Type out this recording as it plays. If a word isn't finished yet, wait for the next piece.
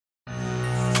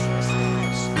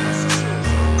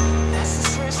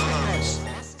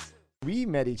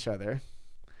met each other,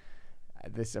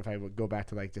 if I would go back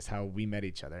to like just how we met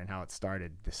each other and how it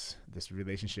started, this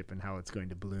relationship and how it's going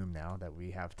to bloom now that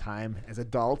we have time as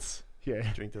adults. Here,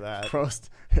 drink to that. Prost.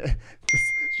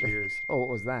 Cheers. Oh, what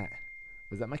was that?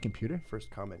 Was that my computer? First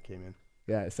comment came in.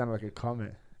 Yeah, it sounded like a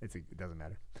comment. It doesn't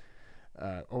matter.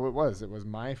 It was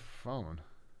my phone,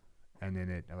 and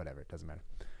then whatever. It doesn't matter.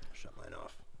 Shut mine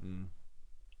off.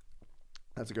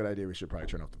 That's a good idea. We should probably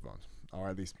turn off the phones, or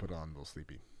at least put on a little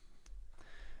sleepy.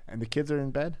 And the kids are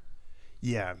in bed?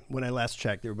 Yeah. When I last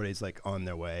checked, everybody's like on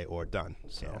their way or done.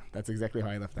 So yeah, that's exactly how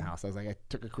I left the house. I was like, I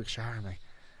took a quick shower. I'm like,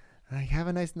 have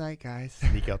a nice night, guys.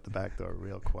 Sneak out the back door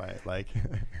real quiet, like.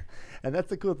 And that's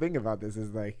the cool thing about this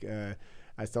is like,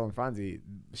 I was telling Franzi,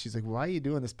 she's like, why are you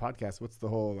doing this podcast? What's the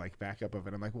whole like backup of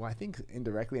it? I'm like, well, I think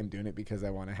indirectly I'm doing it because I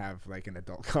want to have like an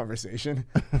adult conversation.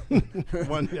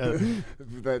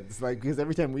 That's like, because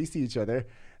every time we see each other,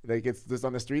 like it's just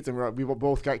on the streets and we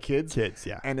both got kids.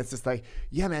 Yeah. And it's just like,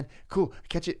 yeah, man, cool.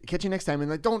 Catch you next time.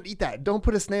 And like, don't eat that. Don't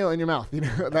put a snail in your mouth. You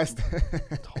know, that's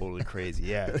totally crazy.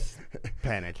 Yeah.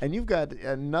 Panic. And you've got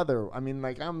another, I mean,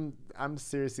 like I'm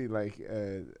seriously like,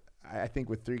 I think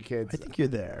with 3 kids. I think you're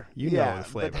there. You know the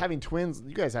flavor. But having twins,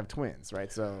 you guys have twins,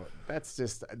 right? So that's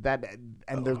just that,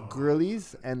 and they're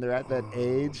girlies, and they're at that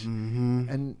age,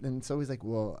 and it's always like,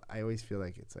 well, I always feel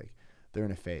like it's like they're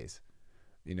in a phase,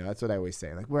 you know. That's what I always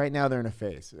say. Like right now they're in a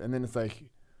phase, and then it's like,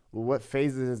 well, what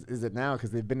phase is it now?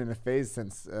 Because they've been in a phase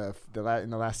since for the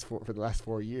last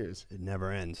 4 years. It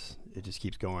never ends. It just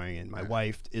keeps going. And my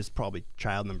wife is probably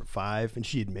child number 5, and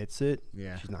she admits it.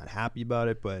 Yeah, she's not happy about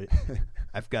it, but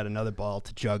I've got another ball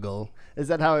to juggle. Is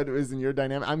that how it is in your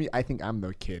dynamic? I think I'm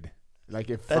the kid. Like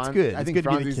if that's good. I think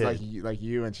Franzi's like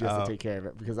you, and she has to take care of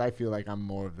it because I feel like I'm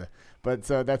more of the. But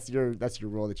so that's your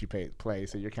role that you play.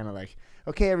 So you're kind of like,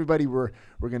 okay, everybody, we're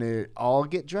gonna all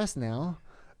get dressed now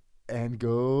and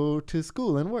go to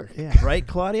school and work. Yeah, right,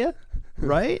 Claudia?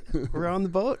 Right? We're on the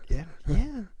boat? Yeah.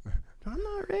 I'm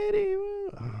not ready.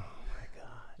 Oh my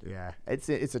God. Yeah, it's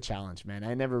a challenge, man.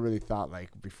 I never really thought like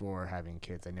before having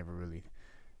kids. I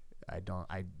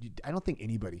don't think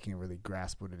anybody can really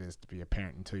grasp what it is to be a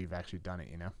parent until you've actually done it,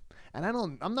 you know. And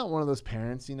I'm not one of those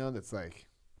parents, you know, that's like,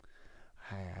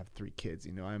 I have 3 kids,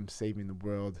 you know, I'm saving the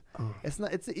world. It's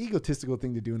an egotistical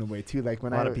thing to do in a way too. Like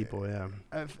when a lot of people, yeah.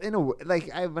 In a way, like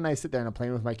when I sit there and I'm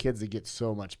playing with my kids, they get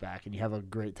so much back, and you have a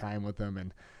great time with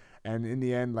them, and in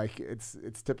the end, like it's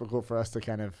typical for us to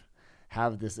kind of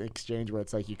have this exchange where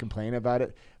it's like you complain about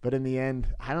it, but in the end,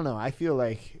 I don't know. I feel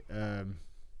like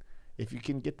if you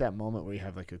can get that moment where you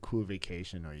have like a cool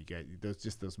vacation, or you get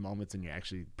those moments and you're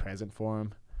actually present for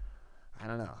them, I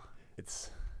don't know. It's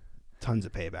tons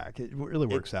of payback. It really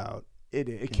works out.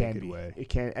 It can be. It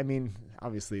can. I mean,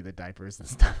 obviously the diapers and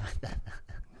stuff like that.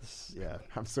 Yeah,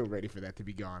 I'm so ready for that to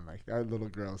be gone. Like our little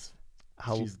girl's,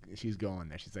 she's going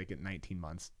there. She's like at 19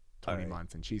 months, 20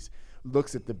 months, and she's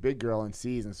looks at the big girl and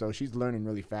sees, and so she's learning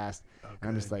really fast. And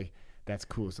I'm just like, that's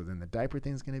cool. So then the diaper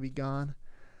thing's gonna be gone,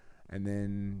 and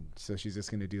then so she's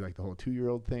just gonna do like the whole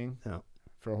 2-year-old thing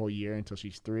for a whole year until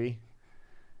she's 3,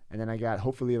 and then I got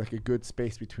hopefully like a good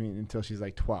space between until she's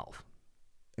like 12.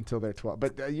 Until they're 12.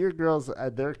 But your girls,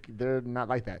 they're not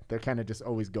like that. They're kind of just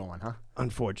always going, huh?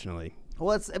 Unfortunately.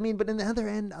 Well, but on the other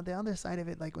end, on the other side of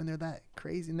it, like when they're that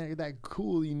crazy and they're that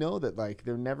cool, you know that like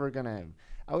they're never gonna.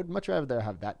 I would much rather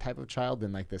have that type of child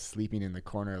than like the sleeping in the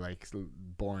corner, like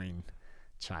boring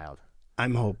child.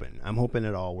 I'm hoping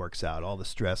it all works out. All the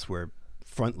stress we're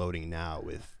front loading now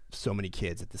with so many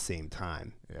kids at the same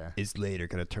time is later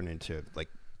gonna turn into like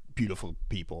beautiful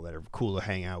people that are cool to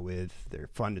hang out with. They're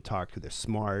fun to talk to. They're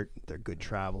smart. They're good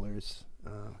travelers.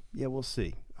 Yeah, we'll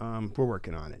see. We're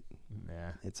working on it.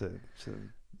 Yeah, it's a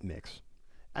mix.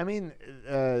 I mean,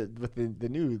 with the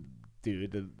new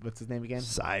dude, what's his name again?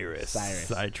 Cyrus.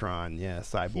 Cytron. Yeah,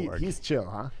 Cyborg. He's chill,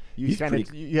 huh? You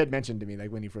had mentioned to me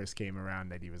like when he first came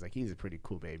around that he was like, he's a pretty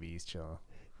cool baby. He's chill.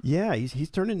 Yeah,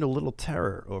 he's turned into a little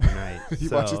terror overnight. He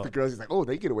watches the girls. He's like, oh,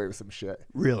 they get away with some shit.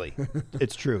 Really,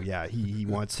 it's true. Yeah, he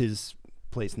wants his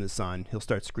place in the sun. He'll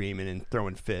start screaming and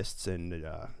throwing fists and.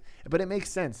 But it makes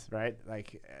sense, right?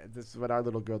 Like this is what our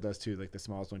little girl does too. Like the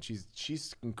smallest one,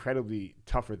 she's incredibly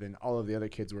tougher than all of the other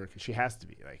kids were. She has to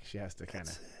be. Like she has to kind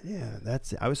of. Yeah,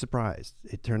 that's it. I was surprised.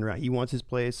 It turned around. He wants his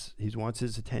place. He wants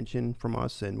his attention from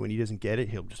us, and when he doesn't get it,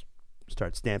 he'll just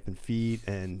start stamping feet,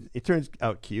 and it turns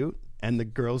out cute. And the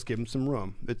girls give him some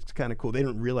room. It's kind of cool. They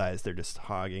don't realize they're just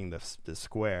hogging the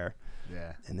square.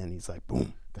 Yeah. And then he's like,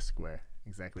 boom. The square.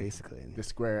 Exactly. Basically. The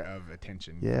square of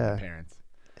attention from the parents.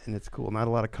 And it's cool. Not a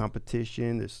lot of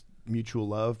competition. There's mutual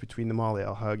love between them all. They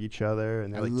all hug each other.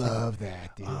 And I love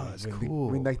that, dude. Oh, it's cool.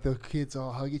 When like the kids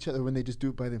all hug each other, when they just do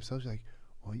it by themselves, you're like,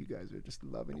 well, you guys are just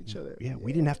loving each other. Yeah,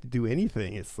 we didn't have to do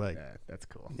anything. It's like, that's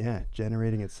cool. Yeah,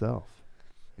 generating itself.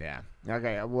 Yeah.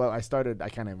 Okay. Well, I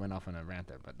kind of went off on a rant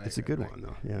there, but it's a good one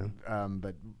though. Yeah.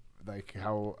 But like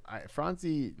how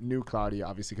Francie knew Claudia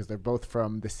obviously because they're both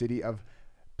from the city of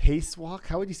Pasewalk.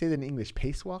 How would you say that in English?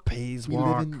 Pasewalk.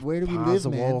 Where do we live,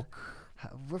 man?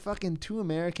 We're fucking two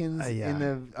Americans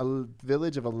in a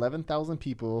village of 11,000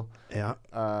 people. Yeah.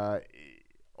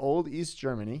 Old East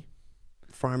Germany.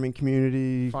 Farming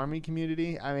community.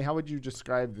 I mean, how would you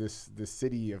describe the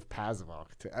city of Pasewalk?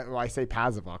 I say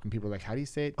Pasewalk, and people are like, "How do you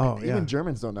say it?" Even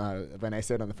Germans don't know how to, when I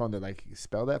say it on the phone, they're like,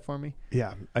 "Spell that for me."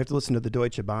 Yeah, I have to listen to the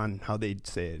Deutsche Bahn how they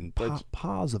say it in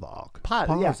Pasewalk.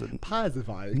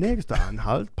 Pasewalk. Next on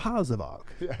halt Pasewalk.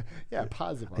 Yeah,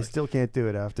 Pasewalk. I still can't do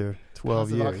it after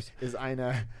 12 years. Ist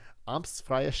eine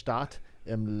amtsfreie Stadt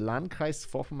im Landkreis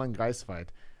Vorpommern-Greifswald.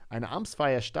 Eine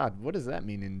amtsfreie Stadt. What does that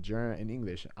mean in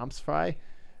English? Amtsfrei?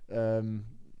 Weil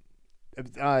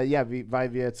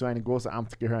wir zu einem großen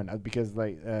Amt gehören. Because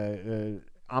like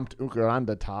Amt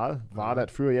Ungerandertal war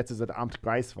das früher, jetzt ist es Amt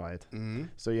Greifswald.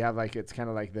 So you have like, it's kind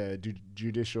of like the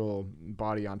judicial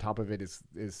body on top of it is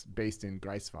based in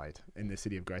Greifswald, in the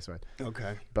city of Greifswald.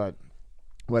 Okay. But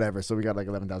whatever. So we got like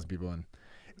 11,000 people, and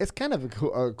it's kind of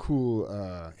a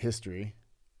cool history.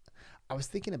 I was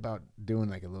thinking about doing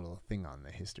like a little thing on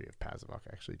the history of Pasewalk,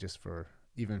 actually, just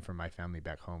even for my family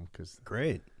back home, because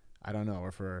great. I don't know,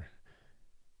 or for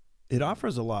it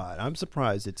offers a lot. I'm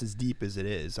surprised it's as deep as it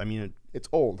is. I mean, it's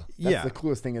old. That's the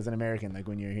coolest thing as an American. Like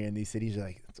when you're here in these cities, you're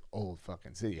like, it's an old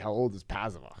fucking city. How old is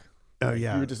Pasewalk? Oh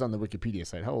yeah, you were just on the Wikipedia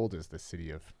site. How old is the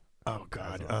city of? Oh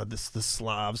god, the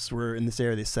Slavs were in this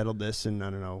area. They settled this in,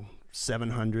 I don't know,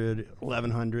 700,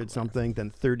 1100 something. Then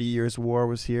 30 years war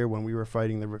was here when we were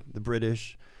fighting the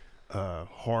British.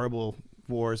 Horrible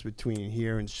wars between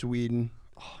here and Sweden.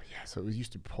 Oh yeah, so it was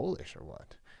used to be Polish or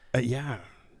what? Yeah.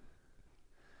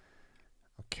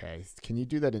 Okay, can you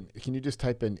do that? Can you just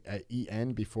type in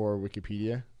EN before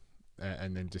Wikipedia,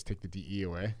 and then just take the DE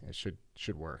away? It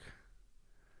should work.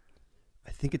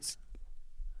 I think it's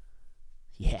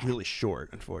really short.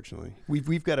 Unfortunately,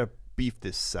 we've got to beef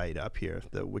this site up here.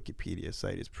 The Wikipedia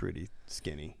site is pretty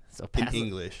skinny. So in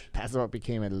English, Pasewalk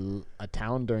became a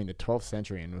town during the 12th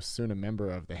century and was soon a member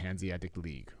of the Hanseatic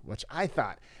League, which I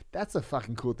thought that's a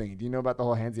fucking cool thing. Do you know about the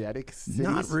whole Hanseatic cities?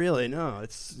 Not really. No,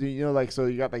 it's like, so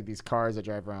you got like these cars that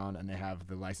drive around and they have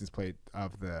the license plate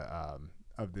of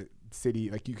the city.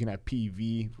 Like you can have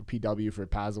PV for PW for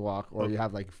Pasewalk, or you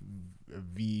have like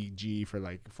VG for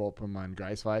like Vorpommern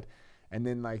Greifswald. And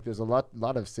then like there's a lot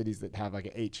of cities that have like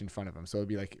an H in front of them. So it'd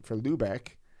be like for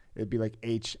Lübeck, it'd be like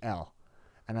HL.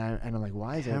 And I'm like,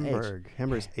 why is it Hamburg? H?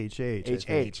 Hamburg's HH.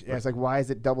 HH. Yeah, it's like, why is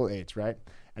it double H, right?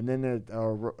 And then there's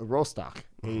Rostock,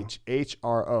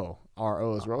 HRO.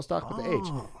 RO is Rostock with the H.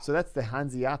 So that's the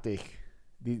Hanseatic.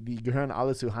 Die gehören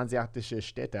alle zu hanseatische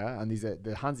Städte. And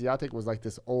the Hanseatic was like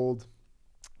this old.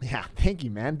 Yeah, thank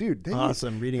you, man, dude.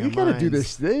 Awesome, reading. You gotta do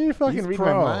this. You fucking read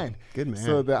my mind. Good man.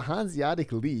 So the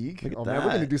Hanseatic League. Man, we're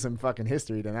gonna do some fucking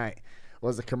history tonight.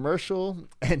 Was a commercial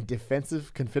and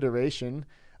defensive confederation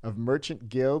of merchant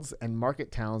guilds and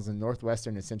market towns in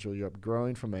northwestern and central Europe,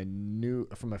 growing from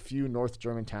a few North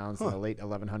German towns in the late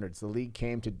 1100s. The league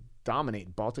came to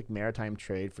dominate Baltic maritime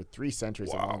trade for 3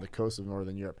 centuries along the coast of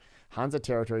northern Europe. Hansa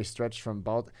territory stretched from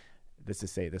Let's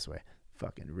just say it this way: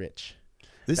 fucking rich.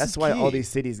 That's why all these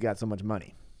cities got so much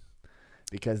money,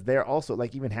 because they're also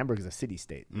like, even Hamburg is a city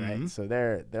state, right? Mm-hmm. So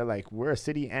they're like, we're a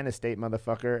city and a state,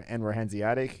 motherfucker, and we're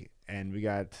Hanseatic, and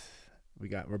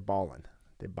we're balling.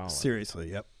 They're balling.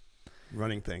 Seriously, yep.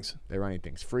 Running things. They're running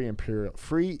things. Free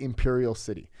imperial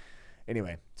city.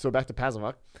 Anyway, so back to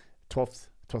Pasewalk, 12th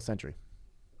century.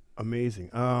 Amazing.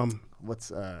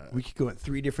 We could go in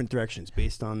 3 different directions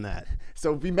based on that.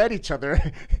 So we met each other.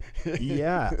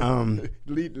 Yeah.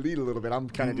 Lead a little bit. I'm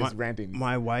kind of just ranting.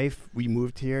 My wife, we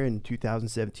moved here in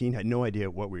 2017. Had no idea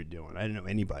what we were doing. I didn't know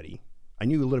anybody. I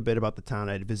knew a little bit about the town.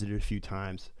 I had visited a few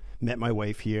times. Met my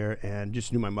wife here and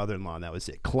just knew my mother-in-law, and that was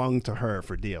it. Clung to her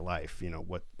for dear life. You know,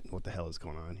 what the hell is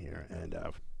going on here? And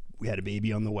we had a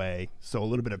baby on the way, so a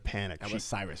little bit of panic. That was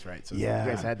Cyrus, right? So yeah.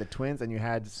 You guys had the twins, and you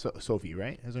had Sophie,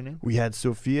 right? Is her name? We had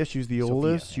Sophia. She was the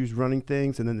oldest. Yeah. She was running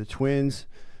things, and then the twins,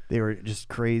 they were just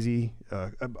crazy.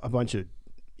 A bunch of,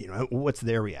 what's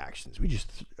their reactions? We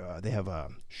just, they have a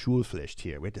Schulpflicht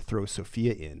here. We had to throw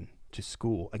Sophia in to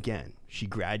school again. She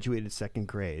graduated 2nd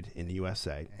grade in the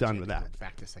USA. And done with that.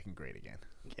 Back to 2nd grade again.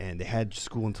 And they had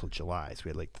school until July, so we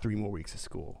had like 3 more weeks of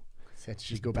school. So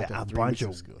she'd go back to a bunch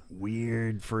of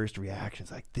weird first reactions,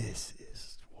 like, this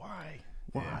is why.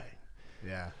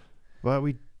 Yeah. But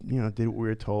we, did what we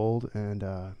were told, and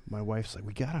my wife's like,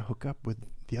 we gotta hook up with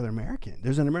the other American.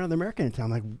 There's another American in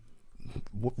town. I'm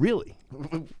like, really?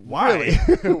 Why?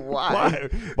 Why?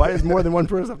 Why does more than one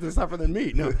person have to suffer than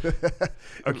me? No.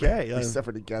 Okay. We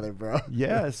suffer together, bro.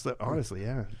 Yes, honestly,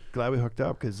 yeah. Glad we hooked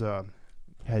up because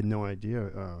had no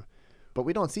idea. But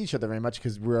we don't see each other very much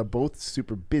because we're both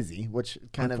super busy, which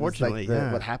kind of is like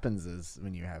what happens is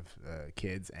when you have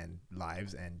kids and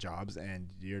lives and jobs, and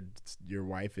your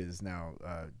wife is now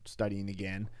studying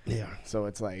again. Yeah. So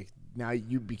it's like now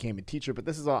you became a teacher, but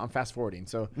this is all I'm fast forwarding.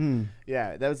 So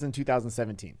yeah, that was in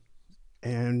 2017,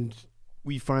 and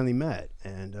we finally met,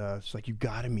 and it's like, you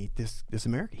got to meet this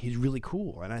American. He's really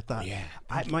cool. And I thought,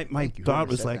 my thought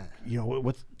was like,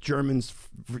 what's Germans'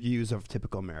 views of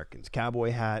typical Americans? Cowboy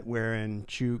hat wearing,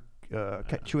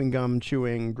 chewing gum,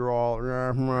 chewing, drawl,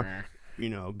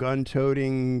 gun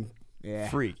toting,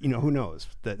 freak. Who knows?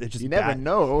 That it's just you never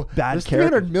know. Bad There's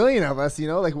character. 300 million of us.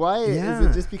 Like why is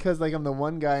it just because like I'm the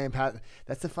one guy in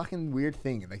That's the fucking weird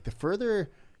thing. Like the further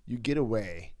you get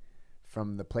away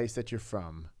from the place that you're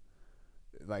from.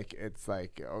 Like it's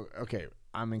like, okay,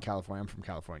 I'm in California. I'm from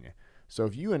California. So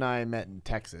if you and I met in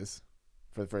Texas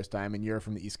for the first time, and you're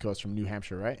from the East Coast, from New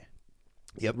Hampshire, right?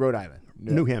 Yep. Rhode Island.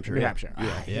 New Hampshire. New Hampshire.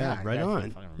 Yeah, right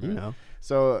on.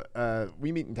 So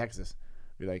we meet in Texas.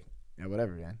 We're like, yeah,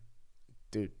 whatever, man.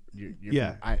 Dude,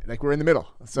 you're like we're in the middle.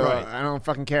 So I don't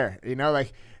fucking care.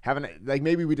 Like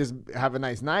maybe we just have a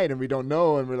nice night and we don't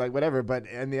know and we're like whatever. But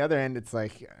on the other end, it's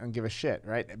like I don't give a shit,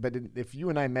 right? But if you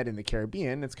and I met in the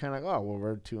Caribbean, it's kind of like, oh well,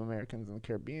 we're two Americans in the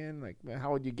Caribbean. Like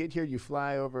how would you get here? You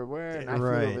fly over where? And I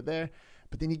fly over there.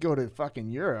 But then you go to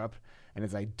fucking Europe. And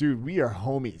it's like, dude, we are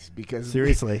homies because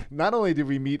seriously, not only did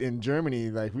we meet in Germany,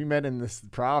 like we met in this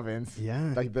province.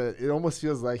 Yeah. Like it almost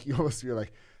feels like you almost feel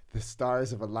like the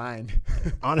stars have aligned.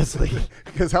 Honestly,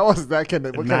 because how else is that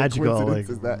what magical? Kind of coincidence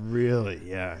is that? Really,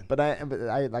 yeah. But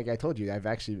I like I told you,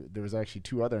 there was actually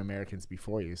two other Americans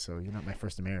before you, so you're not my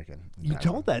first American. You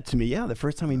told that to me, the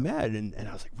first time we met, and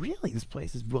I was like, really, this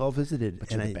place is well visited.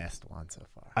 But you're the best one so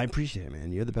far. I appreciate it,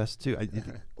 man. You're the best too.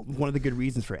 One of the good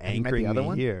reasons for anchoring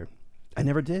me here. I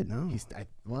never did. No.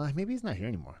 Well, maybe he's not here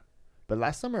anymore. But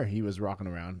last summer he was rocking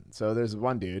around. So there's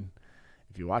one dude.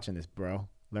 If you're watching this, bro,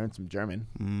 learn some German.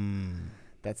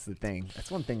 That's the thing. That's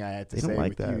one thing I had to say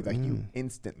with you. Like you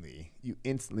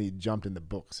instantly jumped in the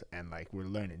books and like we're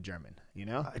learning German.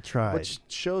 I tried. Which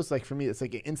shows like for me, it's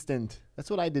like an instant. That's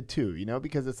what I did too.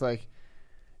 Because it's like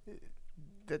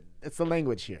it's the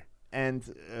language here,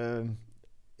 and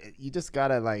you just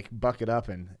gotta like buck it up,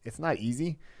 and it's not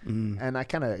easy. And I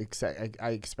kind of I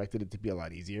expected it to be a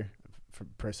lot easier.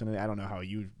 Personally, I don't know how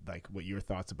what your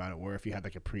thoughts about it were. If you had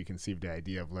like a preconceived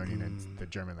idea of learning the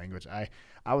German language,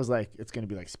 I was like, it's gonna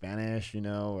be like Spanish,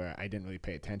 or I didn't really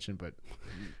pay attention, but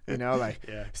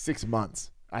 6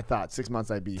 months. I thought 6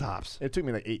 months I'd be tops. It took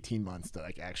me like 18 months to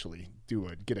like actually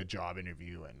get a job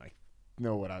interview and like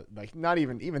know what I like. Not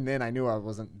even then I knew I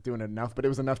wasn't doing enough, but it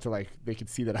was enough to like they could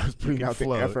see that I was putting out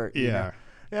the effort.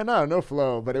 No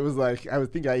flow, but it was like I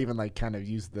would think I even like kind of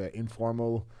used the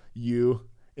informal you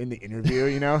in the interview.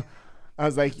 I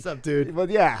was like, what's up, dude? Well,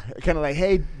 yeah, kind of like,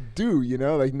 hey,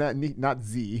 like not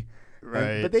Z.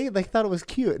 Right. But they like thought it was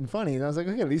cute and funny, and I was like,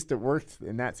 okay, at least it worked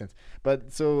in that sense.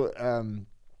 But so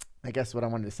I guess what I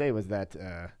wanted to say was that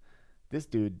this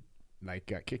dude like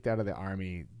got kicked out of the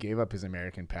army, gave up his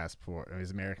American passport or his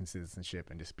American citizenship,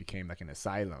 and just became like an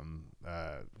asylum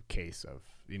case of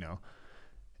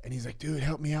And he's like, dude,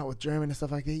 help me out with German and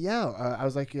stuff like that. Yeah, I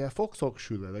was like, yeah,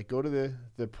 Volkshochschule, like go to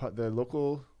the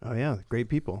local. Oh yeah, great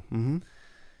people. Mm-hmm.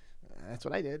 That's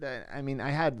what I did. I mean, I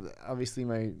had obviously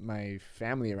my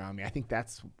family around me. I think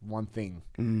that's one thing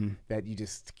that you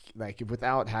just like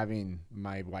without having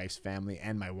my wife's family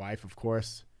and my wife, of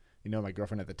course, my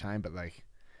girlfriend at the time, but like,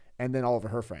 and then all of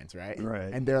her friends, right?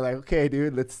 Right. And they're like, okay,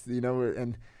 dude, let's,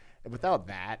 and without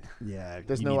that,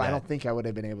 there's no, I don't think I would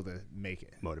have been able to make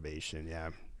it. Motivation, yeah.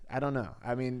 I don't know.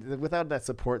 I mean, without that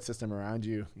support system around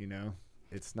you,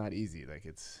 it's not easy. Like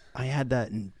I had that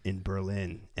in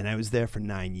Berlin, and I was there for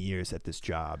 9 years at this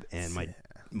job, and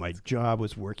my job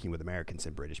was working with Americans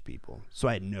and British people. So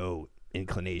I had no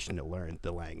inclination to learn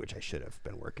the language I should have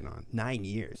been working on. 9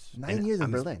 years. 9 years in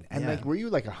Berlin. And like, were you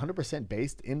like 100%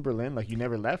 based in Berlin? Like you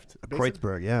never left?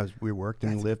 Kreuzberg, yeah. We worked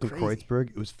and lived in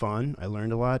Kreuzberg. It was fun. I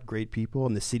learned a lot. Great people.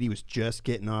 And the city was just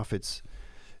getting off its,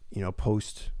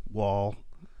 post-wall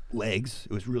legs.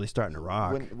 It was really starting to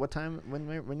rock.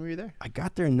 When were you there? I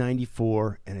got there in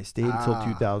 94 and I stayed until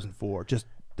 2004. Just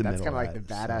the middle. That's kind of like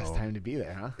the badass time to be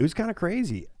there, huh? It was kind of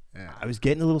crazy. Yeah. I was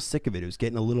getting a little sick of it. It was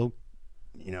getting a little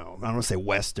I don't want to say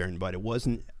Western, but it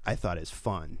wasn't, I thought, as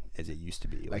fun as it used to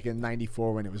be. Like in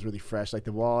 94 when it was really fresh, like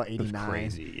the Wall, 89. It was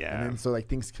crazy, yeah. And then so like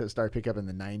things started pick up in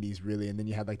the 90s really, and then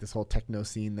you had like this whole techno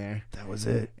scene there. That was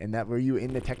it. And were you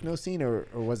in the techno scene or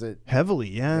was it? Heavily,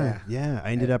 yeah.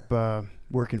 I ended up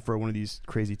working for one of these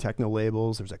crazy techno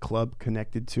labels. There was a club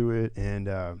connected to it, and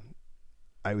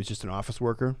I was just an office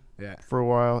worker for a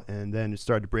while, and then it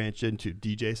started to branch into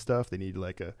DJ stuff. They needed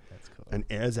like an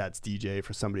ersatz DJ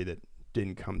for somebody that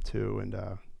didn't come to, and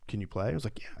can you play? I was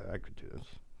like, yeah, I could do this.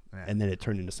 Yeah. And then it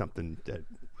turned into something that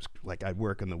was like I'd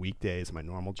work on the weekdays, my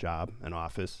normal job, an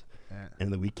office,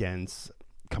 and the weekends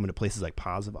coming to places like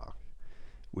Pasewalk,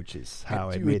 which is how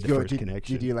I made the first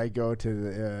connection. Did you like go to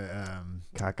the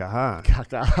Kakaha?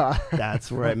 Kakaha. That's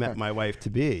where I met my wife to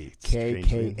be.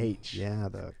 KKH. Yeah,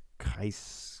 the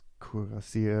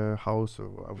Kreiskulturhaus house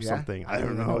or something. I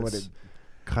don't know. It's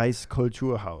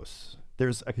Kreiskulturhaus.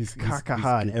 There's a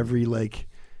Kakaha in every like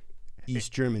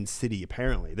East German city.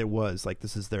 Apparently, there was like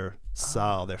this is their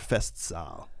Saal, their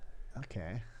Festsaal.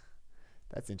 Okay,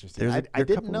 that's interesting. I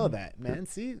didn't know that, man.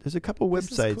 See, there's a couple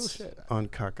websites on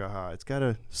Kakaha. It's got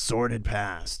a sordid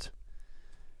past.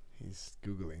 He's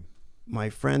Googling. My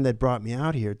friend that brought me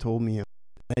out here told me.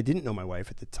 I didn't know my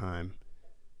wife at the time.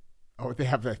 Oh, they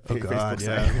have that Facebook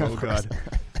site. Oh, God.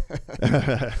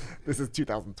 This is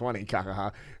 2020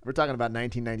 Kakaha. We're talking about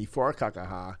 1994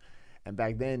 Kakaha. And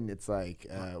back then, it's like,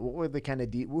 what were the kind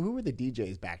of who were the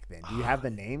DJs back then? Do you have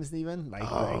the names even?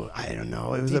 I don't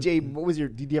know. It was DJ. What was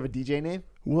did you have a DJ name?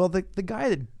 Well, the guy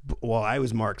that, I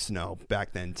was Marc Snow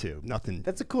back then too. Nothing.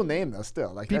 That's a cool name though.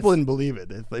 Still, like people didn't believe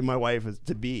it. It's like my wife was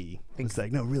to be. It's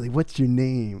like, no, really, what's your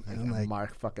name? And I'm like,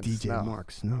 Marc fucking DJ Snow. Marc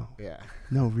Snow. Yeah.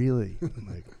 No, really. I'm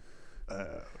like.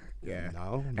 Yeah.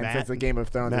 No. And since the Game of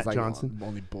Thrones is like Johnson.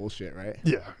 Only bullshit, right?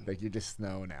 Yeah. Like you're just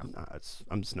Snow now. No,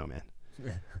 I'm Snowman.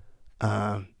 Yeah.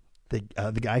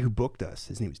 The guy who booked us,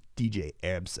 his name is DJ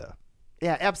Erbse.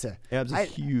 Yeah, Erbse. Erbse is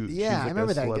huge. Yeah, like I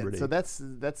remember that celebrity. So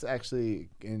that's actually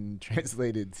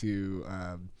translated to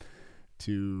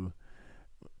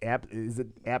is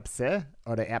it Erbse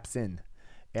or the Erbsen?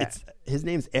 His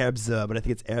name's Erbse, but I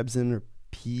think it's Erbsen or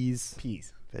Peas.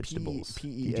 Vegetables.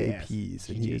 DJ Peas.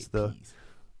 And he's the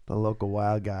local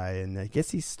wild guy, and I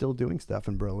guess he's still doing stuff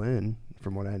in Berlin,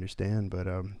 from what I understand. But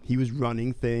he was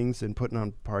running things and putting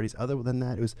on parties. Other than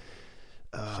that, it was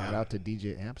shout out to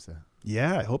DJ Erbse.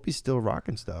 Yeah, I hope he's still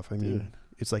rocking stuff. I mean,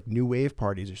 it's like new wave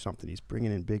parties or something. He's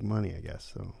bringing in big money, I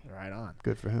guess. So right on.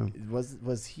 Good for him.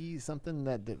 Was he something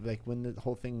that like when the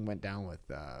whole thing went down with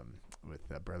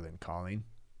Berlin Calling?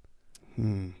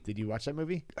 Did you watch that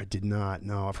movie? I did not.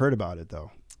 No, I've heard about it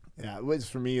though. Yeah, it was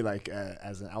for me like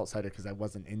as an outsider because I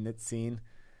wasn't in that scene,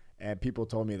 and people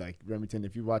told me like Remington,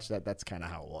 if you watch that, that's kind of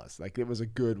how it was. Like it was a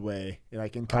good way.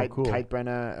 Like in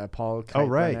Kitebrenner, Paul. Kitebrenner,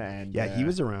 right. And he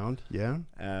was around. Yeah.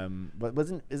 But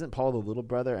isn't Paul the little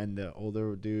brother and the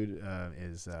older dude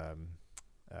is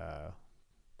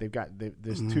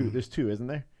there's two, isn't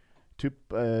there? Two.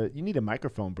 You need a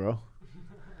microphone, bro.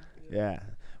 Yeah.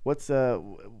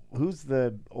 Who's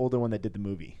the older one that did the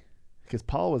movie? Because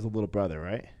Paul was a little brother,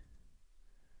 right?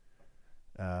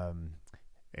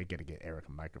 I gotta get Eric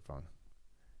a microphone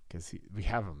because we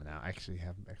have him now. I actually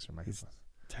have extra microphones.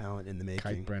 Talent in the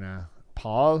making. Kitebrenner,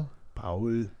 Paul,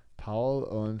 and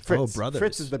Fritz. Oh, brothers.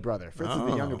 Fritz is the brother. Fritz is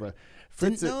the younger brother.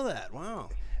 Fritz Didn't know that. Wow.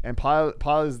 And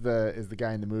Paul is the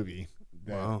guy in the movie.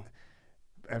 Wow.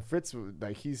 And Fritz,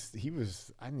 like he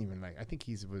was. I didn't even like. I think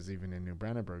he was even in New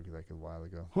Brandenburg like a while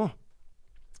ago. Huh.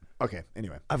 Okay.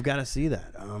 Anyway, I've got to see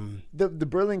that. The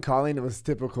Berlin Calling, it was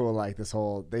typical. Like this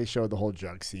whole, they showed the whole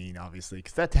drug scene, obviously,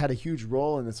 because that had a huge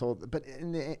role in this whole. But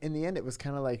in the end, it was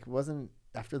kind of like wasn't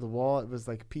after the wall. It was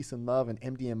like peace and love and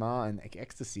MDMA and like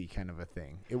ecstasy kind of a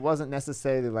thing. It wasn't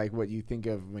necessarily like what you think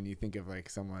of when you think of like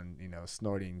someone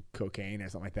snorting cocaine or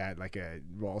something like that, like a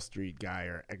Wall Street guy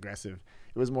or aggressive.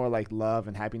 It was more like love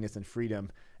and happiness and freedom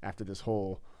after this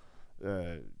whole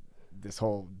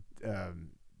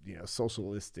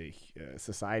socialistic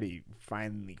society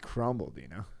finally crumbled.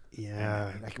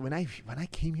 Yeah. And, like when I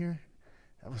came here,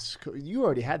 that was cool. You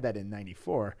already had that in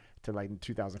 '94 to like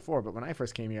 2004, but when I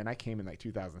first came here and I came in like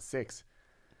 2006,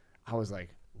 I was like,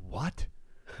 what?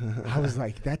 I was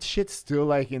like, that shit's still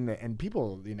like in the, and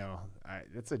people,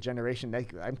 that's a generation.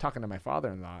 I'm talking to my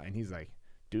father-in-law, and he's like,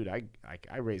 dude, I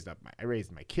raised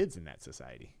my kids in that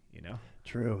society,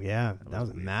 True. Yeah. That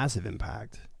was a massive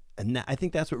impact. And I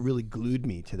think that's what really glued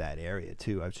me to that area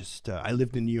too. I was just, I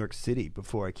lived in New York City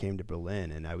before I came to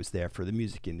Berlin, and I was there for the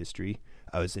music industry.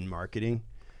 I was in marketing.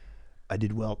 I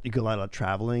did a lot of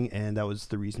traveling, and that was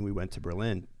the reason we went to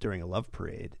Berlin during a love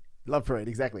parade. Love Parade,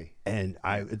 exactly. And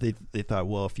they thought,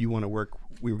 well, if you want to work,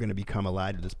 we were going to become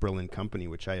allied to this Berlin company,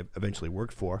 which I eventually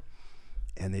worked for.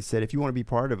 And they said, if you want to be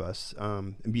part of us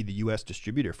and be the U.S.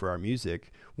 distributor for our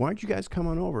music, why don't you guys come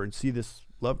on over and see this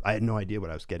Love? I had no idea what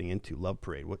I was getting into. Love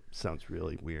Parade. What sounds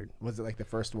really weird. Was it like the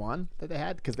first one that they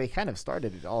had? Because they kind of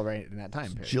started it all right in that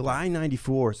time period. July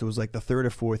 94, so it was like the third or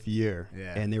fourth year.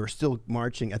 Yeah. And they were still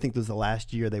marching. I think this was the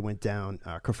last year they went down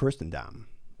Kurfürstendamm,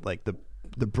 like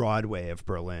the Broadway of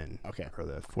Berlin. Okay. Or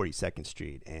the 42nd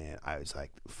Street. And I was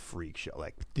like, freak show.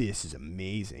 Like, this is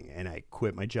amazing. And I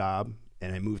quit my job.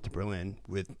 And I moved to Berlin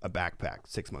with a backpack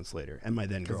 6 months later, and my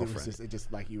then girlfriend. It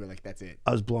just like you were like, that's it.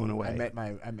 I was blown away. I met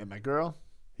my girl.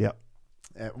 Yep.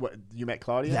 What, you met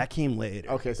Claudia? That came later.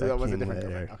 Okay, so that was a different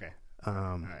girlfriend. Okay. All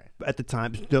right. At the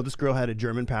time, this girl had a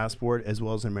German passport as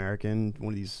well as an American,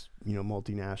 one of these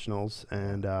multinationals,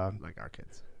 and like our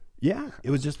kids. Yeah, it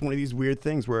was just one of these weird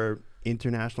things where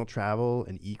international travel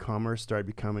and e-commerce started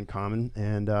becoming common,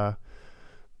 and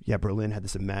Berlin had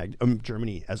this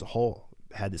Germany as a whole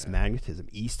had this magnetism,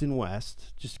 east and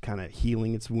west, just kind of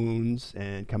healing its wounds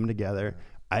and coming together.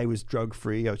 I was drug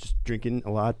free. I was just drinking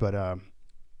a lot, but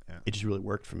it just really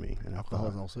worked for me. And alcohol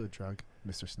is also a drug,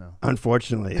 Mr. Snow.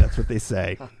 Unfortunately, that's what they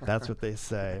say. That's what they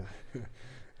say.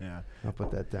 Yeah, I'll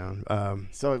put that down.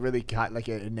 So it really it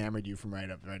enamored you from right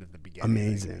at the beginning.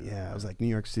 Amazing, yeah. I was like, New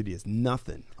York City is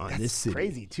nothing on this city.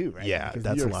 Crazy too, right? Yeah, because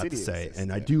that's a lot to say.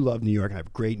 And I do love New York. And I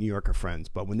have great New Yorker friends,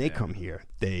 but when they come here,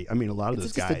 a lot of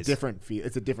those guys. It's just a different feel.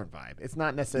 It's a different vibe. It's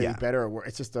not necessarily better or worse.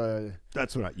 It's just a.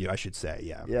 That's what I should say.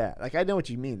 Yeah. Yeah, like I know what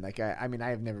you mean. Like I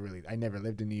never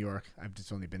lived in New York. I've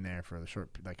just only been there for the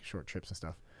short trips and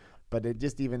stuff. But it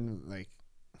just even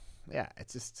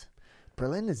it's just.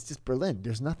 Berlin is just Berlin.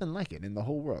 There's nothing like it in the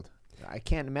whole world. I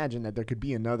can't imagine that there could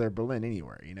be another Berlin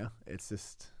anywhere, It's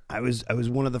just... I was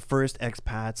one of the first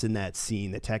expats in that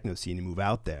scene, the techno scene, to move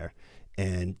out there.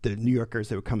 And the New Yorkers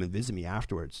that would come and visit me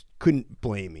afterwards couldn't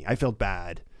blame me. I felt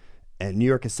bad. And New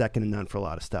York is second to none for a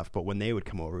lot of stuff. But when they would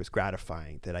come over, it was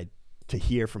gratifying to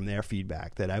hear from their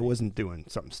feedback that I wasn't doing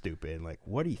something stupid. Like,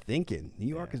 what are you thinking? New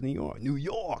York is New York. New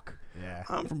York. Yeah.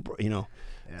 I'm from,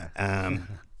 Yeah.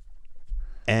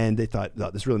 And they thought,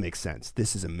 this really makes sense.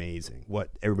 This is amazing. What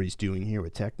everybody's doing here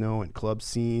with techno and club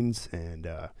scenes and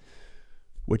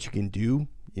what you can do.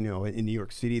 In New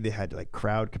York City, they had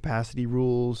crowd capacity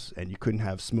rules, and you couldn't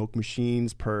have smoke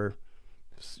machines per,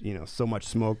 so much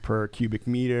smoke per cubic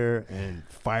meter, and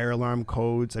fire alarm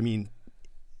codes. I mean,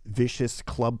 vicious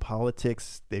club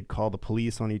politics. They'd call the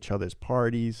police on each other's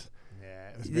parties.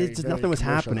 Nothing was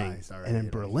happening. And in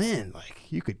Berlin,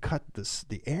 you could cut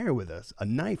the air with a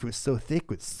knife. It was so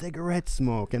thick with cigarette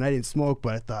smoke, and I didn't smoke,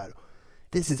 but I thought,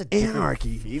 this is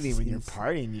anarchy. Feeling when you're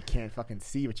partying, you can't fucking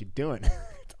see what you're doing.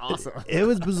 It's awesome. It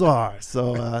was bizarre.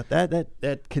 So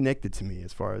that connected to me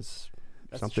as far as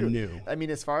something new. I mean,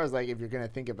 as far as if you're gonna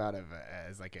think about it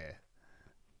as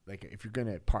if you're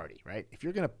gonna party, right? If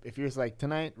you're like,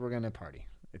 tonight we're gonna party.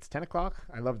 It's 10 o'clock.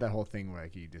 I love that whole thing where I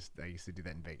used to do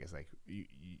that in Vegas.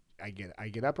 I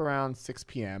get up around 6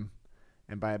 p.m.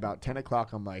 and by about 10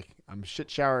 o'clock, I'm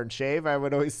shit, shower, and shave. I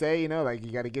would always say, you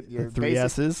got to get your three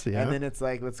S's, yeah. And then it's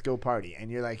let's go party. And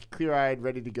you're clear-eyed,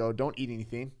 ready to go. Don't eat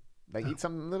anything. Eat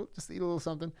something little, just eat a little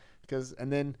something.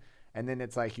 And then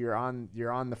it's you're on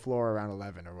the floor around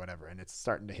 11 or whatever, and it's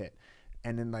starting to hit.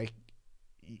 And then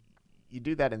you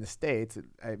do that in the States.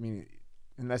 I mean,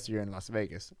 unless you're in Las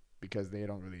Vegas. Because they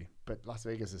don't really, but Las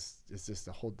Vegas is just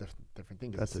a whole different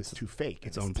thing. It's just too fake.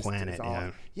 Its own planet,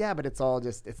 yeah. But it's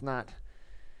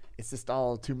just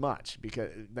all too much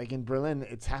because in Berlin,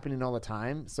 it's happening all the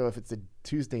time. So if it's a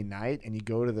Tuesday night and you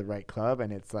go to the right club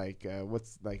and it's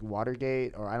what's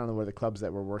Watergate, or I don't know where the clubs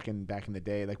that were working back in the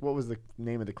day, what was the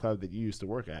name of the club that you used to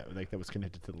work at, that was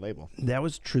connected to the label? That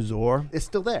was Tresor. It's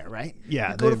still there, right?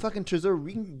 Yeah. You go to fucking Tresor.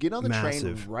 We can get on the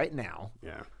train right now.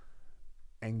 Yeah.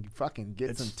 And fucking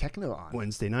get some techno on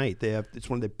Wednesday night. It's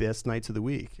one of the best nights of the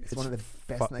week. It's one of the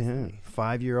best nights of the week.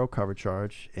 €5 cover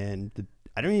charge, and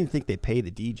I don't even think they pay the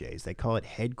DJs. They call it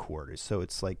headquarters. So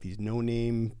it's these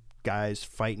no-name guys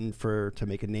fighting to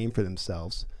make a name for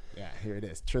themselves. Yeah, here it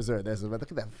is. Tresor. Look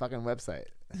at that fucking website.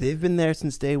 They've been there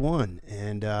since day one,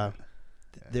 and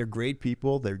they're great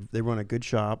people. They run a good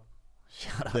shop.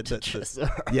 Shout out to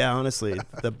Tresor. Yeah, honestly,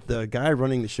 the guy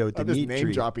running the show, Dimitri. I'm just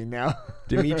name dropping now.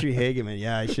 Dimitri Hageman.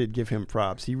 Yeah, I should give him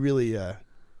props. He really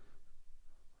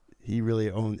he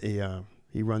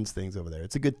runs things over there.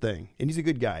 It's a good thing, and he's a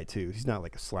good guy too. He's not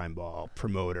like a slimeball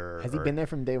promoter. Has he been there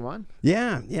from day one?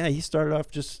 Yeah. He started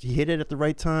off he hit it at the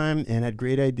right time and had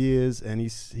great ideas, and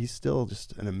he's still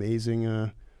just an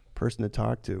amazing person to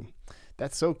talk to.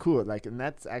 That's so cool. Like, and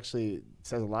that's actually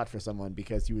says a lot for someone,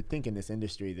 because you would think in this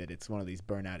industry that it's one of these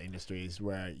burnout industries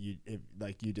where you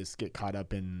just get caught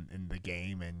up in the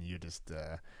game, and you're just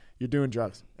you're doing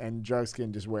drugs, and drugs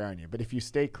can just wear on you. But if you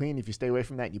stay clean, if you stay away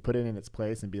from that, and you put it in its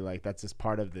place and be like, that's just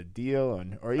part of the deal,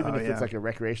 or even if it's like a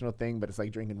recreational thing, but it's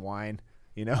like drinking wine,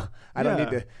 you know. I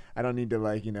don't need to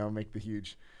like, you know, make the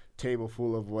huge table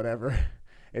full of whatever.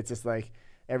 It's just like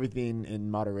everything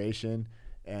in moderation.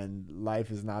 And life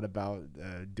is not about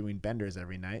doing benders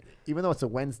every night, even though it's a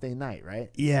Wednesday night, right?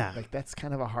 Yeah. Like, that's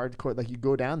kind of a hardcore. Like, you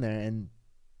go down there and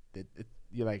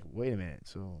you're like, wait a minute,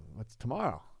 so what's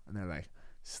tomorrow? And they're like,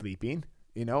 sleeping,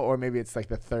 you know, or maybe it's like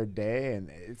the third day, and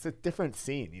it's a different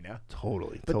scene, you know.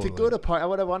 Totally. But to go to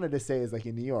what I wanted to say is, like,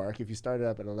 in New York, if you started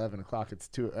up at 11 o'clock, it's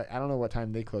 2. I don't know what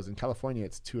time they close. In California,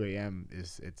 it's 2 a.m.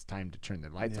 It's time to turn the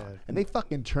lights on, and they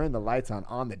fucking turn the lights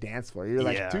on the dance floor. You're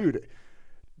like, dude.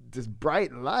 Just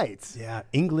bright lights. Yeah,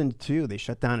 England too. They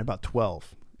shut down at about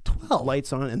 12. 12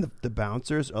 lights on, and the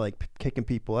bouncers are like kicking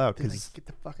people out because like, get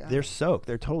the fuck out. They're soaked.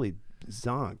 They're totally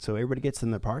zonked. So everybody gets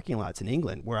in the parking lots in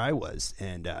England, where I was,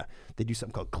 and they do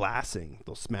something called glassing.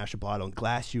 They'll smash a bottle and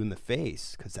glass you in the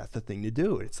face because that's the thing to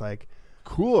do. It's like,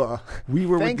 cool. We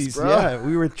were Thanks, with these, bro.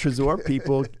 we were Tresor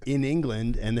people in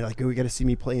England, and they're like, oh, we got to see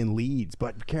me play in Leeds,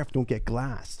 but be careful, don't get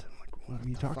glassed. I'm like, what are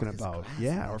you talking about?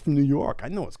 Yeah, or from New York. I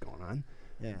know what's going on.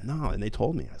 Yeah. No, and they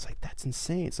told me. I was like, that's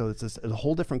insane. So it's a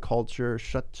whole different culture,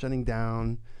 shutting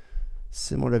down,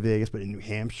 similar to Vegas, but in New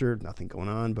Hampshire, nothing going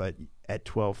on. But at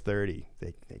 12:30,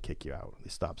 they kick you out. They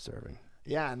stop serving.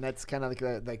 Yeah, and that's kind of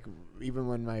like even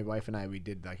when my wife and we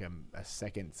did like a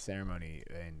second ceremony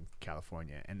in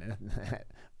California, and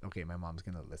okay, my mom's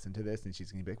gonna listen to this and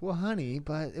she's gonna be like, well, honey,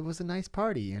 but it was a nice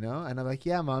party, you know. And I'm like,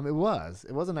 yeah, Mom, it was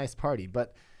a nice party,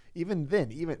 but even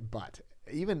then,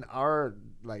 even our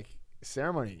like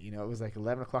ceremony, you know, it was like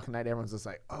 11 o'clock at night. Everyone's just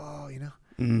like, oh, you know.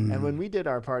 And when we did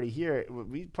our party here,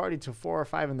 we partied till 4 or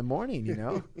 5 in the morning, you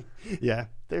know. Yeah,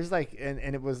 there's like, and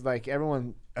it was like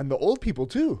everyone, and the old people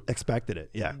too expected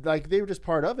it. Yeah, like they were just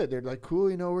part of it. They're like,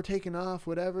 cool, you know, we're taking off,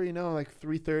 whatever, you know, like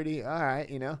 3:30, all right,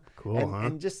 you know. Cool.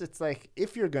 And just, it's like,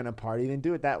 if you're gonna party, then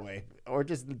do it that way, or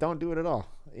just don't do it at all,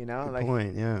 you know. Good like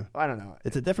point. Yeah, I don't know,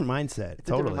 it's a different mindset. It's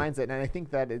totally a different mindset, and I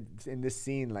think that it's in this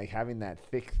scene, like having that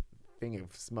thick thing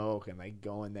of smoke and like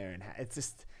going there, and it's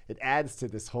just, it adds to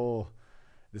the whole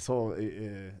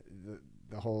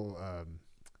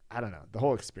I don't know, the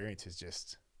whole experience is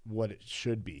just what it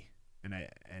should be,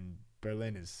 and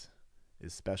Berlin is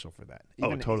special for that.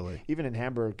 Even, totally. Even in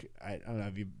Hamburg, I don't know,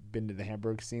 have you been to the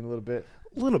Hamburg scene a little bit?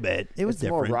 A little bit. It was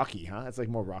different. More rocky, huh? It's like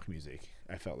more rock music,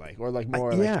 I felt like, or like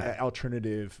more like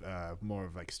alternative, more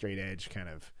of like straight edge kind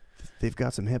of. They've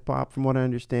got some hip hop, from what I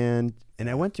understand, and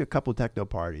I went to a couple of techno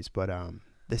parties, but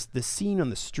the scene on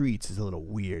the streets is a little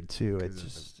weird too. It's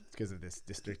just because of this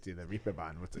district, the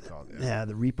Reeperbahn. What's it called? Yeah,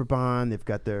 the Reeperbahn. They've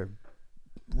got their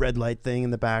red light thing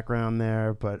in the background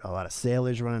there, but a lot of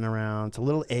sailors running around. It's a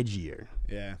little edgier.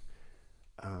 Yeah.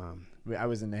 I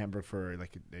was in Hamburg for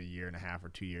like a year and a half or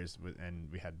 2 years,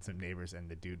 and we had some neighbors,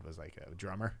 and the dude was like a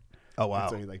drummer. Oh, wow. And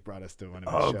so he like brought us to one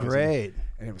of his shows. Oh, great.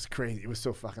 And it was crazy. It was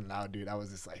so fucking loud, dude. I was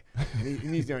just like,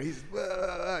 and he's doing his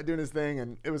thing,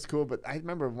 and it was cool. But I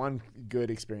remember one good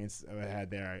experience I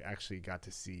had there. I actually got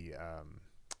to see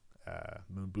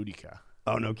Moon Boudica.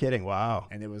 Oh, no kidding. Wow.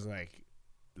 And it was like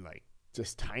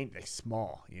just tiny, like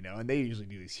small, you know, and they usually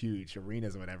do these huge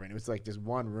arenas or whatever, and it was like just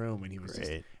one room, and he was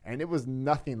just, and it was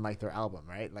nothing like their album,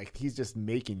 right? Like he's just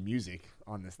making music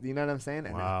on this, you know what I'm saying?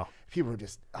 And wow. People were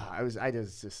just, I was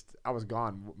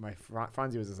gone. My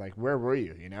Fonzie was just like, where were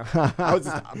you? You know, I was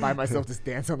just by myself, just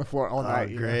dancing on the floor all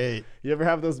night. Great. You ever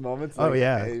have those moments? Like, oh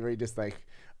yeah. Where you just like,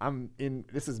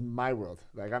 this is my world.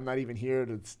 Like, I'm not even here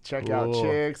to check out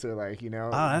chicks or like, you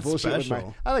know, that's bullshit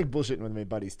special. I like bullshitting with my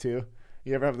buddies too.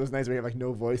 You ever have those nights where you have like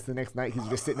no voice the next night because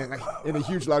you're just sitting in a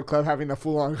huge loud club having a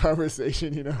full-on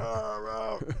conversation, you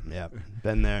know? Yeah,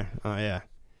 been there. Oh yeah.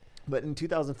 But in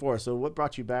 2004, so what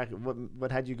brought you back?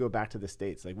 What had you go back to the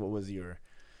States? Like, what was your?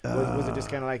 Was it just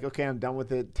kind of like, okay, I'm done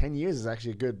with it? 10 years is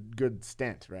actually a good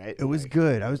stint, right? It was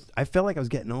good. I felt like I was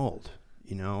getting old,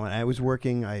 you know. And I was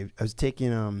working. I was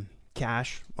taking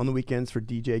cash on the weekends for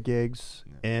DJ gigs,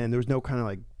 and there was no kind of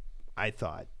like. I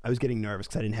thought I was getting nervous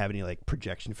because I didn't have any like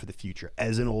projection for the future.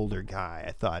 As an older guy,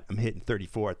 I thought I'm hitting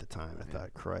 34 at the time. I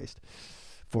thought, Christ,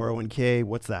 401k,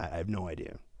 what's that? I have no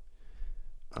idea.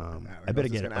 I better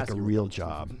get like a real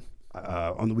job.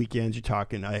 On the weekends, you're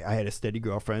talking. I had a steady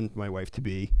girlfriend, my wife to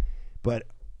be, but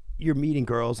you're meeting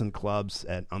girls in clubs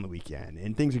on the weekend,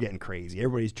 and things are getting crazy.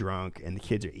 Everybody's drunk, and the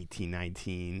kids are 18,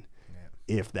 19,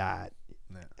 if that.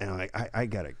 And I'm like, I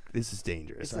gotta. This is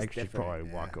dangerous. I should probably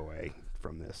walk away.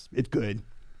 from this. It's good,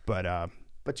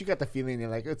 but you got the feeling you're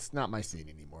like, it's not my scene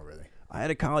anymore, really. I had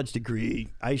a college degree.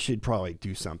 I should probably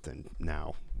do something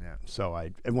now. Yeah. So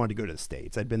I wanted to go to the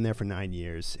States. I'd been there for 9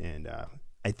 years, and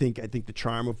I think the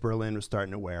charm of Berlin was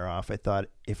starting to wear off. I thought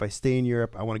if I stay in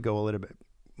Europe, I want to go a little bit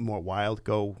more wild.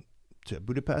 Go to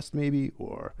Budapest maybe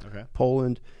or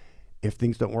Poland. If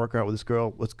things don't work out with this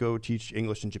girl, let's go teach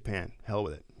English in Japan. Hell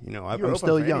with it. You know, I'm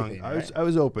still young. Anything, right? I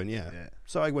was open, yeah.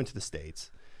 So I went to the States.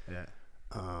 Yeah.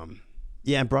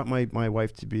 Yeah, and brought my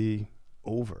wife to be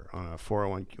over on a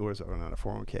 401, or not a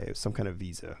 401k, it was some kind of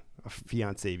visa, a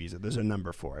fiance visa. There's a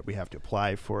number for it. We have to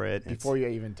apply for it. Before you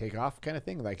even take off kind of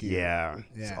thing?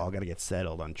 It's all got to get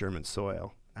settled on German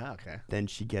soil. Ah, okay. Then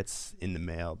she gets in the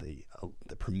mail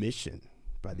the permission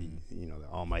by the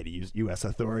almighty U.S.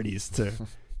 authorities to,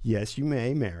 yes, you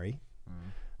may marry.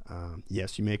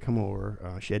 Yes, you may come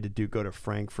over. She had to go to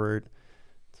Frankfurt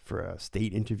for a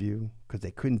state interview because they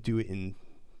couldn't do it in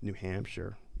New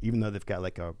Hampshire, even though they've got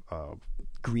like a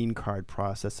green card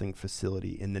processing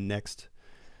facility in the next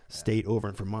state over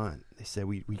in Vermont. They said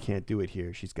we can't do it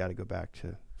here. She's got to go back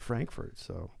to Frankfurt.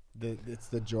 So it's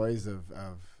the joys of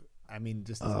I mean,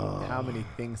 just how many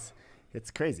things. It's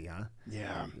crazy, huh?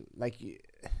 Yeah. Like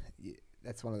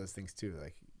that's one of those things too.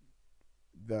 Like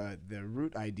the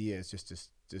root idea is just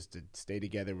to stay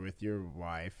together with your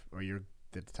wife or your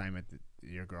at the time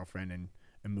your girlfriend and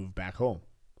move back home.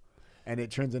 And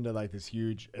it turns into like this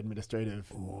huge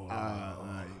administrative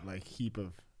like heap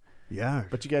of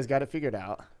But you guys got it figured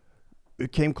out.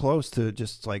 It came close to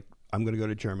just like, I'm going to go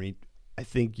to Germany. I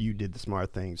think you did the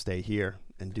smart thing, stay here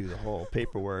and do the whole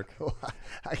paperwork.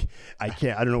 I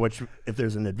can't. I don't know if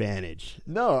there's an advantage.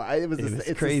 No,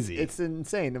 it's crazy. It's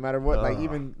insane. No matter what, like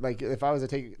even like if I was to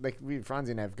take like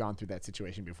Franzi and I have gone through that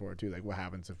situation before too. Like what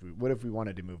happens what if we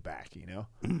wanted to move back? You know,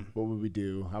 what would we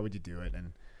do? How would you do it?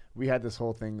 And we had this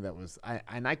whole thing that was,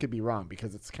 and I could be wrong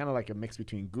because it's kind of like a mix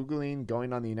between Googling,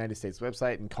 going on the United States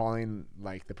website, and calling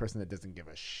like the person that doesn't give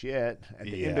a shit at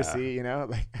the embassy. You know,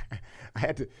 like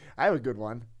I have a good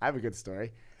one. I have a good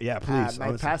story. Yeah, please.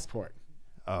 My passport.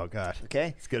 Oh God.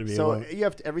 Okay, it's gonna be. So you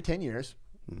have to, every 10 years,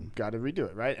 got to redo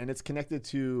it, right? And it's connected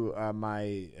to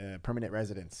my permanent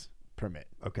residence permit.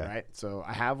 Okay. Right. So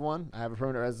I have one. I have a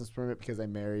permanent residence permit because I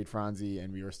married Franzi,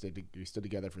 and we stood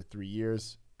together for 3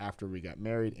 years. After we got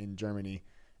married in Germany,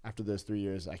 after those 3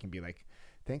 years, I can be like,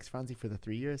 thanks, Franzi, for the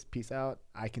 3 years. Peace out.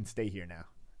 I can stay here now.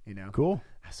 You know? Cool.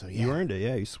 So you earned it.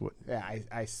 Yeah,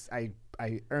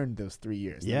 I earned those 3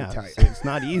 years. Yeah, let me tell you. It's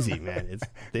not easy, man.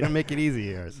 They don't make it easy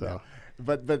here. So, no.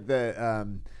 But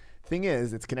the thing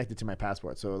is, it's connected to my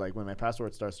passport. So like when my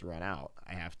passport starts to run out,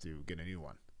 I have to get a new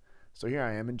one. So here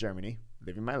I am in Germany,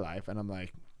 living my life, and I'm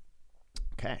like,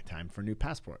 okay, time for a new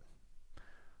passport.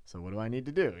 So what do I need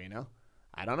to do? You know?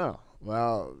 I don't know.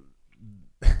 Well,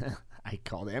 I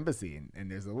call the embassy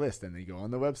and there's a list, and then you go on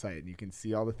the website and you can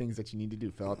see all the things that you need to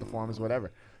do, fill out the forms,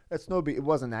 whatever. That's no big. It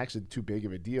wasn't actually too big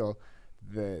of a deal.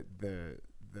 The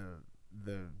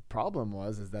problem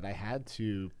is that I had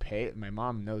to pay. My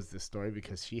mom knows this story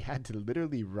because she had to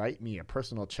literally write me a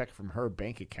personal check from her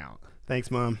bank account. Thanks,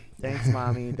 Mom. Thanks,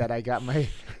 Mommy, that I got my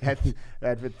at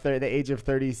the age of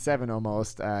 37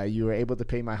 almost. You were able to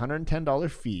pay my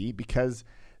 $110 fee because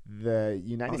the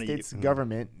United States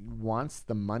government wants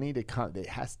the money to come. It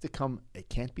has to come. It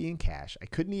can't be in cash. I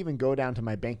couldn't even go down to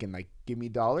my bank and like give me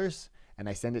dollars and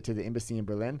I send it to the embassy in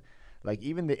Berlin. Like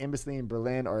even the embassy in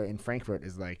Berlin or in Frankfurt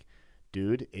is like,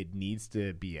 dude, it needs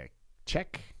to be a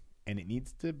check and it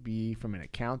needs to be from an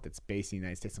account that's based in the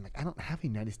United States. I'm like, I don't have a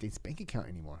United States bank account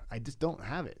anymore. I just don't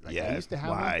have it. Like I used to have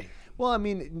one. Well, I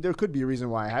mean, there could be a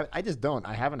reason why I just don't.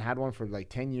 I haven't had one for like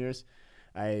 10 years.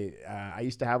 I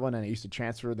used to have one, and I used to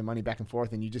transfer the money back and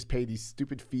forth, and you just pay these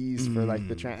stupid fees for like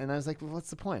the and I was like, well, what's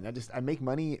the point? I make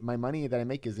money. My money that I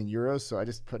make is in euros, so I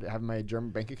just have my German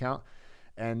bank account,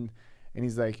 and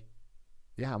he's like,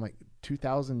 yeah. I'm like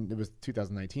 2000. It was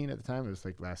 2019 at the time. It was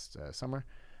like last summer.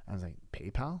 I was like,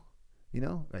 PayPal, you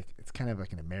know, like it's kind of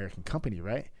like an American company,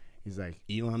 right? He's like,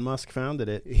 Elon Musk founded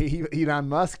it. Elon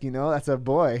Musk, you know, that's a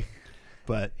boy.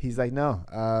 But he's like, no,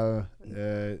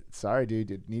 sorry,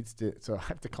 dude, it needs to. So I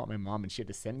have to call my mom, and she had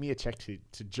to send me a check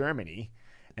to Germany.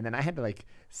 And then I had to like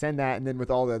send that, and then with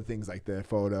all the other things like the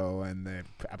photo and the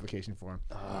application form,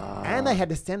 and I had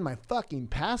to send my fucking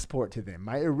passport to them,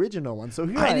 my original one. So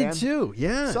here I am. did too,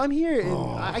 yeah. So I'm here,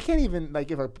 and I can't even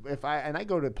like if I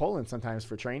go to Poland sometimes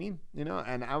for training, you know.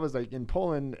 And I was like in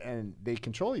Poland, and they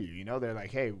control you, you know. They're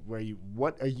like, hey,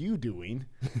 what are you doing,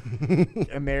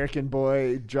 American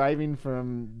boy driving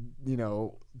from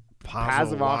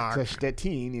Pasewalk to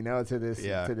Stettin, you know, to this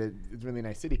to the really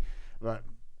nice city, but.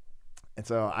 And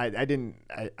so I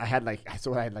had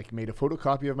made a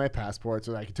photocopy of my passport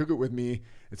so that I took it with me.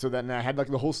 And so then I had like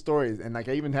the whole stories, and like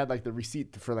I even had like the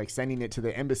receipt for like sending it to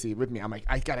the embassy with me. I'm like,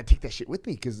 I gotta take that shit with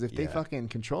me, because if they fucking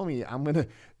control me,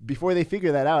 before they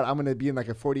figure that out, I'm gonna be in like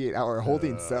a 48-hour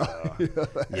holding cell.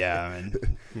 Yeah, and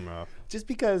just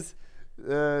because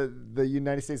the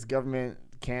United States government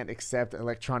can't accept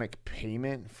electronic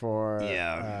payment for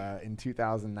in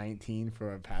 2019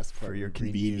 for a passport for your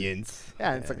convenience.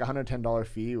 Yeah, it's like $110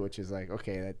 fee, which is like,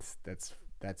 okay,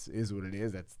 that's is what it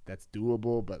is. That's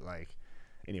doable. But like,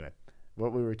 anyway,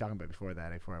 what we were talking about before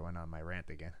I went on my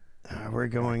rant again. We're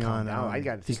going on. I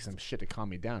got to take some shit to calm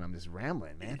me down. I'm just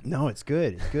rambling, man. No, it's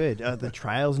good. It's good. The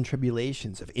trials and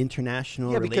tribulations of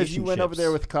international relationships. Yeah, because you went over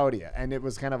there with Claudia, and it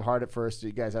was kind of hard at first.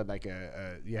 You guys had like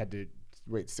you had to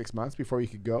wait 6 months before you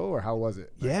could go, or how was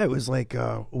it? Yeah, it was like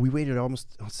we waited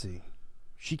almost. Let's see.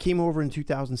 She came over in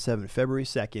 2007, February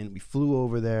 2nd. We flew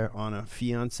over there on a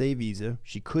fiancé visa.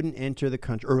 She couldn't enter the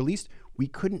country, or at least we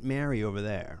couldn't marry over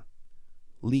there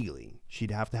legally.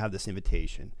 She'd have to have this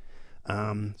invitation.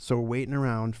 So we're waiting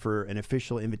around for an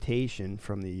official invitation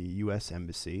from the U.S.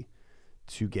 Embassy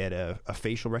to get a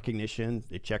facial recognition.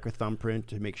 They check her thumbprint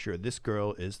to make sure this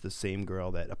girl is the same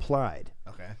girl that applied.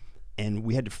 Okay. And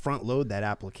we had to front load that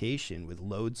application with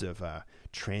loads of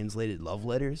translated love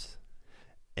letters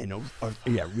and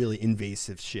really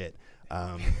invasive shit.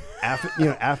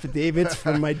 Affidavits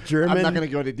from my German. I'm not going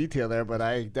to go into detail there, but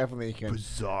I definitely can.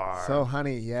 Bizarre. So,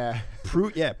 honey, yeah.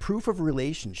 Proof of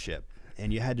relationship.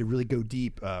 And you had to really go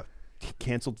deep.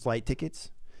 Canceled flight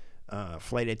tickets,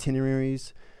 flight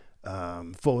itineraries,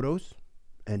 photos,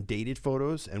 and dated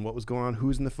photos, and what was going on,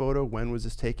 who's in the photo, when was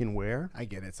this taken, where. I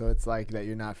get it. So it's like that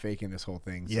you're not faking this whole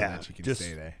thing so that you can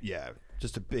stay there. Yeah,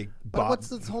 just a big But what's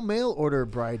this whole mail order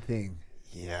bride thing?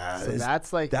 Yeah. So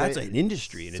that's an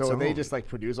industry in its own. So they just like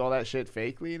produce all that shit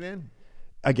fakely then?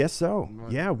 I guess so.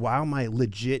 Yeah, while my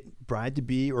legit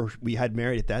bride-to-be, or we had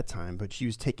married at that time, but she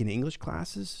was taking English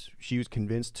classes. She was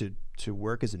convinced to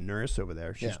work as a nurse over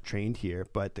there. She's trained here,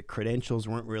 but the credentials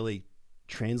weren't really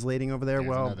translating over there.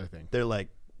 Well, they're like,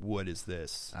 what is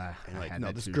this? And like,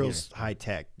 no, this girl's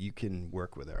high-tech. You can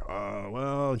work with her. Oh,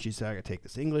 well, and she said, I got to take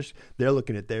this English. They're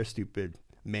looking at their stupid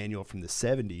manual from the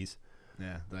 70s.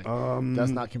 Yeah, like, does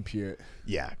not compute.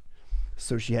 Yeah.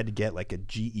 So she had to get like a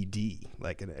GED,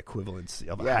 like an equivalence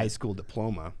of a high school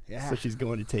diploma. Yeah. So she's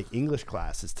going to take English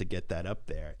classes to get that up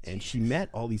there. And she met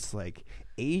all these like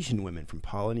Asian women from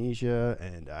Polynesia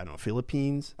and I don't know,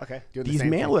 Philippines. Okay. These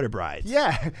mail order brides.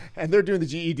 Yeah. And they're doing the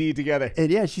GED together. And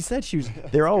yeah, she said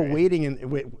they're all waiting and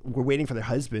we're waiting for their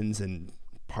husbands and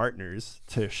partners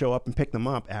to show up and pick them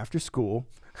up after school.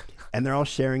 And they're all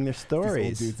sharing their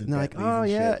stories. And they're like, oh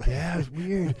yeah, it's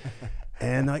weird.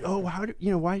 And they're like, oh, why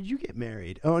did you get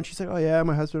married? Oh, and she's like, oh yeah,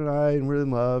 my husband and I, and we're in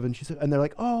love. And she said, and they're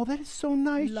like, oh, that is so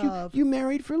nice. You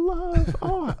married for love.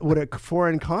 Oh, what a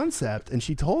foreign concept. And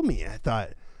she told me, I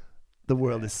thought, the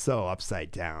world is so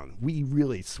upside down. We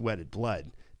really sweated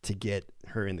blood to get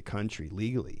her in the country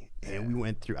legally. And we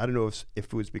went through, I don't know if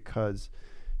it was because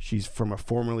she's from a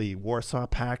formerly Warsaw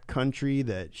Pact country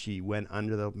that she went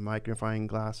under the magnifying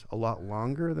glass a lot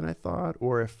longer than I thought,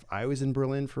 or if I was in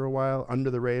Berlin for a while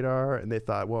under the radar and they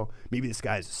thought, well, maybe this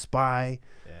guy's a spy.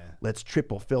 Yeah. Let's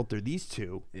triple filter these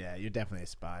two. Yeah, you're definitely a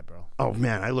spy, bro. Oh,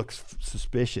 man, I look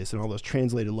suspicious, and all those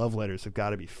translated love letters have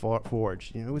got to be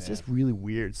forged. It was just really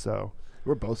weird. So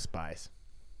we're both spies.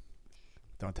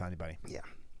 Don't tell anybody. Yeah.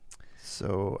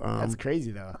 So that's crazy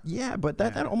though. Yeah, but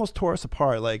that almost tore us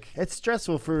apart. Like, it's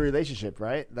stressful for a relationship,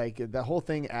 right? Like the whole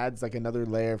thing adds like another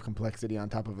layer of complexity on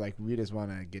top of like we just want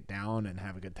to get down and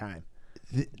have a good time.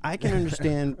 I can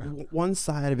understand one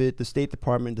side of it. The State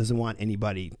Department doesn't want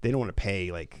anybody. They don't want to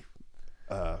pay like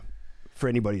for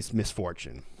anybody's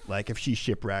misfortune. Like if she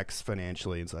shipwrecks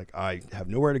financially, it's like I have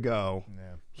nowhere to go.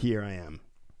 Yeah. Here I am.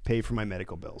 Pay for my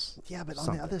medical bills. Yeah, but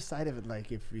on the other side of it,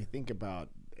 like if you think about,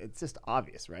 it's just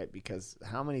obvious, right? Because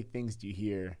how many things do you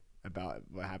hear about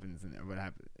what happens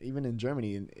even in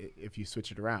Germany, and if you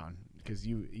switch it around, because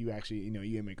you actually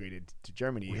you immigrated to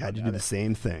Germany. We had to do the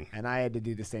same thing, and I had to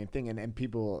do the same thing, and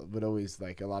people would always,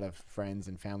 like, a lot of friends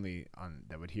and family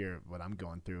that would hear what I'm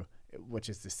going through, which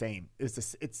is the same. It's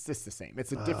just the same.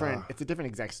 It's a different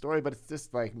exact story, but it's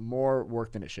just like more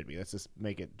work than it should be. Let's just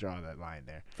draw that line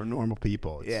there for normal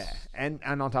people. And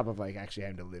on top of like actually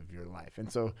having to live your life,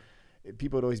 and so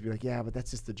people would always be like, yeah, but that's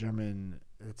just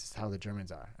that's just how the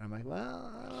Germans are. And I'm like,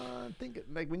 well, I think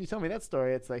like when you tell me that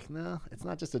story, it's like, no, it's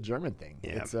not just a German thing.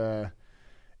 Yeah.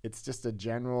 It's just a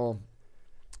general,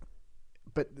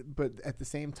 but at the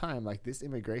same time, like this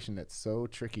immigration that's so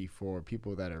tricky for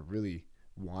people that are really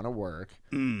want to work,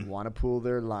 want to pull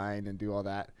their line and do all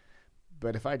that.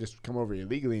 But if I just come over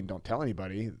illegally and don't tell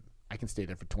anybody, I can stay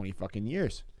there for 20 fucking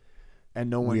years. And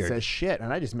no one says shit.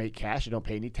 And I just make cash and don't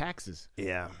pay any taxes.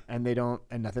 Yeah. And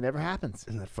nothing ever happens.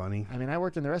 Isn't that funny? I mean, I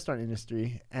worked in the restaurant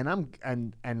industry, and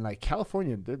like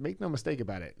California, make no mistake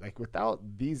about it. Like without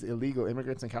these illegal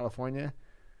immigrants in California,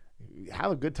 have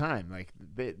a good time. Like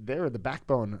they're the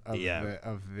backbone of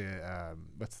the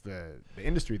what's the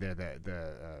industry there,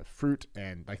 the fruit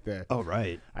and like the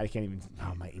I can't even.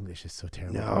 Oh, my English is so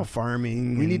terrible. No,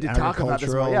 farming. We need to talk about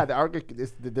this more. Yeah,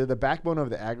 they're the backbone of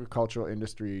the agricultural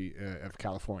industry of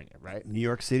California, right? New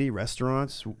York City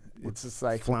restaurants. It's just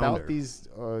like without these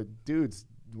dudes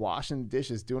washing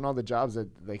dishes, doing all the jobs that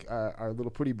like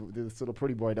this little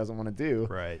pretty boy doesn't want to do.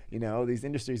 Right. You know, these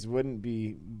industries wouldn't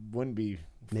be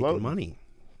making money.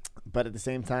 But at the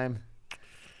same time,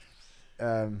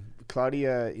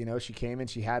 Claudia, you know, she came and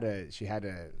she had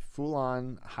a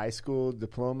full-on high school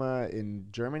diploma in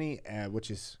Germany,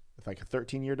 which is like a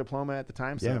 13-year diploma at the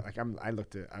time. So like I'm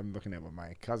looking at what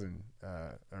my cousin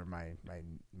or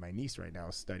my niece right now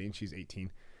is studying. She's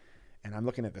 18. And I'm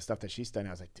looking at the stuff that she's studying.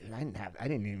 I was like, dude, I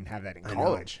didn't even have that in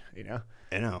college, you know?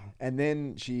 I know. And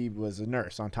then she was a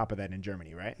nurse on top of that in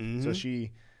Germany, right? Mm-hmm. So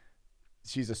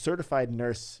she's a certified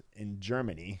nurse in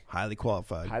Germany. Highly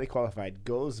qualified.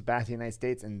 Goes back to the United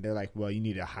States, and they're like, well, you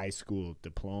need a high school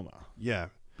diploma. Yeah.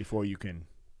 Before you can.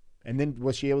 And then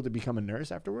was she able to become a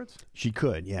nurse afterwards? She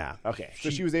could, yeah. Okay.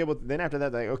 So she was able to, then after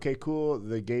that, like, okay, cool.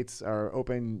 The gates are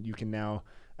open. You can now.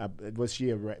 Was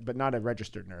she but not a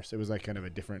registered nurse? It was like kind of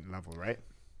a different level, right?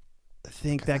 I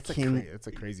think that it's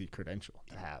a crazy credential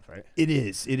to have, right? It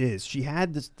is. She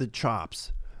had the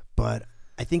chops, but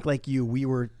I think like you, we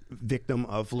were victim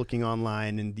of looking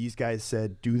online, and these guys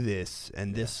said do this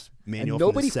and this manual. And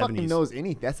nobody from the 70s. Fucking knows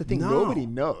anything. That's the thing. No. Nobody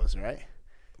knows, right?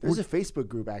 There's a Facebook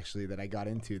group actually that I got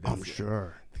into. I'm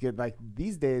sure. Like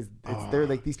these days, they're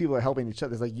like these people are helping each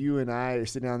other. It's like you and I are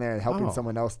sitting down there and helping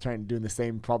someone else doing the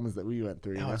same problems that we went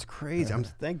through. Oh, it's crazy.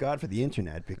 Thank God for the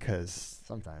internet, because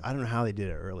sometimes I don't know how they did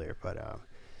it earlier, but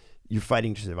you're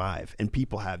fighting to survive, and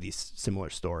people have these similar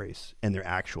stories, and they're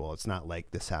actual. It's not like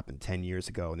this happened 10 years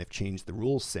ago and they've changed the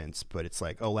rules since, but it's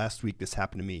like, oh, last week this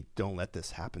happened to me. Don't let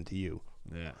this happen to you.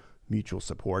 Yeah. Mutual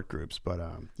support groups. But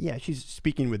yeah, she's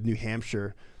speaking with New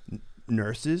Hampshire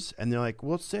nurses, and they're like,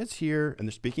 well, it says here, and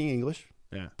they're speaking English,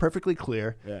 perfectly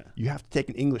clear. Yeah, you have to take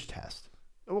an English test.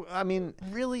 Well, I mean,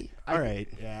 really? All right.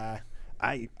 Yeah,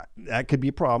 I that could be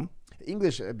a problem.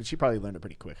 English, but she probably learned it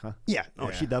pretty quick, huh? Yeah.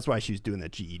 Oh, that's why she was doing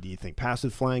that GED thing. Passed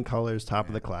with flying colors, top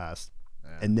of the class.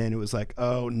 Yeah. And then it was like,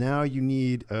 oh, now you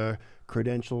need a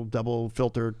credential, double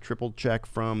filter, triple check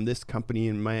from this company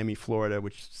in Miami, Florida,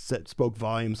 which spoke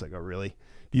volumes. Like, oh, really?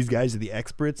 These guys are the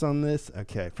experts on this?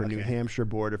 Okay, New Hampshire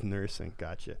Board of Nursing.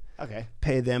 Gotcha. Okay.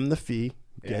 Pay them the fee,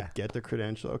 get their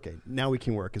credential. Okay, now we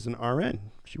can work as an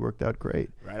RN. She worked out great.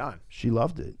 Right on. She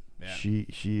loved it. Yeah.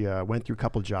 She went through a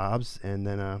couple jobs, and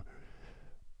then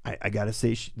I got to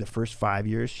say, the first 5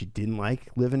 years, she didn't like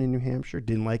living in New Hampshire.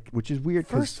 Which is weird.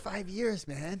 First 5 years,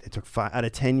 man. It took 5 out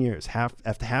of 10 years.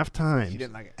 After half time. She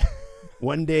didn't like it.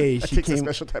 One day she came. A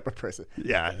special type of person.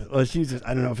 Yeah. Well, she's just,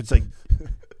 I don't know if it's like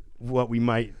what we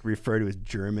might refer to as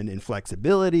German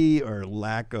inflexibility or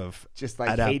lack of just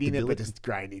like hating it, but just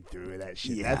grinding through that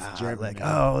shit. Yeah, that's German.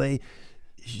 Like,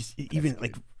 even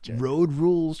like road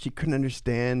rules she couldn't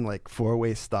understand, like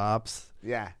 4-way stops.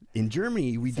 Yeah. In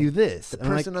Germany, we do this. The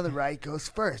person on the right goes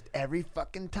first every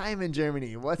fucking time in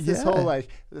Germany. What's this whole like?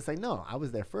 It's like, no, I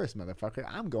was there first, motherfucker.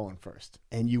 I'm going first.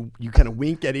 And you kind of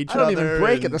wink at each other. I don't even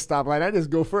brake at the stoplight. I just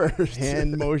go first.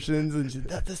 Hand motions and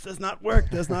this does not work.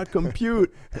 Does not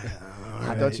compute.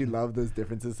 Right. Don't you love those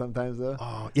differences sometimes though?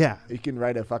 Oh yeah. You can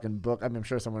write a fucking book. I mean, I'm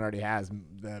sure someone already has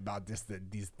about just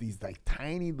these like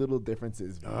tiny little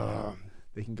differences.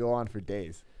 They can go on for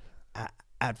days.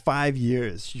 At 5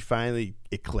 years,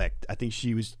 it clicked. I think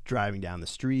she was driving down the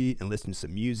street and listening to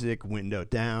some music, window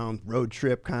down, road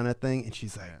trip kind of thing. And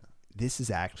she's like, this is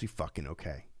actually fucking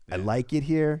okay. Yeah. I like it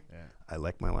here. Yeah. I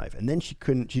like my life. And then she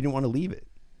didn't want to leave it,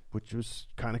 which was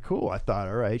kind of cool. I thought,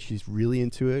 all right, she's really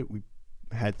into it. We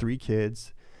had 3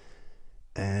 kids,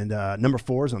 and number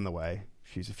 4 is on the way.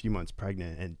 She's a few months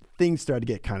pregnant, and things started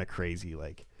to get kind of crazy.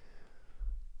 Like,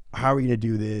 how are we going to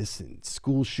do this? And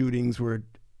school shootings were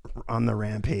on the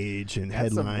rampage, and that's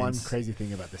headlines. That's the one crazy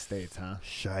thing about the States, huh?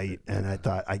 Shite. And I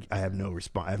thought, I have no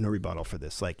response. I have no rebuttal for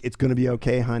this. Like, it's going to be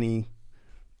okay, honey.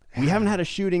 We haven't had a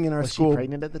shooting in our school. Was she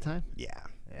pregnant at the time? Yeah.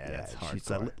 That's hard. She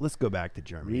said, let's go back to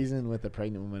Germany. Reason with a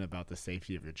pregnant woman about the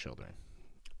safety of your children.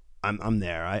 I'm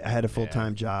there. I had a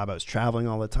full-time job. I was traveling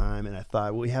all the time, and I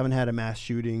thought, well, we haven't had a mass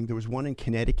shooting. There was one in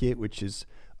Connecticut, which is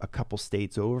a couple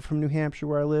states over from New Hampshire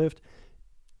where I lived.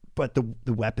 but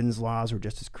the weapons laws were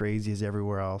just as crazy as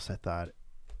everywhere else. I thought,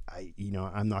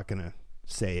 I'm not gonna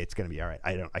say it's gonna be all right.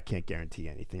 I can't guarantee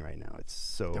anything right now. It's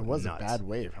so there was nuts. a bad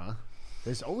wave, huh?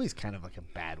 There's always kind of like a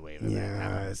bad wave.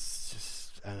 Yeah, it's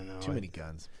just, I don't know. Too many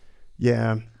guns.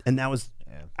 Yeah, and that was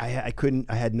I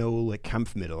had no like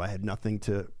Kampfmittel. I had nothing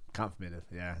to Kampfmittel.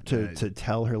 Yeah, to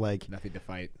tell her like nothing to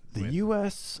fight. The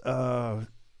U.S.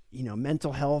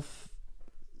 Mental health.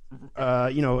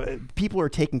 People are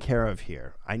taken care of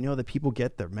here. I know that people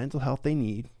get the mental health they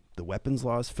need. The weapons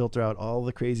laws filter out all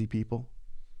the crazy people.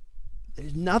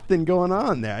 There's nothing going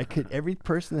on there. Every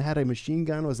person that had a machine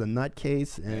gun was a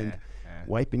nutcase and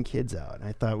wiping kids out. And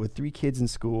I thought, with 3 kids in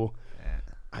school,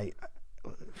 what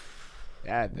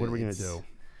are we gonna do?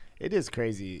 It is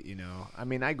crazy, I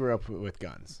mean, I grew up with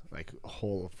guns, like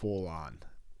full on,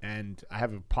 and I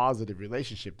have a positive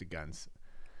relationship to guns.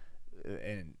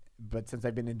 But since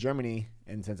I've been in Germany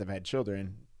and since I've had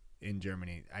children in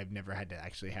Germany, I've never had to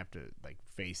actually have to like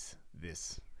face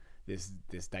this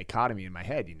dichotomy in my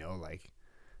head, like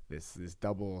this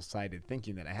double-sided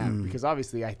thinking that I have, because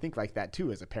obviously I think like that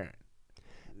too as a parent.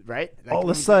 Right? Like, all of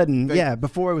a sudden,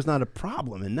 before it was not a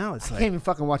problem, and now it's I can't even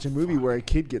fucking watch a movie where a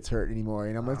kid gets hurt anymore.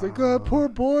 I'm like, oh, poor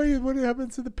boy, what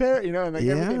happens to the parent? And like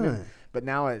everything. But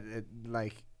now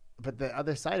but the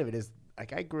other side of it is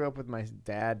like I grew up with my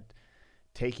dad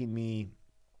taking me.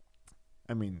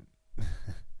 I mean,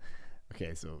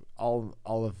 okay, so all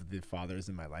of the fathers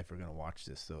in my life are gonna watch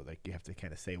this, so like you have to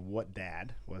kind of say what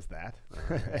dad was that.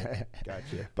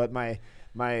 Gotcha. But my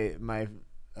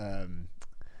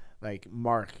like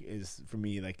Mark is for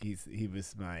me like he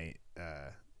was my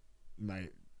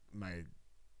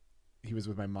he was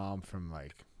with my mom from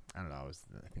like I don't know, I was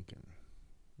thinking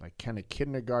like kind of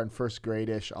kindergarten, first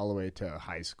grade-ish, all the way to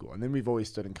high school, and then we've always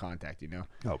stood in contact.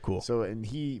 Oh, cool. So and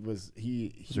he's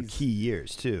are key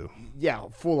years too. Yeah,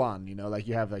 full on. Like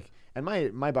you have like, and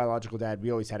my biological dad,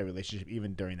 we always had a relationship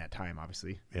even during that time,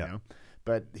 obviously.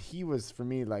 But he was for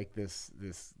me like this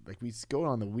like we'd go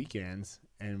on the weekends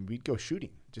and we'd go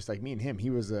shooting, just like me and him.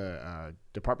 He was a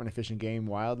Department of Fish and Game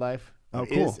Wildlife. Oh,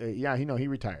 cool. He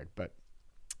retired, but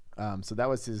so that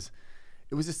was his.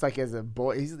 It was just like as a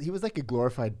boy, he was like a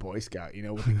glorified Boy Scout,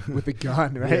 with a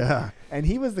gun, right? Yeah. And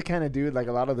he was the kind of dude, like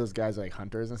a lot of those guys are like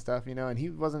hunters and stuff, and he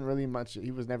wasn't really much.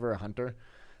 He was never a hunter,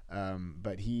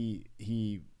 but he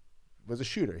was a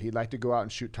shooter. He liked to go out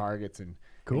and shoot targets and.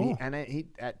 Cool. And he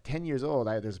at 10 years old,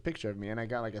 there's a picture of me, and I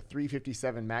got like a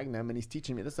 .357 Magnum, and he's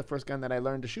teaching me. This is the first gun that I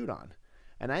learned to shoot on,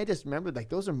 and I just remembered like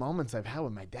those are moments I've had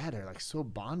with my dad are like so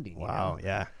bonding. Wow.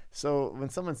 Yeah. So when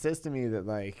someone says to me that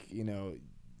like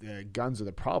the guns are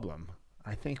the problem,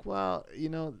 I think, well,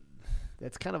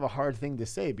 that's kind of a hard thing to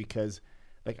say because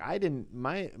like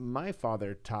my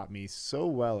father taught me so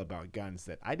well about guns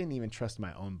that I didn't even trust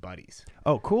my own buddies.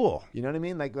 Oh, cool. You know what I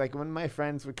mean? Like when my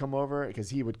friends would come over, because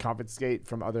he would confiscate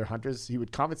from other hunters, he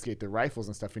would confiscate their rifles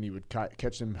and stuff, and he would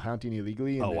catch them hunting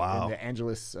illegally in the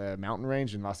Angeles mountain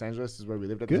range in Los Angeles is where we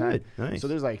lived at the time. Nice. So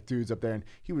there's like dudes up there,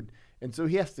 and so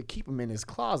he has to keep them in his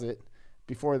closet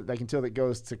before like until it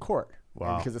goes to court.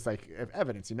 Wow. Because it's like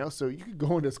evidence, So you could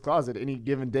go into his closet any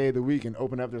given day of the week and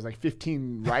open up. There's like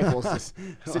 15 rifles just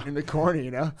sitting in the corner,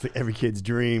 It's like every kid's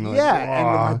dream. Like, and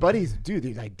my buddies, dude,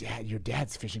 they're like, Dad, your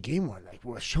dad's Fish and Game one. Like,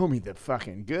 well, show me the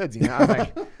fucking goods, I was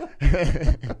like,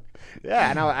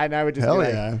 yeah. And I would just hell be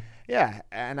like, yeah. Yeah.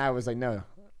 And I was like, no,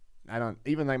 I don't.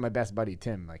 Even like my best buddy,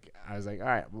 Tim, like, I was like, all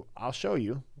right, well, I'll show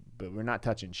you, but we're not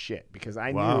touching shit because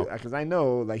I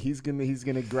know like he's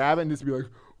gonna grab it and just be like,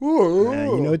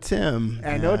 whoa. Yeah, Tim.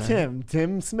 I know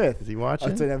Tim Smith. Is he watching?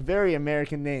 It's a very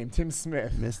American name, Tim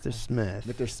Smith. Mr. Smith.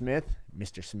 Mr.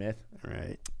 Smith.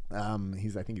 Right. I think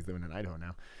he's living in Idaho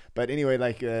now. But anyway,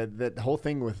 like the whole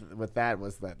thing with that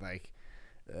was that like,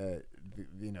 the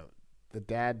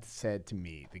dad said to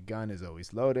me, the gun is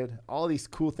always loaded. All these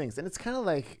cool things, and it's kind of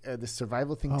like the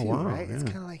survival thing too, right? Yeah. It's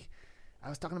kind of like. I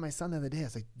was talking to my son the other day. I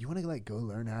was like, "You want to like go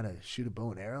learn how to shoot a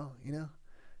bow and arrow?"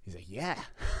 He's like, "Yeah."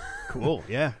 Cool.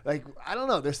 Yeah. Like I don't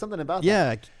know. There's something about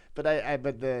that. But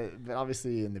but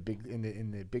obviously in the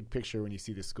big picture when you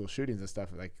see the school shootings and stuff,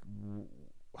 like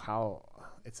how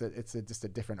it's just a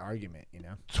different argument,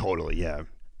 Totally. Yeah.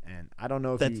 And I don't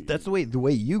know if that's the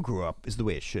way you grew up is the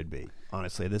way it should be.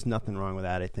 Honestly, there's nothing wrong with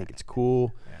that. I think it's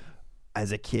cool. Yeah.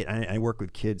 As a kid, I work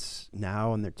with kids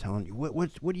now, and they're telling you,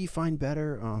 what do you find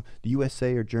better, the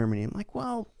USA or Germany? I'm like,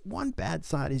 well, one bad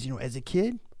side is, as a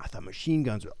kid, I thought machine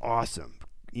guns were awesome.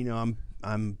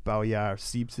 I'm Baujahr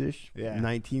 70,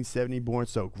 1970 born,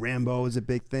 so Rambo is a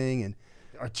big thing, and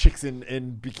our chicks in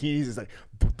bikinis is like,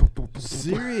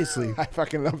 seriously, I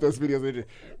fucking love those videos.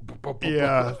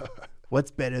 Yeah. What's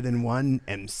better than one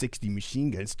M60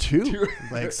 machine gun? It's two.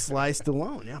 Like Sly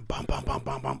Stallone. Yeah, bum, bum, bum,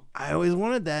 bum, bum. I always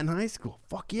wanted that in high school.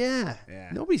 Fuck yeah.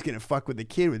 Nobody's going to fuck with a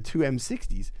kid with two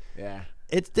M60s. Yeah.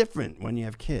 It's different when you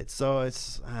have kids. So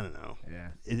it's, I don't know. Yeah.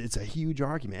 It's a huge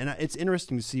argument. And it's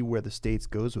interesting to see where the States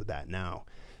goes with that now.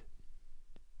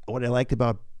 What I liked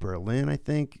about Berlin, I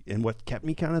think, and what kept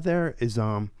me kind of there is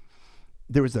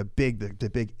there was the big 1.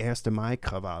 Mai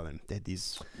Krawallen. They had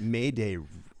these May Day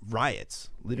riots,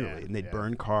 literally, and they'd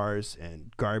burn cars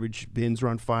and garbage bins were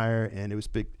on fire, and it was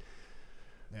big.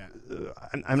 Yeah,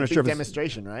 I'm not sure.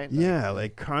 Demonstration, right? Yeah,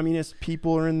 like communist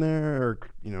people are in there, or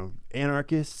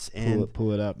anarchists, and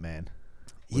pull it up, man.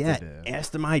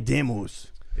 What's 1. Mai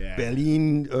demos. Yeah.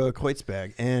 Berlin,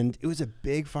 Kreuzberg, and it was a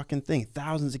big fucking thing.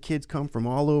 Thousands of kids come from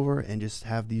all over and just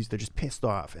have these. They're just pissed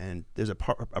off, and there's a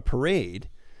parade.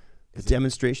 The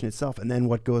demonstration itself, and then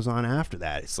what goes on after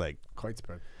that? It's like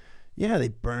Kreuzberg. Yeah, they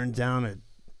burned down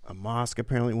a mosque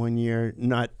apparently one year,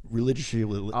 not religiously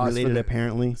related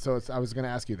apparently. So I was going to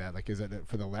ask you that. Like, is it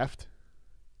for the left?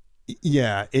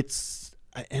 Yeah,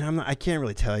 I can't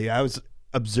really tell you. I was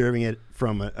observing it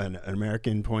from an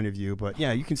American point of view, but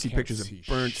yeah, you can see pictures of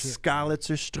burnt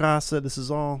Skalitzer Strasse. This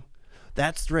is all.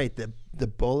 That's right. The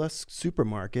Bolas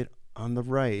supermarket on the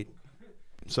right.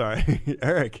 Sorry,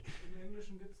 Eric.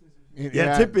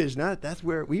 Yeah, typisch. That's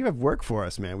where we have work for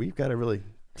us, man. We've got to really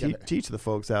teach the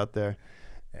folks out there.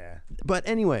 Yeah. But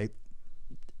anyway,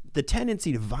 the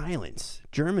tendency to violence,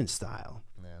 German style,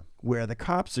 where the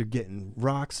cops are getting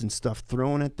rocks and stuff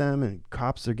thrown at them, and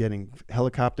cops are getting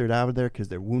helicoptered out of there because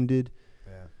they're wounded.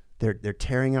 Yeah. They're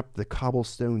tearing up the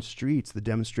cobblestone streets, the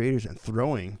demonstrators, and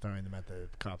throwing them at the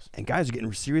cops. And guys are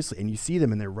getting seriously, and you see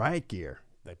them in their riot gear.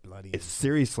 Like bloody. It's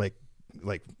serious, like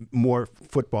more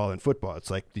football than football. It's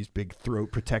like these big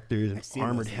throat protectors and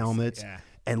armored helmets. Yeah.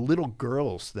 And little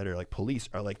girls that are like police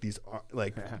are like these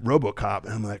like RoboCop.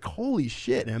 And I'm like, holy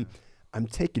shit. And I'm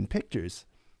taking pictures.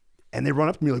 And they run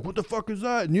up to me like, what the fuck is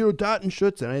that? And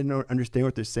Datenschutz. And I didn't understand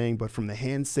what they're saying. But from the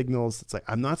hand signals, it's like,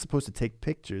 I'm not supposed to take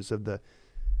pictures of the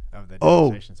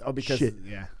demonstrations. Because shit,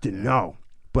 didn't know.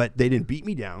 But they didn't beat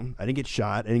me down. I didn't get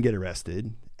shot. I didn't get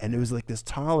arrested. And it was like this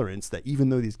tolerance that even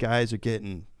though these guys are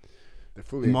getting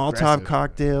Molotov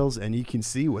cocktails, and you can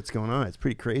see what's going on. It's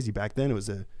pretty crazy. Back then, it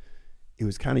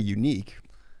was kind of unique.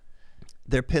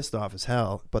 They're pissed off as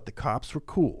hell, but the cops were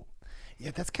cool.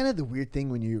 Yeah, that's kind of the weird thing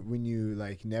when you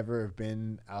like never have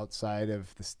been outside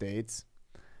of the States,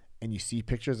 and you see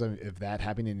pictures of that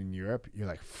happening in Europe. You're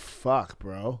like, fuck,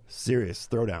 bro. Serious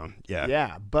throwdown. Yeah.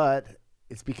 Yeah, but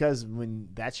it's because when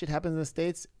that shit happens in the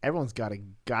States, everyone's got a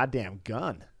goddamn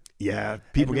gun. Yeah,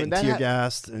 people getting tear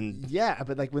gassed and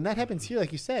but like when that happens here,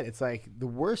 like you said, it's like the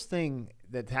worst thing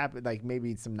that happened. Like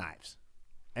maybe some knives,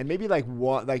 and maybe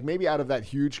maybe out of that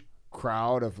huge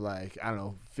crowd of like I don't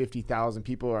know 50,000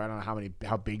 people, or I don't know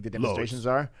how big the demonstrations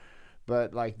are,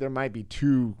 but like there might be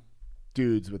 2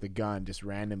 dudes with a gun just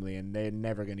randomly, and they're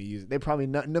never gonna use it. They probably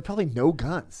no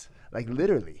guns. Like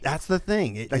literally, that's the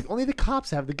thing. Only the cops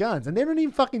have the guns, and they don't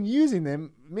even fucking using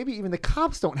them. Maybe even the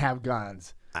cops don't have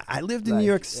guns. I lived in New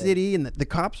York City, and the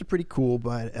cops are pretty cool,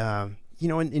 but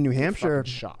in New Hampshire,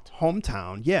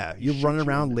 hometown, you're running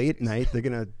around late at night. They're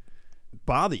gonna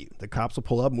bother you. The cops will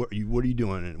pull up. What are you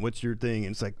doing? And what's your thing?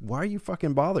 And it's like, why are you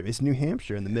fucking bothered? It's New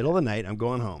Hampshire in the middle of the night. I'm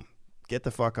going home. Get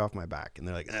the fuck off my back. And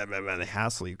they're like, they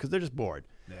hassle you because they're just bored.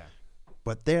 Yeah.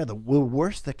 But the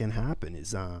worst that can happen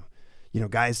is,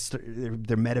 guys,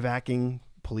 they're medevacing.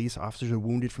 Police officers are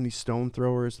wounded from these stone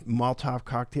throwers. Molotov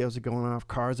cocktails are going off.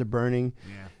 Cars are burning.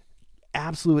 Yeah.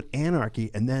 Absolute anarchy.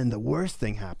 And then the worst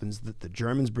thing happens that the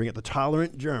Germans bring it, the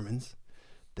tolerant Germans,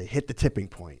 they hit the tipping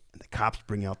point, and the cops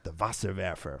bring out the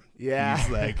Wasserwerfer. Yeah. These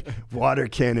like water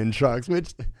cannon trucks,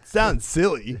 which sounds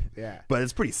silly. Yeah. But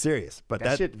it's pretty serious. But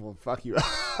that shit will fuck you up.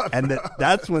 And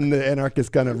that's when the anarchists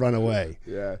kind of run away.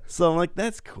 Yeah. So I'm like,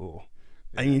 that's cool.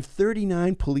 Yeah. I mean,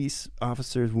 39 police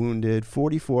officers wounded,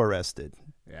 44 arrested.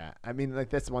 Yeah, I mean, like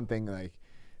that's one thing. Like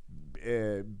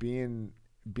being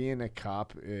a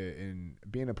cop and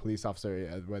being a police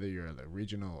officer, whether you're a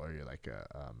regional or you're like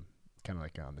a kind of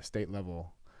like on the state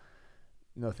level.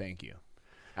 No, thank you.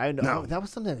 I know that was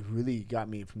something that really got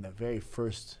me from the very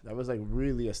first. That was like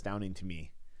really astounding to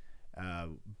me.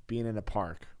 Being in a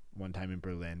park one time in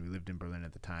Berlin. We lived in Berlin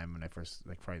at the time when I first,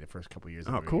 like probably the first couple of years.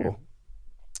 Oh, cool. Here.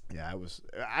 Yeah,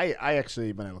 I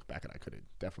actually, when I look back, I could have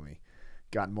definitely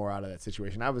gotten more out of that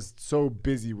situation. I was so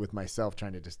busy with myself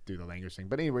trying to just do the language thing.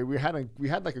 But anyway, we had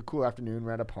like a cool afternoon.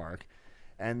 We're at a park,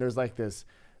 and there's like this.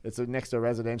 It's next to a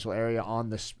residential area on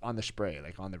the Spree,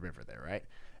 like on the river there, right?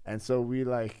 And so we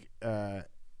like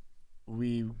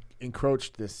we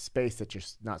encroached this space that you're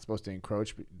not supposed to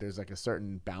encroach. There's like a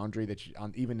certain boundary that you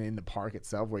on even in the park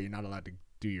itself where you're not allowed to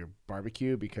do your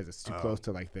barbecue because it's too close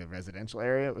to like the residential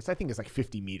area, which I think is like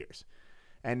 50 meters.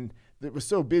 And it was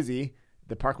so busy.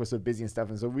 The park was so busy and stuff.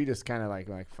 And so we just kind of like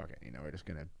fuck it, you know, we're just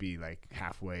going to be like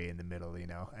halfway in the middle, you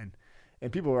know, and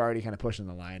people were already kind of pushing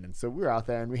the line. And so we were out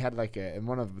there and we had like and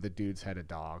one of the dudes had a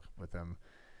dog with him.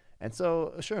 And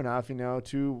so sure enough, you know,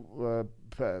 two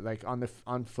like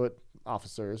on foot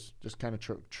officers just kind of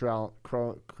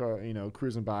you know,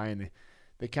 cruising by, and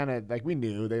they kind of like, we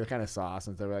knew they kind of saw us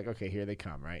and they were like, okay, here they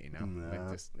come, right? You know,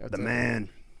 like this, the man,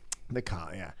 the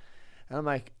car, yeah. And I'm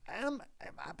like,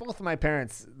 both of my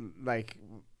parents, like,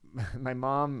 my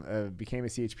mom became a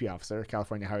CHP officer,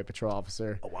 California Highway Patrol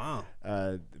officer. Oh wow!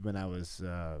 When I was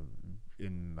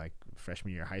in like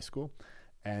freshman year of high school,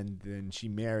 and then she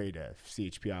married a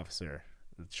CHP officer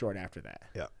short after that.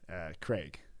 Yeah.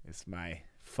 Craig is my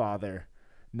father,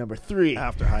 number 3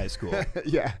 after high school.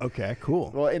 Yeah. Okay.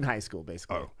 Cool. Well, in high school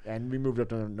basically, and we moved up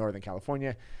to Northern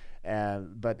California,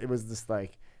 but it was just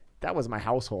like. That was my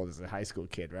household as a high school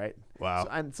kid, right? Wow.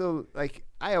 So like,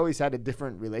 I always had a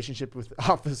different relationship with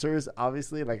officers,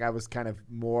 obviously. Like, I was kind of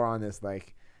more on this,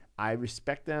 like, I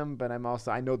respect them, but I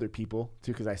know they're people,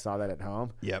 too, because I saw that at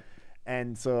home. Yep.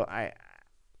 And so I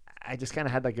just kind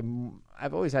of had, like,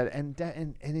 I've always had, and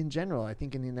in general, I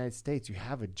think in the United States, you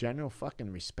have a general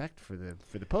fucking respect for the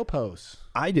popos.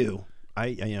 I do.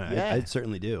 I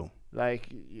certainly do.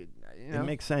 Like, you know, it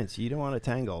makes sense. You don't want to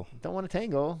tangle. Don't want to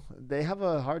tangle. They have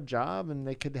a hard job, and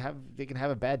they can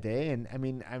have a bad day. And I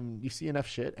mean, you see enough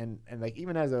shit, and like,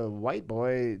 even as a white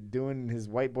boy doing his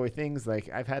white boy things, like,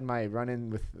 I've had my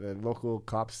run-in with the local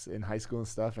cops in high school and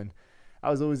stuff, and I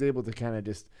was always able to kind of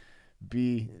just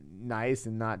be nice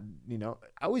and not, you know,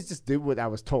 I always just did what I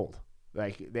was told.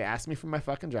 Like, they asked me for my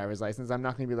fucking driver's license. I'm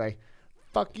not gonna be like,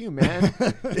 fuck you, man.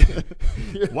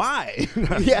 Why?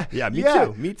 Yeah.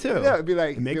 Me too. Yeah, it'd be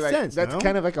like, it makes sense. That's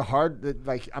kind of like a hard,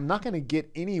 like, I'm not going to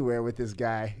get anywhere with this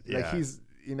guy. Yeah. Like, he's,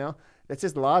 you know, that's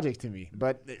just logic to me.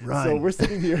 But so we're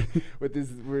sitting here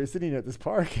we're sitting at this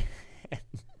park. And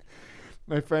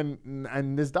my friend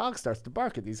and this dog starts to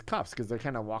bark at these cops because they're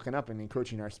kind of walking up and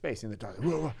encroaching our space. And the dog,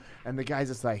 whoa, and the guy's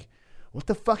just like, what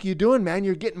the fuck are you doing, man?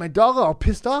 You're getting my dog all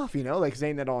pissed off, you know, like,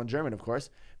 saying that all in German, of course.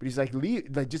 But he's like,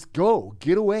 leave, like, just go,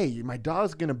 get away. My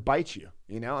dog's going to bite you,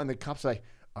 you know? And the cop's like,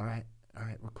 all right,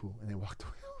 we're cool. And they walked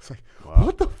away. I was like, wow.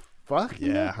 What the fuck?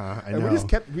 Yeah, I know.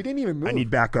 We didn't even move. I need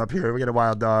backup here. We got a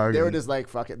wild dog. They were just like,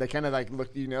 fuck it. They kind of like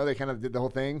looked, you know, they kind of did the whole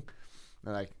thing.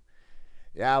 They're like,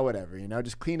 yeah, whatever, you know,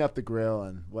 just clean up the grill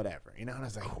and whatever, you know? And I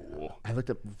was like, cool. I looked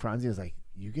up Franzi, I was like,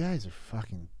 you guys are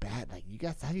fucking bad. Like, you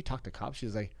guys, how do you talk to cops? She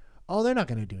was like, oh, they're not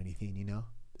going to do anything, you know?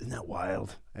 Isn't that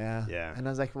wild? Yeah. Yeah. And I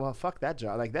was like, well, fuck that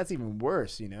job. Like, that's even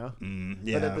worse, you know?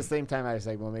 Yeah. But at the same time, I was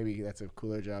like, well, maybe that's a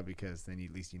cooler job because then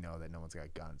at least you know that no one's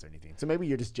got guns or anything. So maybe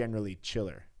you're just generally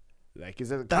chiller. Like,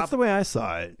 is it? That's the way I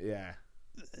saw it. Yeah.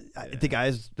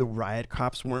 The riot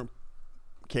cops weren't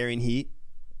carrying heat.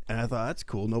 And I thought, that's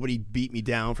cool. Nobody beat me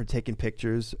down for taking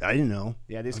pictures. I didn't know.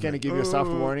 Yeah, they just kind of give you a soft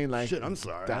warning, like, shit, I'm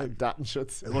sorry. Dot and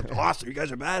shoots. It looked awesome. You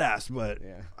guys are badass, but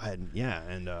yeah.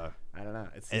 And I don't know.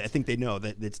 I think they know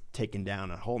that it's taken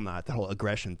down a whole knot, the whole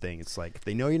aggression thing. It's like, if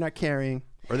they know you're not carrying,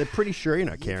 or they're pretty sure you're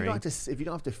not carrying. If you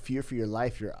don't have to fear for your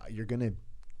life, you're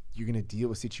gonna deal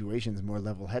with situations more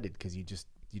level headed because you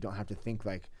don't have to think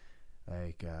like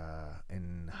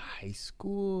in high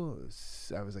school,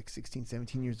 I was like 16,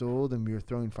 17 years old, and we were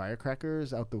throwing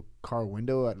firecrackers out the car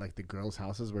window at like the girls'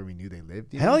 houses where we knew they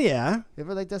lived. Hell yeah!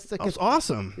 Ever like that's like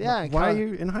awesome. Yeah. Why are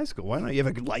you in high school? Why not? You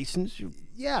have a license?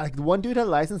 Yeah, like the one dude had a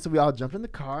license, so we all jumped in the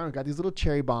car and got these little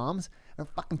cherry bombs and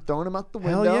fucking throwing them out the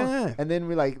window. Hell yeah! And then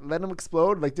we like let them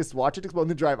explode, like just watch it explode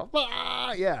and then drive off.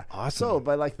 Ah, yeah. Awesome. So,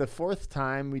 but like the fourth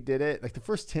time we did it, like the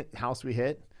first house we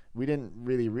hit, we didn't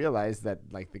really realize that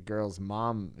like the girl's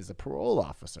mom is a parole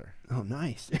officer. Oh,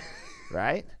 nice.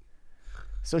 Right?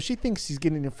 So she thinks she's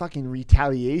getting a fucking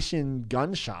retaliation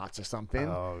gunshots or something.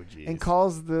 Oh, geez. And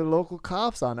calls the local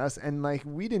cops on us. And like,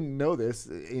 we didn't know this,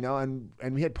 you know, and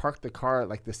we had parked the car,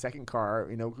 like the second car,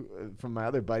 you know, from my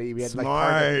other buddy. We had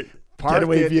Smart. Like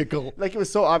getaway vehicle. Like, it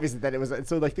was so obvious that it was.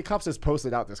 So like the cops just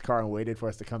posted out this car and waited for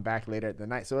us to come back later at the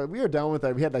night. So we were done with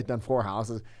it. We had like done 4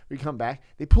 houses. We come back.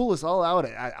 They pull us all out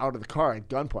of the car at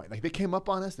gunpoint. Like, they came up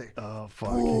on us. Oh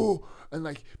fuck. Ooh, and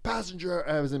like, passenger.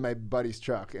 I was in my buddy's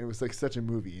truck, and it was like such a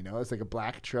movie. You know, it's like a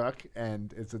black truck,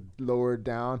 and it's a lowered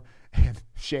down. And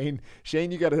Shane,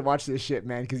 you got to watch this shit,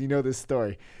 man, because you know this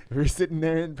story. We were sitting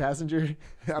there in passenger,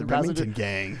 the Remington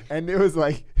gang, and it was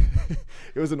like,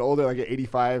 it was an older, like an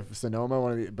 '85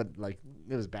 Sonoma, but like,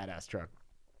 it was a badass truck.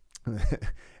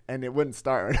 and it wouldn't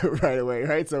start right away,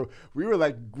 right? So we were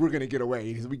like, we're going to get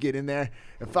away. We get in there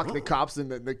and fuck the cops in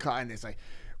the car, and it's like,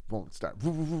 won't start.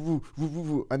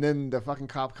 And then the fucking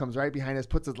cop comes right behind us,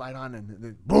 puts his light on, and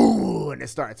then boom, and it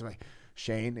starts. I'm like,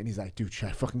 Shane, and he's like, dude, should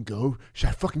I fucking go?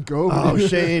 Oh,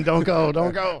 Shane, don't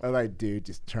go. I'm like, dude,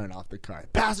 just turn off the car.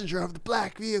 Passenger of the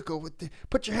black vehicle,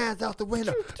 put your hands out the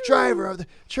window. Driver of the,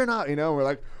 turn off. We're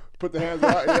like, put the hands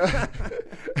out.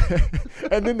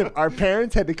 And then our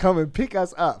parents had to come and pick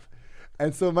us up.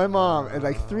 And so my mom at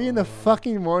like 3 in the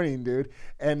fucking morning, dude,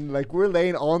 and like we're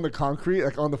laying on the concrete,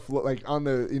 like on the floor, like on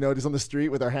the, just on the street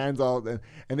with our hands all,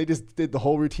 and they just did the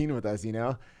whole routine with us,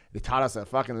 They taught us a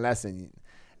fucking lesson.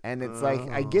 And it's like,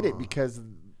 I get it, because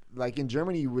like in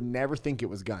Germany, you would never think it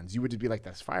was guns. You would just be like,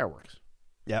 that's fireworks.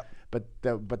 Yep. But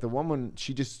the woman,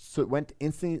 she just went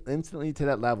instantly to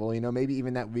that level. Maybe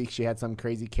even that week she had some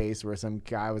crazy case where some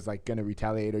guy was like going to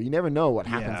retaliate, or you never know what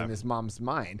happens in this mom's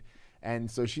mind.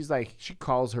 And so she's like, she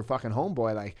calls her fucking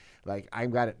homeboy, like I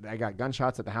got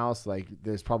gunshots at the house. Like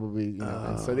there's probably,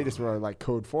 and so they just were like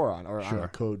code 4 on, or sure.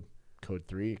 Code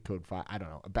 3, code 5. I don't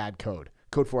know, a bad code.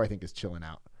 Code 4, I think, is chilling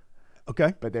out.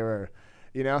 Okay. But they were,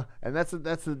 and that's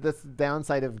the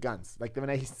downside of guns. Like when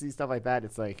I see stuff like that,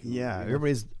 it's like,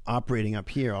 everybody's operating up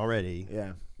here already.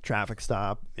 Yeah. Traffic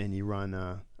stop, and you run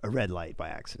a red light by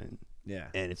accident. Yeah.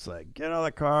 And it's like, get out of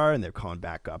the car, and they're calling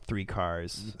back up 3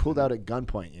 cars. You pulled out at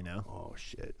gunpoint, Oh,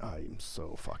 shit. I'm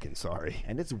so fucking sorry.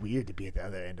 And it's weird to be at the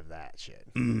other end of that shit.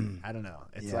 I don't know.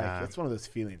 It's like, it's one of those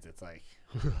feelings. It's like,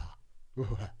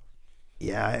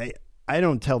 I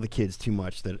don't tell the kids too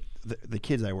much. That the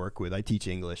kids I work with, I teach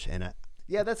English, and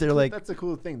that's a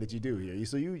cool thing that you do here.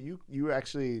 So you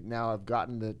actually now have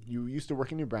gotten you used to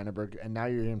work in New Brandenburg, and now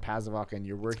you're in Pasewalk, and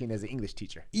you're working as an English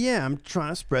teacher. Yeah, I'm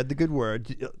trying to spread the good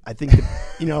word. I think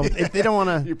if they don't want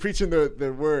to, you're preaching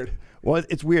the word. Well,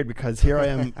 it's weird because here I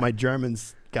am. My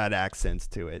German's got accents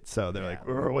to it, so they're like,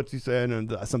 "What's he saying?"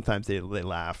 And sometimes they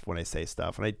laugh when I say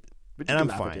stuff, and I'm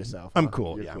fine. Yourself, I'm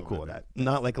cool. Yeah, I'm cool with that.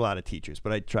 Not like a lot of teachers,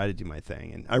 but I try to do my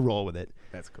thing, and I roll with it.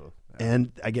 That's cool.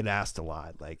 And I get asked a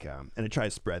lot, like, and I try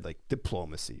to spread like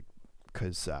diplomacy,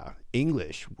 because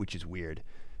English, which is weird,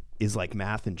 is like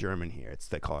math and German here.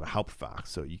 They call it a Hauptfach.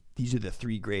 So these are the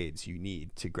 3 grades you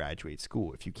need to graduate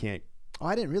school. If you can't,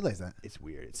 I didn't realize that. It's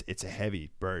weird. It's a heavy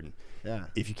burden. Yeah.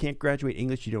 If you can't graduate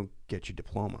English, you don't get your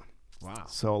diploma. Wow.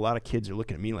 So a lot of kids are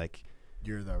looking at me like,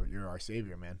 you're our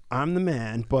savior, man. I'm the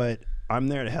man, but I'm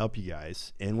there to help you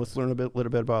guys, and let's learn a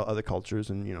little bit about other cultures,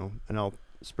 and and I'll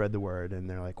spread the word. And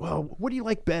they're like, well, what do you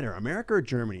like better, America or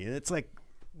Germany? And it's like,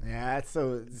 yeah, it's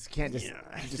so you can't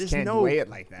just can't weigh it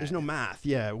like that. There's no math.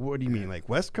 Yeah, what do you mean, like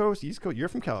West Coast, East Coast? You're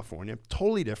from California,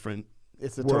 totally different.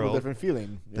 It's a total different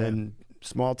feeling than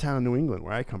small town New England,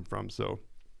 where I come from. So,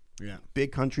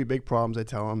 big country, big problems. I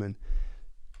tell them, and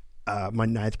my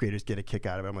 9th graders get a kick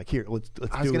out of it. I'm like, here, let's do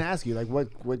it. I was going to ask you, like,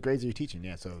 what grades are you teaching?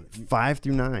 Yeah, so 5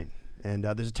 through 9. And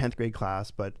there's a 10th grade class,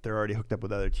 but they're already hooked up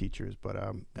with other teachers. But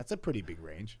that's a pretty big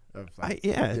range of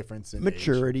difference in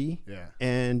maturity. Age. Yeah,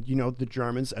 and the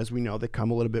Germans, as we know, they come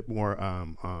a little bit more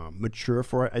mature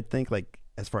for it. I think, like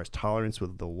as far as tolerance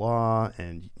with the law,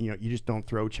 and you just don't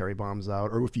throw cherry bombs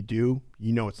out, or if you do,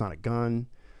 it's not a gun.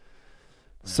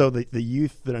 Yeah. So the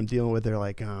youth that I'm dealing with, they're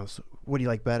like, so what do you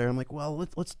like better? I'm like, well,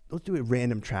 let's do a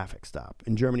random traffic stop.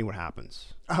 In Germany, what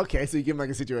happens? Okay, so you give them like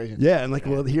a situation. Yeah, and like,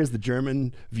 well, here's the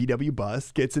German VW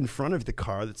bus, gets in front of the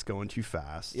car that's going too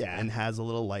fast, and has a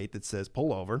little light that says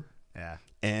pull over. Yeah.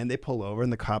 And they pull over,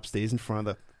 and the cop stays in front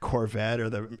of the Corvette or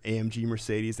the AMG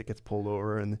Mercedes that gets pulled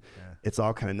over, and it's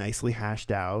all kind of nicely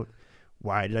hashed out.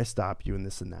 Why did I stop you, and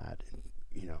this and that?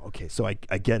 Okay, so I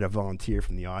get a volunteer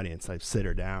from the audience. I sit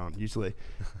her down. Usually,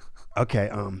 okay,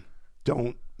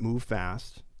 don't move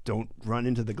fast. Don't run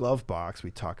into the glove box.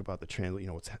 We talk about the translate.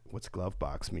 What's glove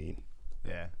box mean?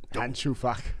 Yeah, Handschuhe.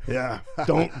 Fuck. Yeah,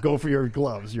 don't go for your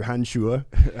gloves. Your Handschuhe.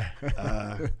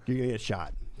 You're gonna get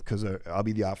shot because I'll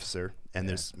be the officer, and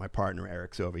there's my partner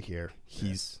Eric's over here.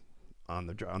 He's on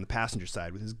the passenger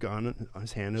side with his gun on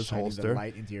his hand in his holster. The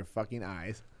light into your fucking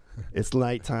eyes. It's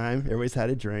nighttime. Everybody's had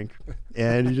a drink,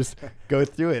 and you just go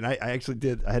through it. And I actually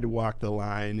did. I had to walk the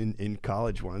line in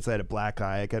college once. I had a black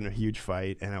eye. I got in a huge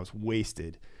fight, and I was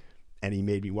wasted. And he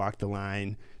made me walk the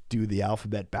line, do the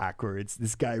alphabet backwards.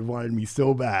 This guy wanted me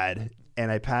so bad,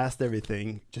 and I passed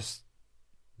everything just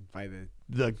by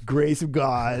the grace of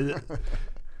God.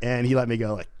 And he let me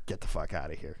go. Like, get the fuck out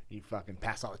of here. You fucking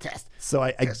pass all the tests. So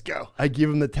let's go. I give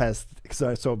him the test.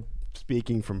 So.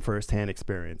 Speaking from firsthand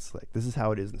experience, like this is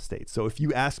how it is in the States. So if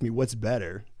you ask me what's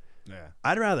better,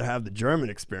 I'd rather have the German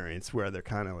experience where they're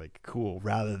kind of like cool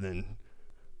rather than,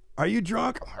 are you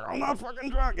drunk? I'm not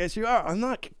fucking drunk. Yes, you are. I'm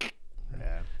not.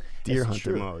 Yeah. deer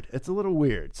hunter mode. It's a little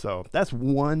weird. So that's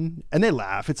one, and they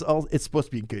laugh. It's supposed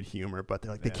to be good humor, but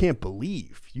they're like, they can't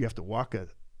believe you have to walk a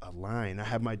line. I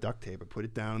have my duct tape. I put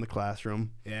it down in the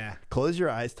classroom. Yeah. Close your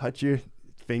eyes, touch your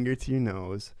finger to your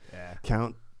nose,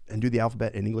 count, and do the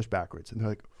alphabet in English backwards. And they're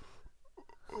like,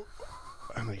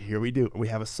 I'm like, here we do. We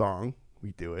have a song.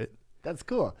 We do it. That's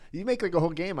cool. You make like a whole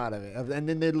game out of it, and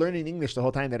then they're learning English the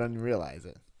whole time. They don't even realize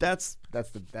it. They're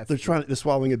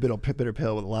swallowing a bitter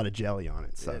pill with a lot of jelly on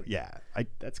it. So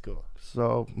that's cool.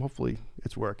 So hopefully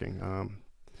it's working.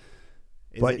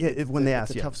 When they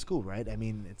ask, it's a tough school, right? I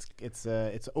mean, it's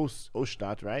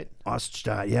Oststadt, right?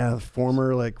 Oststadt, yeah,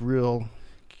 former like real.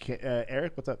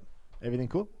 Eric, what's up? Everything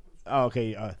cool? Oh,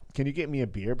 okay. Can you get me a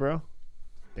beer, bro?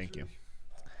 Thank you.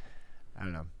 I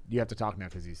don't know. You have to talk now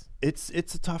because It's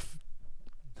a tough.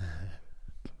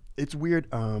 It's weird.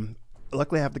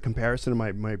 Luckily, I have the comparison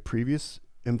of my previous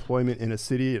employment in a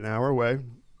city an hour away,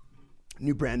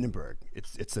 New Brandenburg.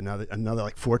 It's another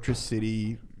like fortress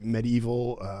city,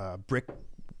 medieval brick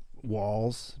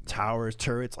walls, towers,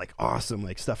 turrets, like awesome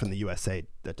like stuff in the USA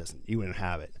you wouldn't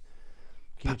have it.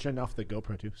 Can you turn off the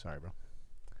GoPro too? Sorry, bro.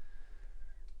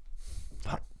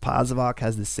 Pasewalk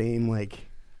has the same like,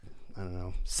 I don't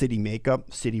know, city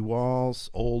makeup, city walls,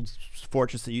 old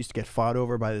fortress that used to get fought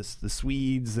over by the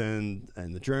Swedes and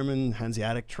the German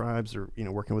Hanseatic tribes are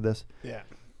working with this. Yeah.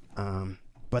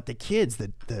 But the kids,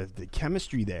 the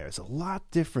chemistry there is a lot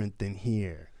different than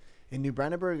here. In New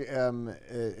Brandenburg,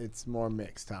 it's more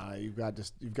mixed. Huh? You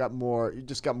just got more,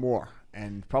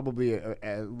 and probably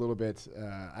a little bit.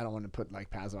 I don't want to put like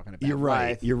Pasewalk in a bad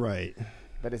light. You're right.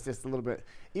 But it's just a little bit.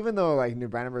 Even though like New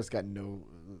Brandenburg's got no,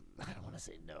 I don't want to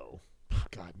say no.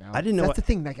 God, now I didn't know. That's the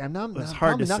thing. Like I'm not. It's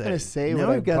hard to say. I'm not going to say now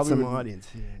what I've got some audience.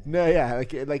 Yeah. No, yeah.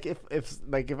 Like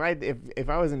if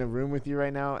I was in a room with you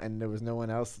right now and there was no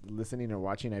one else listening or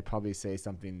watching, I'd probably say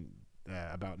something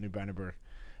about New Brandenburg.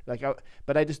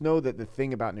 But I just know that the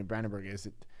thing about New Brandenburg is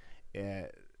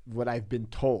what I've been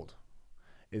told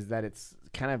is that it's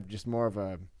kind of just more of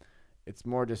a. It's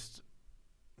more just.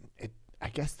 I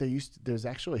guess there's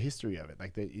actually a history of it.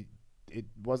 Like it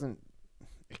wasn't.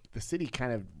 The city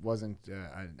kind of wasn't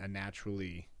a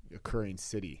naturally occurring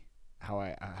city. Do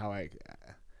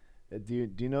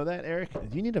you know that, Eric?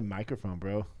 Do you need a microphone,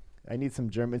 bro? I need some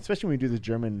German, especially when we do the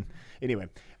German. Anyway,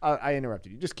 I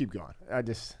interrupted you. Just keep going.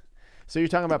 So you're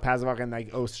talking about Pasewalk and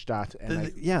like Oststadt.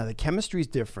 And the chemistry is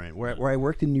different. Where I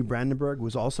worked in New Brandenburg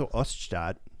was also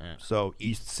Oststadt, so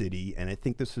East City, and I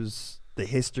think this is the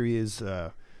history is.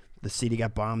 The city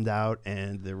got bombed out,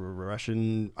 and the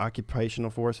Russian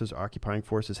occupying forces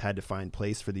had to find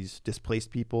place for these displaced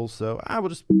people. So I will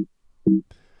just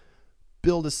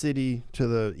build a city to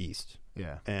the east.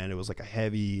 Yeah. And it was like a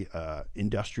heavy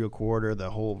industrial corridor. The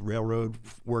whole railroad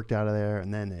worked out of there,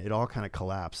 and then it all kind of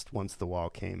collapsed once the wall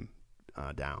came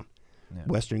down. Yeah.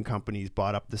 Western companies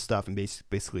bought up the stuff and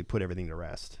basically put everything to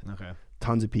rest. Okay.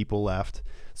 Tons of people left.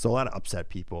 So a lot of upset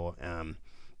people.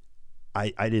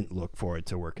 I didn't look forward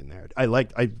to working there. I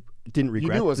didn't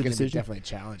regret. You knew it was going to be definitely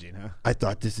challenging, huh? I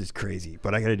thought this is crazy,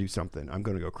 but I got to do something. I'm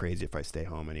going to go crazy if I stay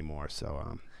home anymore.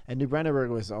 So, and New Brandenburg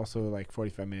was also like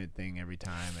 45-minute thing every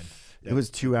time, and it was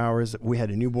 2 hours. We had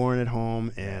a newborn at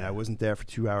home, and I wasn't there for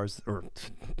 2 hours or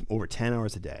over 10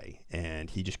 hours a day. And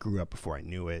he just grew up before I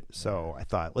knew it. So I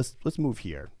thought, let's move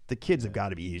here. The kids have got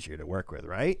to be easier to work with,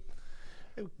 right?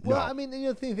 Well, no. I mean,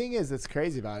 the thing is, that's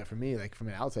crazy about it for me, like from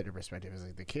an outsider perspective, is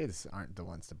like the kids aren't the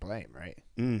ones to blame, right?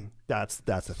 That's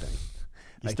the thing.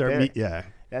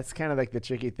 That's kind of like the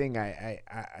tricky thing.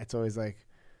 It's always like,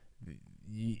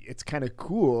 it's kind of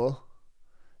cool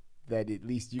that at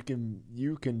least you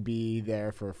can be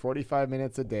there for 45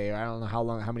 minutes a day. I don't know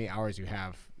how many hours you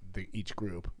have each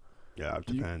group. Yeah, it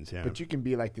depends. But you can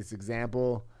be like this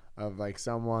example of like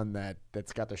someone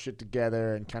that's got their shit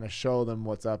together and kind of show them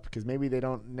what's up, because maybe they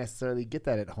don't necessarily get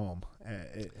that at home.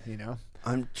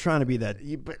 I'm trying to be that,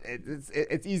 but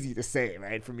it's easy to say,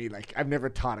 right? For me, like I've never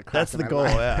taught a class. That's the goal.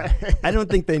 Yeah, I don't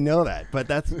think they know that, but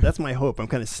that's my hope. I'm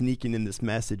kind of sneaking in this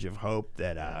message of hope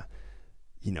that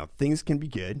things can be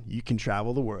good. You can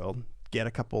travel the world, get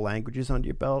a couple languages under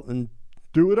your belt, and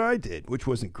do what I did, which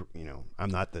wasn't.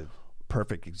 I'm not the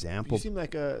perfect example. You seem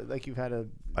like you've had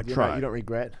I tried. You don't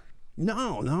regret.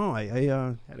 No. I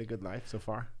had a good life so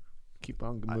far. Keep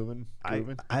on moving.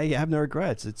 I have no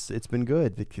regrets. It's been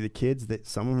good. The kids, that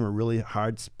some of them are really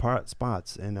hard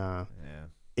spots, and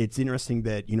it's interesting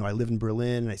that I live in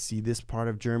Berlin and I see this part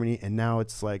of Germany, and now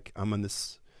it's like I'm on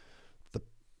this. I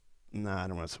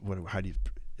don't want to. What? How do you?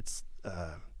 It's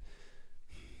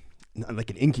like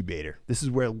an incubator. This is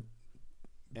where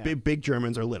big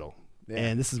Germans are little.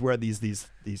 And this is where these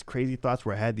crazy thoughts,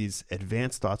 where I had these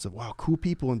advanced thoughts of, wow, cool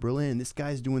people in Berlin. This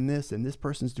guy's doing this, and this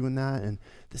person's doing that, and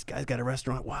this guy's got a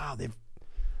restaurant. Wow,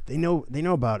 they know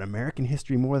about American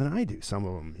history more than I do. Some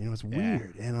of them, it's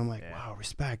weird. And I'm like, wow,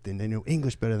 respect. And they know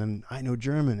English better than I know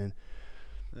German. And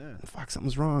fuck,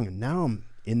 something's wrong. And now I'm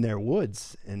in their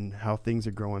woods and how things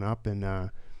are growing up, and I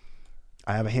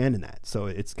have a hand in that. So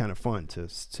it's kind of fun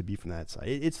to be from that side.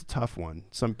 It's a tough one.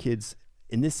 Some kids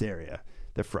in this area,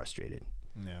 they're frustrated.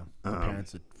 Yeah,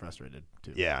 parents are frustrated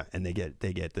too. Yeah, and they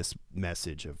get this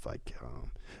message of like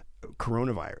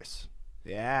coronavirus.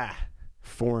 Yeah,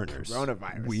 foreigners.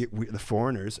 Coronavirus. We the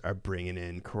foreigners are bringing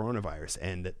in coronavirus,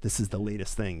 and this is the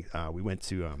latest thing. We went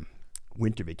to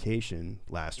winter vacation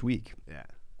last week. Yeah.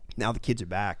 Now the kids are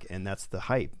back, and that's the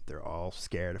hype. They're all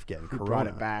scared of getting corona. Brought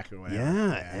it back or whatever.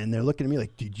 Yeah, and they're looking at me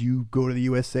like, "Did you go to the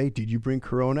USA? Did you bring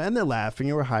corona?" And they're laughing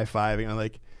and we're high-fiving. I'm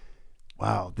like,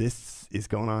 wow, this is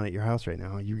going on at your house right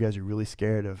now. You guys are really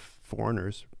scared of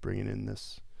foreigners bringing in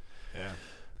this. Yeah.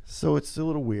 So it's a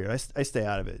little weird. I stay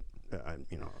out of it. I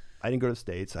didn't go to the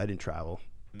States. I didn't travel.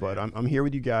 But I'm here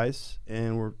with you guys,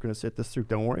 and we're going to sit this through.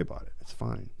 Don't worry about it. It's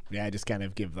fine. Yeah, I just kind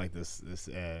of give like this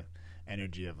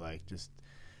energy of like just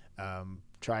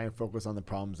try and focus on the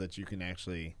problems that you can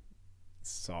actually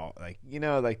solve. Like,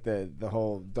 like the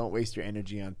whole don't waste your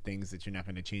energy on things that you're not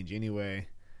going to change anyway.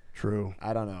 True.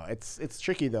 I don't know. It's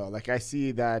tricky though. Like I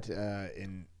see that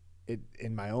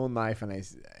in my own life, and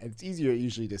it's easier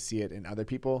usually to see it in other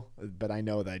people, but I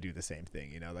know that I do the same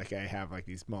thing. Like I have like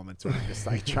these moments where I'm just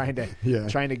like trying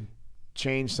to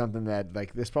change something that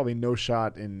like there's probably no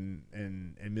shot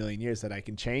in a million years that I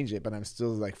can change it, but I'm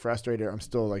still like frustrated. I'm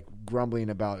still like grumbling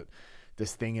about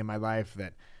this thing in my life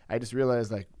that I just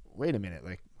realized like, wait a minute,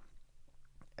 like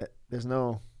there's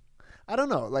no, I don't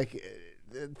know, like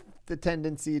the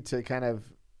tendency to kind of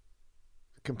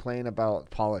complain about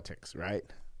politics, right?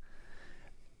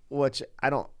 Which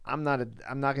I'm not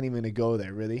gonna even go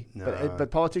there really. No.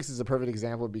 But politics is a perfect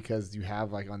example because you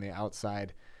have like on the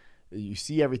outside, you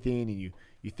see everything and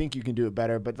you think you can do it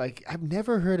better. But like, I've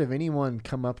never heard of anyone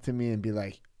come up to me and be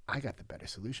like, I got the better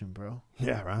solution, bro.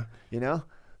 Yeah. Right.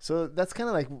 So that's kind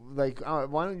of like,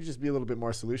 why don't you just be a little bit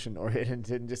more solution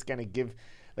oriented and just kind of give,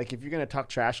 like, if you're going to talk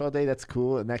trash all day, that's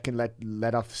cool. And that can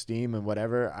let off steam and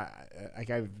whatever.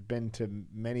 I've been to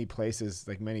many places,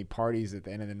 like many parties at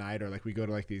the end of the night, or like we go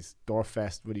to like these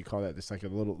Dorffest, what do you call that? It's like a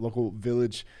little local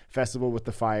village festival with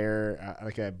the fire,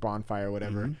 like a bonfire or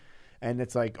whatever. Mm-hmm. And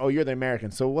it's like, oh, you're the American.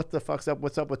 So what the fuck's up?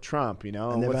 What's up with Trump?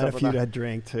 And they've had a few that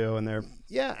drink too. And they're.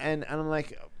 Yeah. And I'm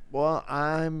like, well,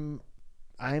 I'm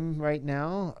right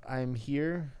now. I'm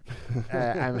here.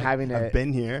 I'm having I've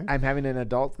been here. I'm having an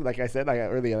adult, like I said, like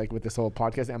earlier, like with this whole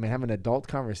podcast. I'm having an adult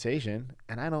conversation,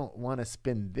 and I don't want to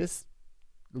spend this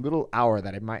little hour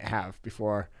that I might have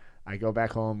before I go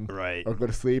back home, right, or go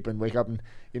to sleep and wake up and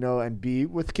and be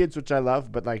with kids, which I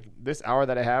love. But like this hour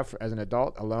that I have as an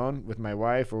adult alone with my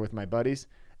wife or with my buddies,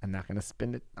 I'm not gonna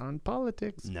spend it on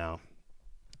politics. No,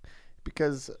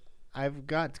 because I've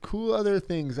got cool other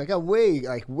things. I got way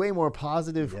more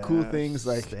positive, cool things.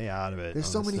 Like, stay out of it.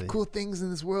 There's honestly so many cool things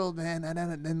in this world, man.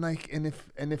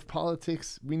 And if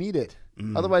politics, we need it.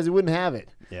 Otherwise, we wouldn't have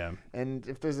it. Yeah. And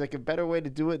if there's like a better way to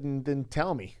do it, then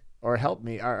tell me or help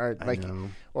me or like.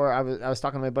 Or I was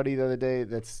talking to my buddy the other day.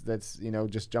 That's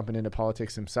just jumping into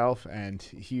politics himself, and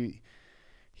he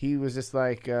was just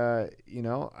like, I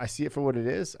see it for what it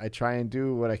is. I try and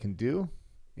do what I can do.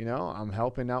 I'm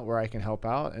helping out where I can help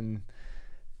out, and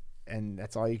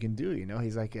that's all you can do.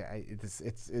 He's like,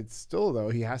 it's still though.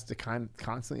 He has to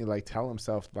constantly like tell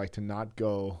himself like to not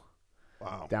go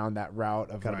down that route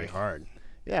of gotta be hard.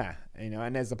 Yeah,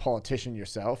 and as a politician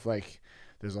yourself, like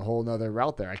there's a whole nother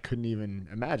route there I couldn't even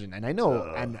imagine. And I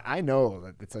know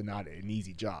that it's not an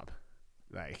easy job.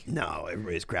 Like, no,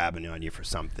 everybody's grabbing on you for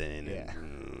something. Yeah,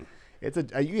 it's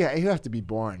you have to be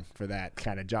born for that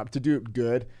kind of job to do it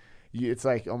good. It's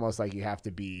like almost like you have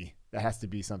to be. That has to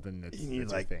be something that's, you need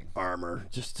that's like a thing. Armor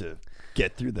just to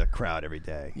get through the crowd every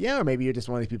day. Yeah, or maybe you're just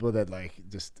one of these people that like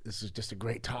this is just a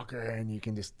great talker, and you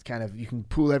can just you can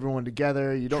pull everyone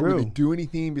together. You don't really do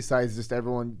anything besides just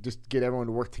get everyone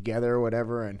to work together or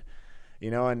whatever, and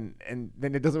and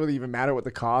then it doesn't really even matter what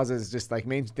the cause is. Just like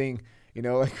main thing.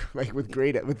 Like with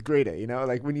Greta,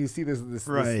 like when you see this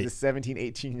 17,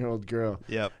 18-year-old girl,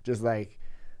 just like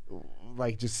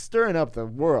just stirring up the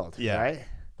world, right?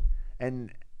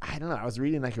 And I don't know. I was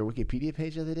reading like her Wikipedia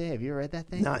page the other day. Have you ever read that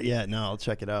thing? Not yet. No, I'll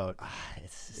check it out.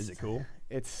 Is it cool?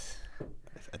 I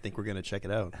think we're gonna check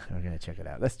it out. We're gonna check it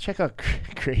out. Let's check out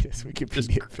Greta's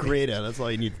Wikipedia page. Greta. That's all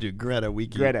you need to do. Greta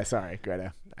Wiki. Greta. Sorry,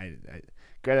 Greta.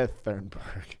 Greta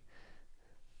Thunberg.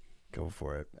 Go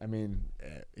for it. I mean,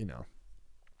 you know,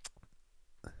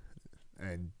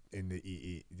 and in the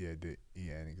the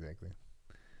EN exactly.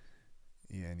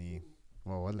 ENE.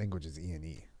 Well, what language is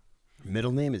ENE?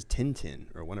 Middle name is Tintin,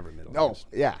 or one of her middle Oh, names.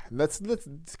 yeah. Let's.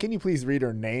 Can you please read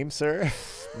her name, sir?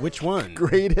 Which one?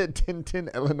 Greta Tintin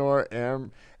Eleanor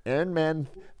Ernman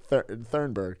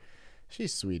Thurnberg.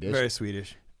 She's Swedish. Very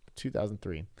Swedish.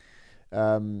 2003.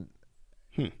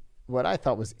 What I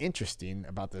thought was interesting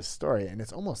about this story, and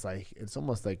it's almost like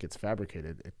it's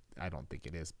fabricated. I don't think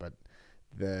it is, but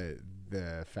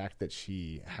the fact that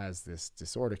she has this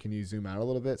disorder. Can you zoom out a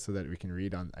little bit so that we can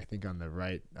read on? I think on the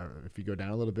right, or if you go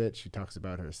down a little bit, she talks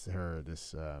about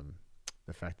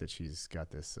the fact that she's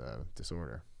got this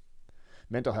disorder.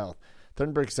 Mental health.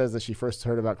 Thunberg says that she first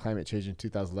heard about climate change in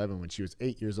 2011 when she was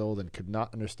 8 years old and could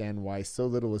not understand why so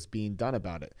little was being done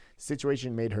about it. The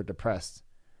situation made her depressed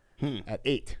at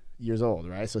 8 years old,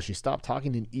 right? So she stopped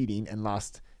talking and eating and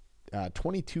lost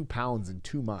 22 pounds in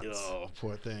 2 months. Oh,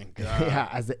 poor thing. Yeah,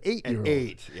 as an 8-year-old.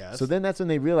 8, yes. So then that's when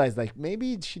they realized, like,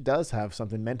 maybe she does have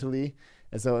something mentally.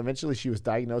 And so eventually she was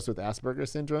diagnosed with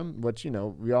Asperger's syndrome, which, you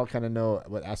know, we all kind of know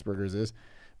what Asperger's is.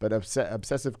 But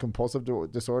obsessive compulsive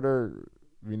disorder,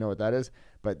 we know what that is.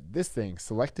 But this thing,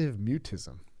 selective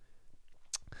mutism.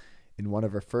 In one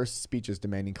of her first speeches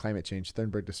demanding climate change,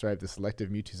 Thunberg described the selective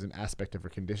mutism aspect of her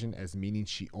condition as meaning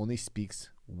she only speaks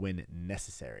when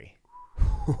necessary.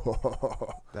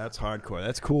 That's hardcore.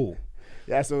 That's cool.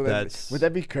 Yeah, so would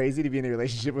that be crazy to be in a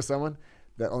relationship with someone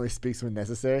that only speaks when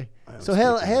necessary? So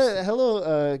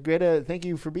hello, Greta, thank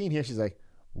you for being here. She's like,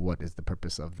 what is the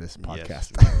purpose of this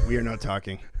podcast? Yes. We are not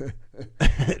talking.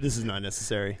 This is not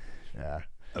necessary. Yeah.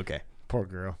 Okay. Poor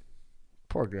girl,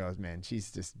 man.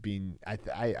 She's just being. I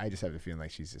just have the feeling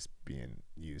like she's just being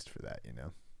used for that. You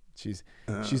know, she's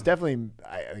definitely.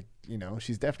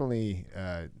 She's definitely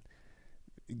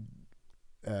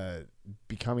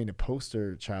becoming a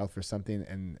poster child for something,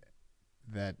 and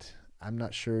that I'm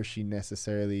not sure she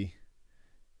necessarily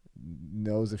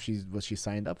knows if she's what she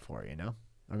signed up for. You know.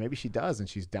 Or maybe she does, and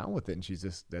she's down with it, and she's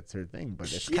just, that's her thing.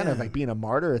 But it's kind of like being a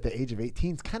martyr at the age of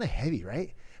 18. It's kind of heavy,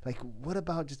 right? Like, what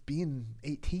about just being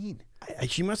 18?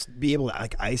 She must be able to,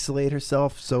 like, isolate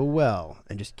herself so well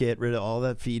and just get rid of all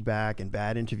that feedback and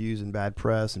bad interviews and bad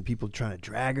press and people trying to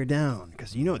drag her down.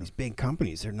 Because, you know, these big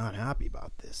companies, they're not happy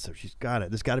about this. So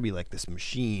there's got to be, like, this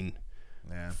machine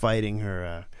fighting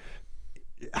her.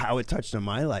 How it touched on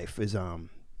my life is,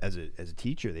 as a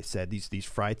teacher, they said these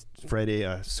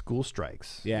Friday school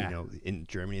strikes. Yeah. You know, in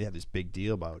Germany, they have this big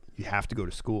deal about you have to go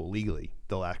to school legally.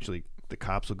 The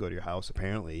cops will go to your house,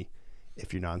 apparently,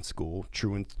 if you're not in school,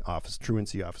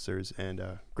 truancy officers, and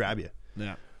grab you.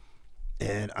 Yeah.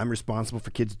 And I'm responsible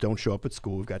for kids that don't show up at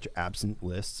school. We've got your absent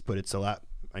lists, but it's a lot.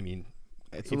 I mean,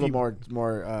 it's a little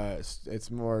more.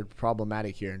 It's more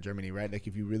problematic here in Germany, right? Like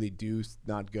if you really do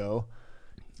not go,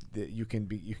 that you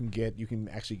can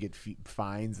actually get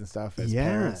fines and stuff as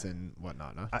parents and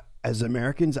whatnot. Huh? As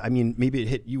Americans, I mean, maybe it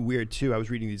hit you weird too. I was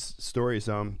reading these stories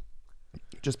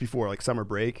just before like summer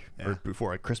break or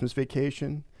before a Christmas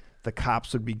vacation. The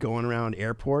cops would be going around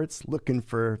airports looking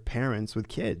for parents with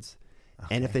kids,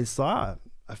 and if they saw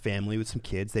a family with some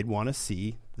kids, they'd want to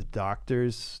see the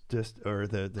doctors or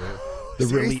the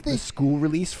school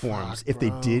release forms. If they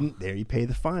didn't, there you pay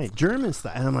the fine. German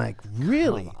style. And I'm like,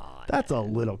 really? That's a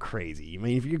little crazy. I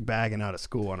mean, if you're bagging out of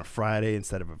school on a Friday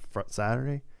instead of a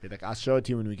Saturday. Be like, I'll show it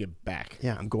to you when we get back.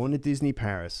 Yeah, I'm going to Disney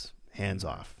Paris. Hands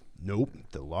off. Nope.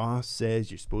 The law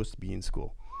says you're supposed to be in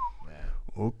school.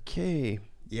 Yeah. Okay.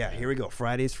 Yeah, here we go.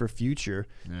 Fridays for Future.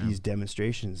 Yeah. These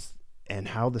demonstrations and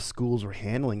how the schools were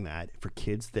handling that for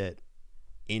kids that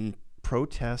in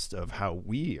protest of how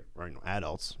we, or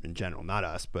adults in general, not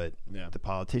us, but the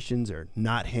politicians are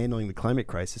not handling the climate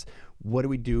crisis. What do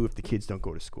we do if the kids don't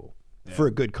go to school for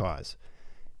a good cause?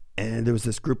 And there was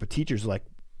this group of teachers like,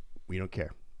 we don't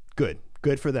care. Good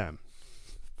for them.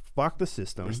 Fuck the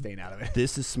system. We're staying out of it.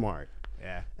 This is smart.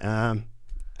 Yeah.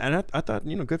 And I thought,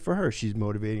 good for her. She's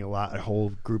motivating a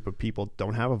whole group of people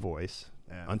don't have a voice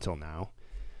until now.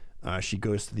 She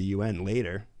goes to the UN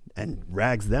later and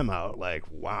rags them out like,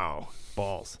 wow,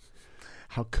 balls.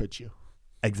 How could you?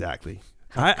 Exactly.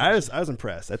 I was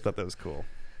impressed. I thought that was cool.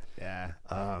 Yeah.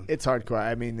 It's hardcore.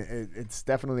 I mean, it's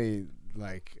definitely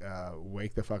like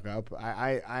wake the fuck up.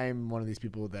 I'm one of these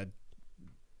people that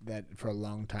for a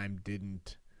long time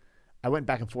I went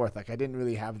back and forth. Like I didn't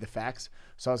really have the facts.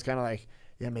 So I was kind of like,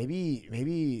 yeah,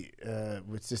 maybe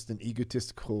it's just an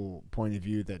egotistical point of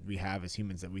view that we have as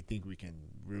humans that we think we can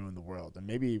ruin the world. And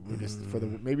maybe we're just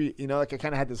like I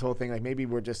kind of had this whole thing like maybe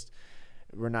we're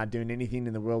not doing anything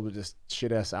in the world will just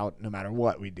shit us out no matter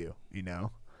what we do, you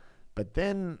know? But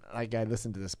then, like, I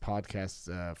listened to this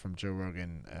podcast from Joe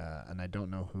Rogan, and I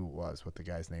don't know what the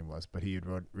guy's name was, but he had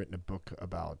written a book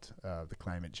about the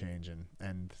climate change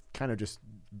and kind of just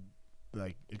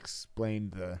like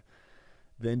explained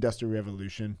the Industrial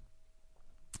Revolution,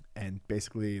 and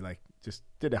basically like just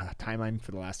did a timeline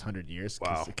for the last 100 years.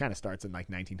 Wow. It kind of starts in like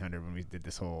 1900 when we did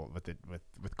this whole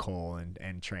with coal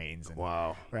and trains. And,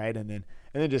 wow. Right, and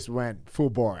then just went full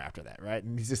bore after that. Right,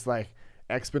 and he's just like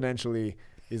exponentially.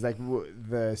 He's like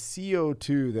the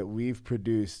CO2 that we've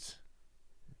produced,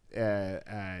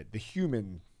 the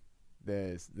human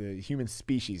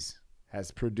species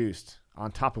has produced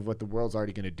on top of what the world's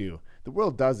already going to do. The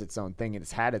world does its own thing, and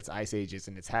it's had its ice ages,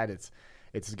 and it's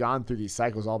gone through these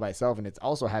cycles all by itself, and it's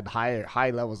also had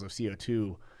high levels of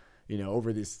CO2,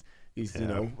 over these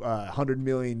 100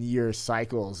 million year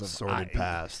cycles of sorted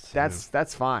past.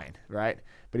 That's fine, right?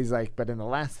 But he's like, but in the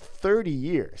last 30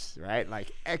 years, right,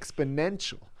 like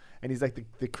exponential. And he's like,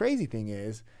 the crazy thing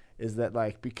is that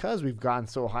like because we've gone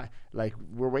so high, like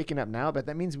we're waking up now, but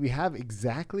that means we have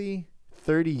exactly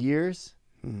 30 years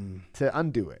to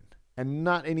undo it, and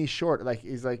not any short. Like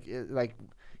he's like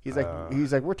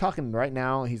we're talking right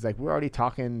now. He's like, we're already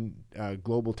talking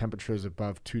global temperatures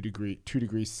above 2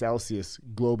 degrees Celsius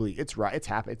globally. It's right.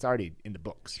 It's already in the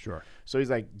books. Sure. So he's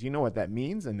like, do you know what that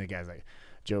means? And the guy's like,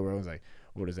 Joe Rogan's like,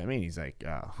 what does that mean? He's like,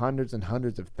 hundreds and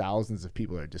hundreds of thousands of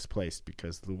people are displaced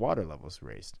because the water level's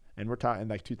raised. And we're talking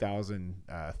like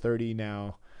 2030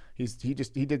 now. He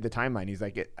did the timeline. He's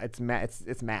like, it's math.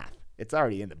 It's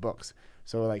already in the books.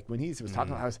 So like when he was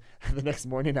talking, I was the next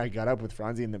morning I got up with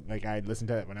Franzi and like I listened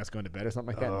to it when I was going to bed or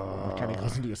something like that. It kind of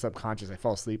goes into your subconscious. I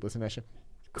fall asleep listening to that shit.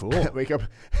 Cool. Wake up.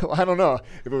 Well, I don't know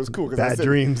if it was cool. Bad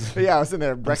dreams. Yeah, I was sitting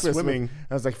there breakfast. Swimming.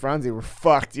 I was like, Franzi, we're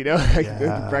fucked,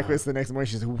 breakfast the next morning.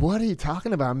 She's like, what are you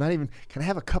talking about? I'm not even, can I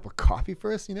have a cup of coffee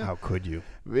first, How could you?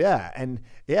 Yeah, and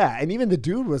even the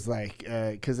dude was like,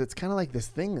 because it's kind of like this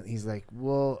thing. He's like,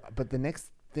 well, but the next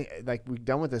thing, like we're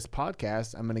done with this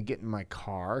podcast, I'm going to get in my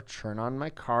car, turn on my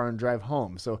car and drive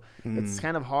home. So it's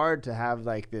kind of hard to have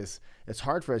like this, it's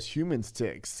hard for us humans to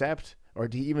accept or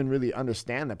to even really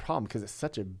understand the problem because it's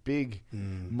such a big,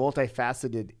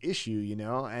 multifaceted issue,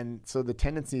 And so the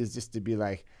tendency is just to be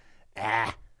like,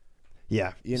 yeah,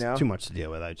 it's too much to deal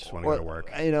with. I just want to go to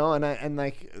work, and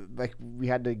like we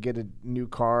had to get a new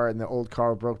car and the old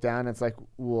car broke down. It's like,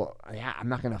 well, yeah, I'm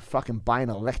not gonna fucking buy an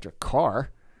electric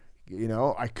car,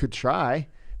 I could try.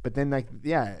 But then, like,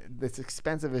 yeah, it's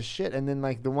expensive as shit. And then,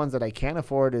 like, the ones that I can't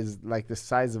afford is, like, the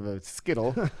size of a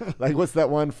Skittle. Like, what's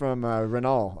that one from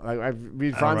Renault? Like,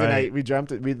 Franz and I, we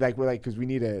jumped. We're like, because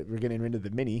we're getting rid of the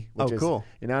Mini. Which cool.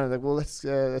 I was like, well, let's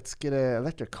get an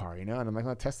electric car, And I'm like,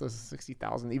 well, Tesla's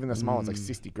 60,000. Even the small one's like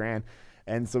 60 grand.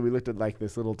 And so we looked at, like,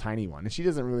 this little tiny one. And she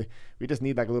doesn't really, we just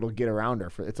need, like, a little get around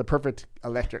her. It's a perfect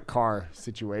electric car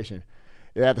situation.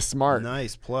 Yeah, the Smart.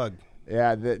 Nice plug.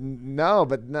 Yeah, but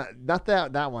not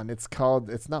that one.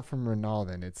 It's not from Renault.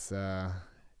 Then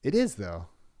it is though.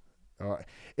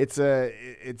 It's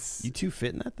You two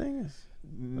fit in that thing?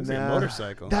 It's a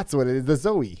motorcycle. That's what it is. The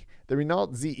Zoe, the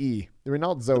Renault ZE, the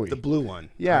Renault Zoe, the blue one.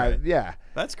 Yeah, right. Yeah.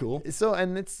 That's cool. So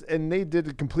and they did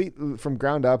a complete from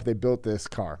ground up. They built this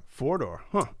car. 4-door,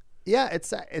 huh? Yeah,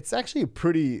 it's actually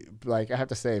pretty. Like I have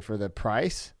to say, for the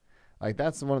price. Like,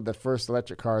 that's one of the first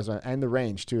electric cars, and the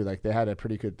range, too. Like, they had a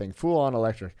pretty good thing, full-on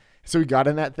electric. So we got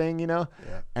in that thing, Yeah.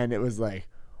 And it was like,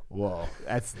 whoa,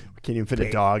 that's... We can't even fit a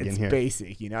dog in here. It's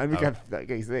basic, And we got, like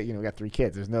I said, we got 3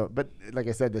 kids. There's no... But, like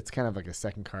I said, that's kind of like a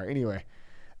second car. Anyway,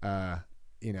 it's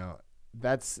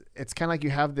kind of like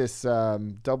you have this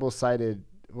double-sided...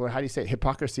 Well, how do you say it?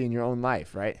 Hypocrisy in your own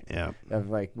life, right? Yeah. Of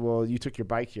like, well, you took your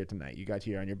bike here tonight. You got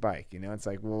here on your bike, It's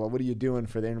like, well, what are you doing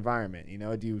for the environment?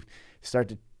 Do you start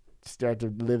to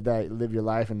live your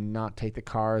life and not take the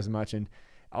car as much, and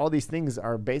all these things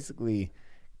are basically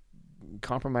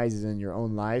compromises in your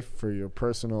own life for your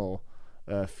personal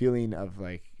feeling of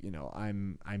like,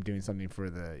 I'm doing something for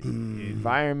the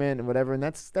environment and whatever, and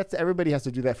that's everybody has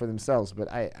to do that for themselves.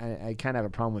 But I kind of have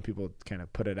a problem when people kind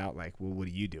of put it out like, well, what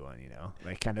are you doing,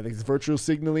 like kind of this virtual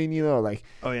signaling, like,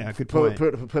 oh yeah, good point.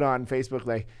 Put on Facebook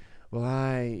like, well,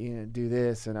 I do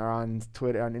this, and or on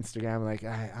Twitter, on Instagram, like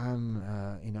I'm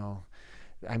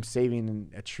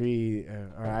saving a tree,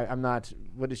 or I'm not.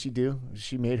 What did she do?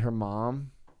 She made her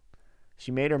mom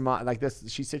like this.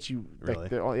 She said she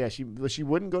really? She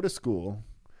wouldn't go to school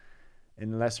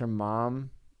unless her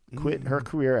mom quit her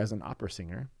career as an opera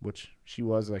singer, which she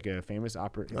was like a famous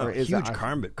opera. Huge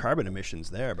carbon emissions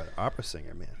there, but opera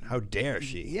singer, man, how dare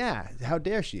she? Yeah, how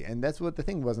dare she? And that's what the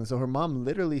thing was. And so her mom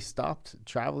literally stopped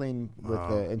traveling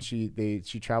and she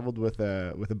traveled with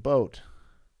a boat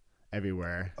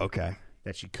everywhere. Okay.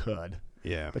 that she could.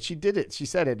 Yeah. But she did it. She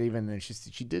said it even, and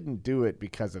she didn't do it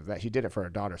because of that. She did it for her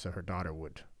daughter, so her daughter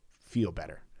would feel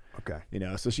better. Okay. You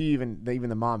know, so even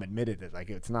the mom admitted it. Like,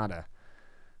 it's not a,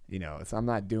 you know, I'm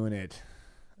not doing it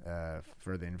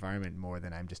for the environment more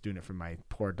than I'm just doing it for my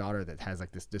poor daughter that has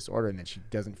like this disorder, and then she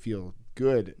doesn't feel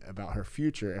good about her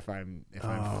future if I'm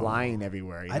flying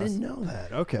everywhere. You know? I didn't know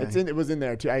that. Okay. It was in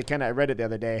there too. I read it the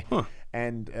other day,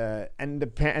 and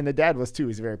the dad was too.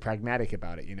 He's very pragmatic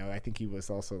about it. You know, I think he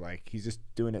was also like, he's just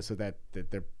doing it so that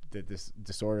this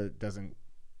disorder doesn't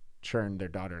churn their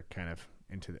daughter kind of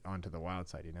onto the wild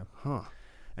side. You know. Huh.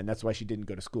 And that's why she didn't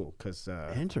go to school, because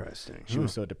interesting. She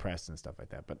was so depressed and stuff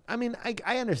like that. But I mean,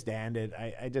 I understand it.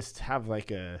 I just have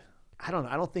like I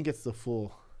don't think it's the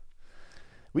full.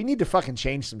 We need to fucking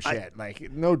change some shit,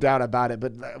 like no doubt about it.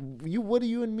 But what are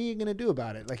you and me gonna do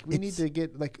about it? Like we need to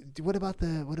get like, what about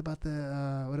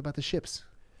the ships?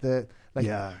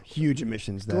 Huge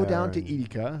emissions. Go down to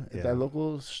Edeka, that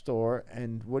local store,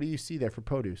 and what do you see there for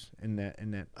produce in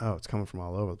that? Oh, it's coming from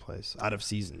all over the place, out of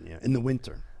season. Yeah, in the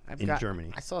winter.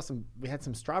 Germany. I saw we had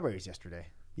some strawberries yesterday.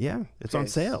 Yeah, it's on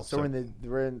sale. So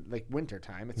we're in like winter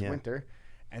time. It's winter,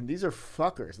 and these are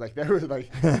fuckers. Like they were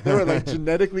like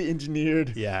genetically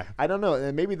engineered. Yeah. I don't know.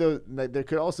 And maybe there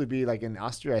could also be like in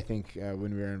Austria. I think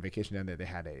when we were on vacation down there, they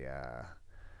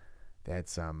had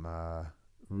some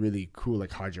really cool like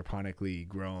hydroponically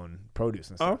grown produce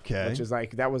and stuff. Okay. Which is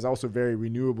like, that was also very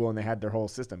renewable, and they had their whole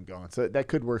system going. So that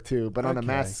could work too. But on a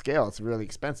mass scale, it's really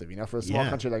expensive. You know, for a small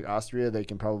country like Austria, they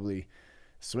can probably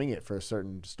swing it for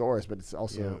certain stores, but it's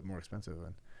also more expensive.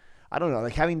 And I don't know,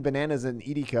 like having bananas in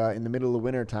Edeka in the middle of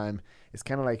winter time is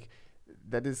kind of like,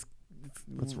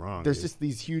 what's wrong? There's just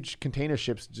these huge container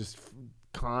ships just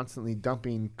constantly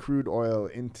dumping crude oil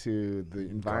into the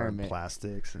environment,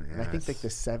 plastics, and I think like the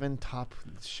 7 top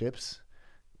ships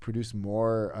produce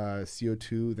more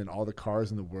CO2 than all the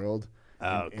cars in the world.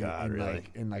 God, really?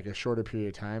 Like in like a shorter period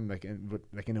of time, like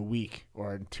in a week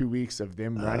or in 2 weeks of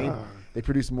them running, they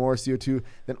produce more CO2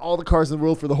 than all the cars in the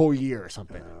world for the whole year or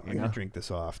something. I'm gonna drink this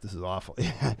off. This is awful.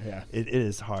 Yeah. It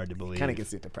is hard to believe. Kind of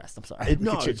gets you depressed. I'm sorry.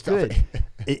 It's good.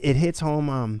 It hits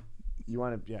home. You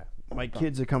want to, My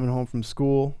kids are coming home from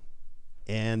school,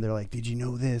 and they're like, "Did you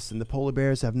know this?" And the polar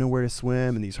bears have nowhere to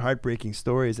swim, and these heartbreaking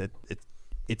stories that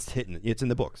it's hitting. It's in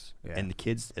the books, and the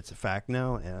kids. It's a fact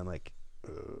now, and I'm like,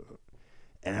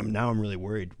 and I'm really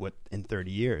worried. What in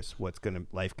 30 years? What's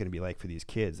life gonna be like for these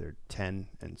kids? They're 10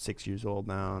 and 6 years old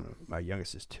now. My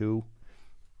youngest is 2.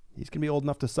 He's gonna be old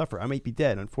enough to suffer. I might be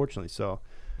dead, unfortunately. So,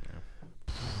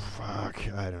 fuck.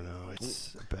 I don't know.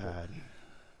 It's bad.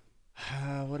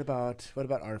 What about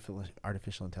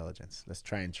artificial intelligence? Let's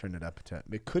try and turn it up to.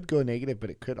 It could go negative, but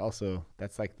it could also.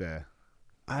 That's like the.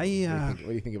 What do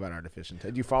you think about artificial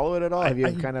intelligence? Do you follow it at all? Have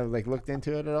you kind of like looked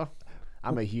into it at all?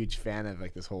 I'm a huge fan of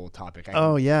like this whole topic.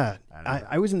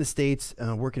 I was in the States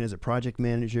working as a project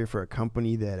manager for a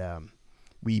company that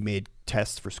we made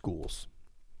tests for schools.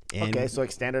 And okay, so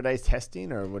like standardized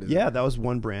testing, or what is it? Yeah, that was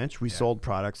one branch. We sold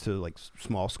products to like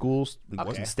small schools. It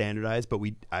wasn't standardized, but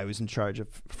I was in charge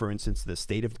of, for instance, the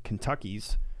state of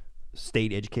Kentucky's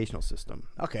state educational system.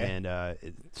 Okay. And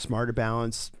Smarter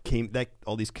Balance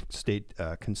all these state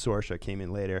consortia came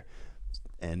in later,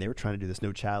 and they were trying to do this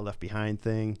No Child Left Behind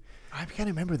thing. I can't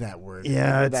remember that word.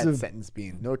 Yeah, it's that sentence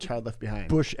being No Child Left Behind.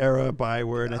 Bush era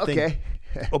byword. I think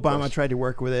Obama tried to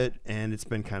work with it, and it's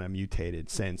been kind of mutated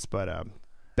since. But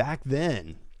back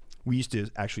then, we used to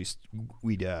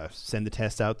we'd send the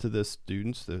tests out to the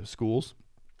students, the schools,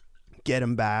 get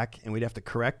them back, and we'd have to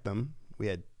correct them. We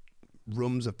had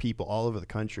rooms of people all over the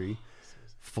country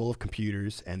full of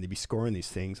computers, and they'd be scoring these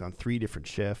things on 3 different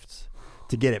shifts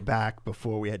to get it back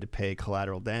before we had to pay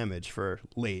collateral damage for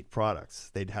late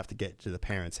products. They'd have to get to the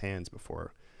parents' hands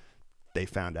before they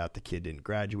found out the kid didn't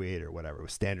graduate or whatever. It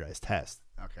was standardized test.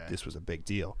 Okay. This was a big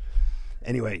deal.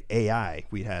 Anyway, AI,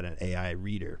 we had an AI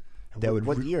reader.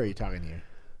 What year are you talking here?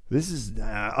 This is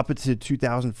up into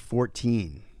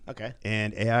 2014. Okay.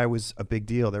 And AI was a big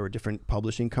deal. There were different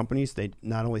publishing companies. They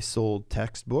not only sold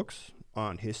textbooks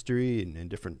on history and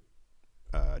different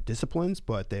disciplines,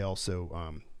 but they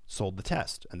also sold the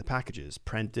test and the packages.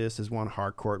 Prentice is one.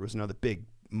 Harcourt was another. Big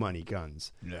money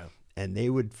guns. Yeah. And they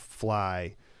would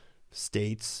fly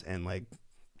states and like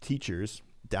teachers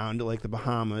down to like the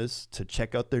Bahamas to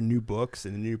check out their new books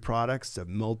and the new products. It's a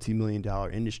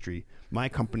multi-million-dollar industry. My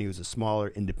company was a smaller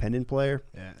independent player,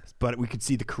 but we could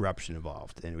see the corruption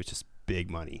involved, and it was just big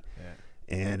money.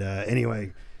 Yeah. And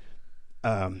anyway,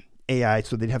 AI,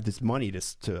 so they'd have this money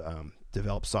to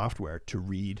develop software to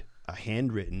read a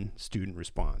handwritten student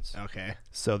response. Okay.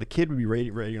 So the kid would be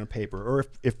writing on paper, or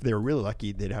if they were really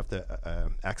lucky, they'd have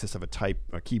the access of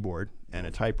a keyboard and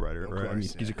a typewriter,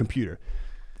 use a computer.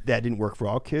 That didn't work for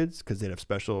all kids because they'd have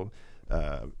special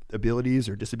abilities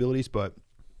or disabilities, but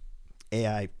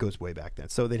AI goes way back then.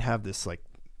 So they'd have this like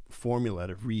formula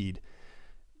to read.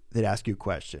 They'd ask you a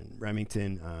question.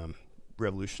 Remington,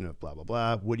 revolution of blah, blah,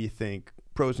 blah. What do you think?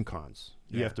 Pros and cons.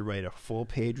 You have to write a full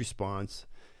page response,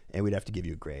 and we'd have to give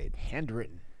you a grade.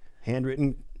 Handwritten,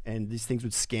 and these things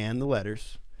would scan the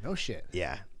letters. No shit.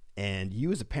 Yeah. And you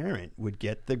as a parent would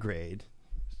get the grade.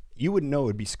 You wouldn't know it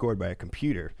would be scored by a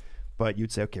computer, but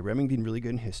you'd say, okay, Remington really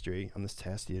good in history on this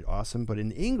test. He did awesome. But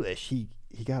in English, he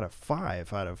got a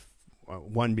 5 out of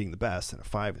 1 being the best, and a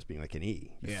 5 as being like an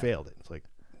E. He failed it. It's like,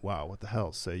 wow, what the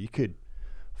hell? So you could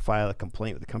file a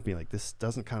complaint with the company like, this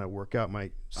doesn't kind of work out.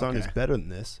 My son is better than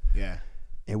this. Yeah.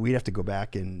 And we'd have to go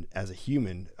back, and as a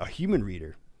human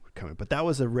reader would come in. But that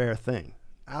was a rare thing.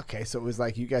 Okay, so it was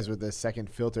like you guys were the second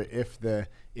filter if the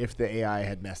AI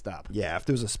had messed up. Yeah, if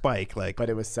there was a spike, like. But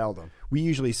it was seldom. We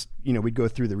usually, we'd go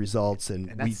through the results,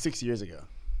 and that's 6 years ago.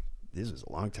 This was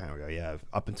a long time ago. Yeah,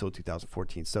 up until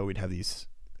 2014. So we'd have these.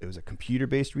 It was a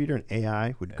computer-based reader, and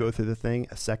AI would go through the thing.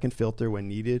 A second filter when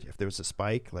needed. If there was a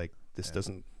spike, like this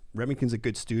doesn't. Remington's a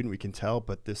good student, we can tell,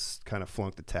 but this kind of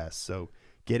flunked the test. So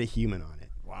get a human on it.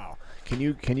 Wow. Can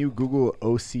you Google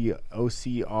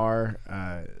OCR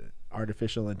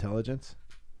artificial intelligence?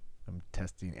 I'm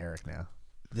testing Eric now.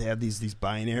 They have these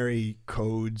binary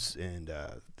codes, and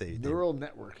neural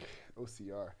network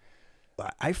OCR.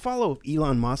 I follow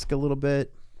Elon Musk a little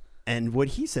bit, and what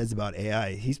he says about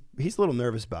AI, he's a little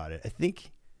nervous about it. I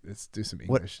think. Let's do some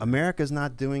English. What America's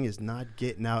not doing is not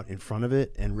getting out in front of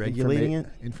it and regulating it.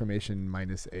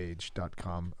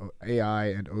 Information-age.com. AI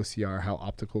and OCR, how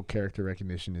optical character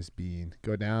recognition is being.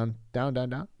 Go down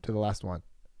to the last one.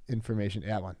 Information.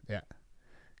 Yeah, one. Yeah.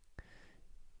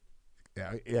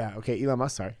 Yeah. Okay. Elon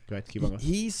Musk. Sorry. Go ahead. Keep on going.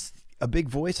 He's a big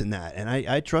voice in that, and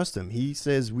I trust him. He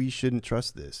says we shouldn't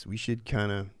trust this. We should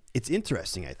kind of. It's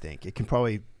interesting. I think it can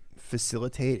probably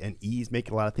facilitate and make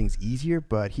a lot of things easier,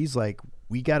 but he's like,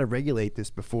 we got to regulate this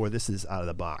before this is out of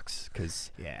the box,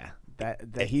 because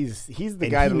that he's the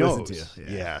guy to listen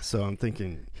to. Yeah, so I'm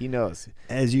thinking he knows.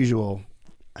 As usual,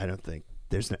 I don't think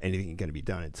there's anything going to be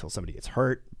done until somebody gets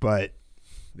hurt, but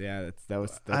that's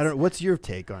I don't. What's your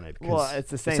take on it? Well,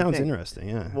 it's the same. It sounds thing. Interesting.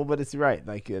 Yeah. Well, but it's right.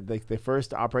 Like the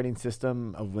first operating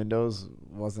system of Windows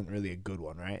wasn't really a good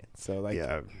one, right? So like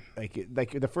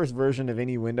the first version of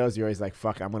any Windows, you're always like,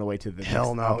 fuck, I'm gonna wait to the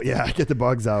hell no. Yeah, get the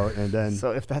bugs out, and then.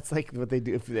 So if that's like what they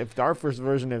do, if our first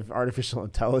version of artificial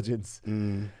intelligence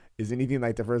is anything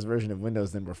like the first version of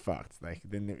Windows, then we're fucked. Like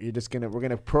then we're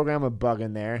gonna program a bug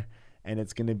in there, and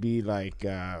it's gonna be like,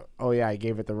 oh yeah, I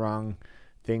gave it the wrong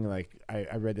thing. Like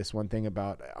I read this one thing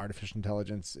about artificial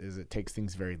intelligence is it takes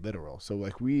things very literal. So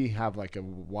like we have like a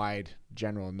wide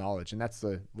general knowledge, and that's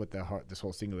what this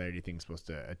whole singularity thing is supposed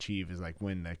to achieve, is like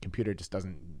when the computer just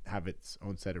doesn't have its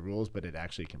own set of rules, but it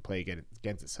actually can play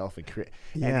against itself and create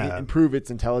and improve its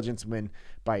intelligence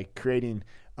by creating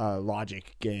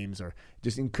logic games, or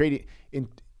just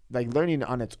learning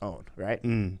on its own, right?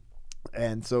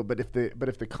 And so but if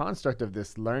the construct of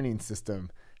this learning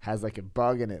system has like a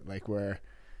bug in it, like where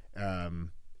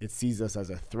it sees us as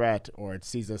a threat, or it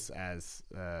sees us as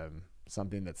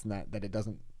something that it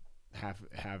doesn't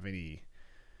have any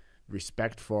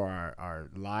respect for our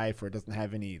life, or it doesn't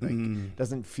have any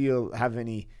doesn't have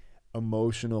any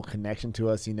emotional connection to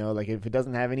us, like if it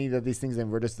doesn't have any of these things,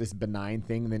 then we're just this benign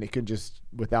thing, then it could just,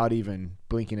 without even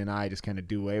blinking an eye, just kind of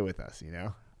do away with us,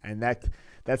 and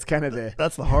that's kind of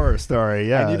that's the horror story.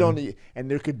 Yeah. And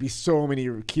there could be so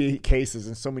many cases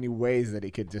and so many ways that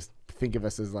it could just think of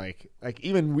us as like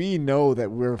even we know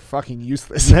that we're fucking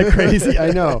useless. Isn't that crazy?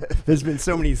 I know. There's been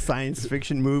so many science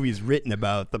fiction movies written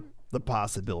about the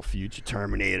possible future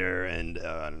Terminator and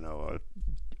I don't know,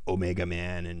 Omega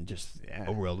Man, and just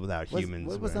a world without humans.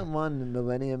 What was that one,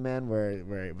 Millennium Man, where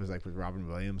it was like with Robin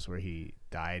Williams, where he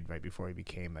died right before he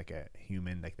became like a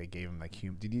human? Like they gave him like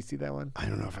human. Did you see that one? I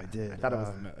don't know if I did. I thought it was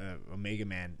Omega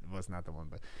Man was not the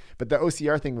one, but the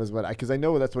OCR thing was because I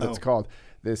know that's what it's called.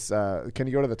 This can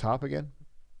you go to the top again,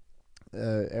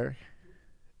 Eric?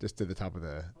 Just to the top of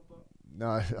the.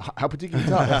 No, how particular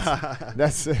top?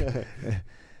 That's.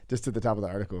 Just to the top of the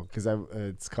article, because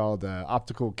it's called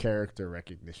optical character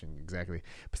recognition. Exactly.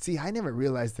 But see, I never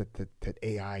realized that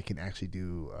AI can actually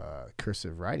do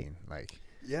cursive writing. Like,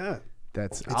 yeah,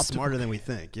 That's smarter than we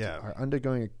think. Yeah, are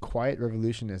undergoing a quiet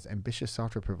revolution as ambitious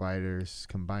software providers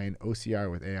combine OCR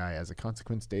with AI. As a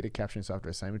consequence, data capturing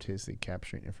software is simultaneously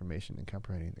capturing information and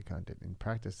comprehending the content. In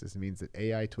practice, this means that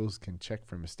AI tools can check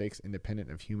for mistakes independent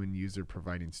of human user,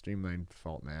 providing streamlined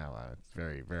fault. Now, it's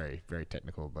very, very, very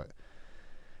technical,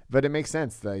 but it makes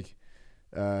sense. Like,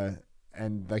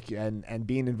 and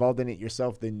being involved in it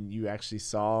yourself, then you actually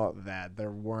saw that there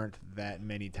weren't that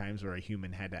many times where a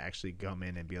human had to actually come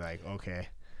in and be like, okay,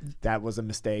 that was a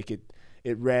mistake.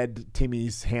 It read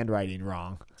Timmy's handwriting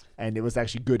wrong, and it was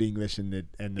actually good English, and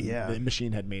the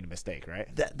machine had made a mistake, right?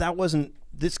 That wasn't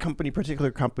this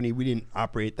particular company. We didn't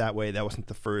operate that way. That wasn't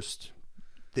the first.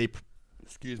 They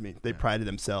prided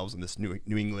themselves on this New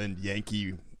England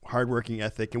Yankee hardworking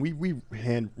ethic, and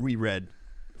we read.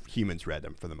 Humans read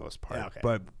them for the most part,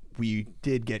 but we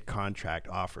did get contract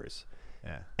offers,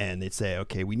 and they'd say,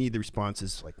 okay, we need the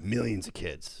responses, like millions of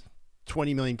kids,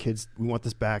 20 million kids, we want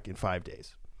this back in 5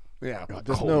 days. Yeah,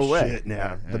 there's no way.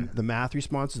 The math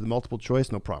responses, the multiple choice,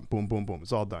 no problem, boom, boom, boom,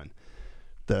 it's all done.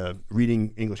 The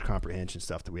reading English comprehension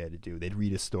stuff that we had to do, they'd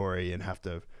read a story and have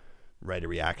to write a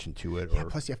reaction to it. Yeah,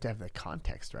 plus you have to have the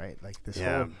context, right? Like this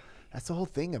that's the whole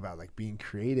thing about like being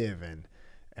creative and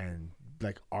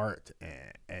like art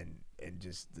and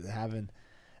just having,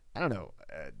 I don't know,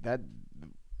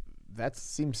 that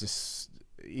seems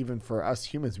to, even for us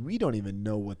humans, we don't even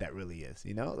know what that really is,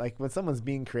 you know? Like when someone's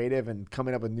being creative and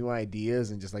coming up with new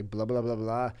ideas and just like blah, blah, blah,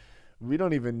 blah, we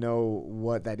don't even know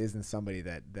what that is in somebody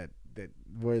that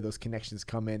where those connections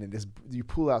come in, and this, you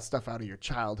pull out stuff out of your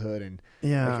childhood, and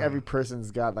like every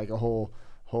person's got like a whole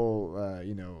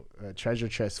treasure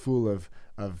chest full of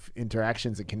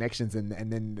interactions and connections, and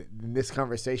then in this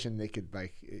conversation they could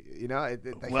like, you know,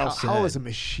 how is a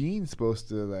machine supposed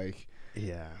to like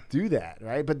do that,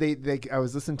 right? But they I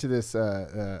was listening to this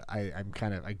I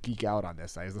geek out on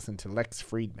this. I was listening to Lex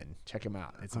Friedman. Check him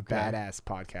out. It's a badass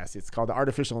podcast. It's called the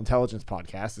Artificial Intelligence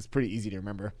Podcast. It's pretty easy to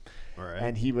remember. All right.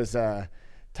 And he was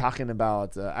talking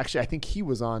about actually, I think he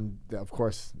was on of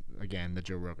course, again, the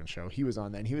Joe Rogan show. He was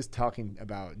on that, and he was talking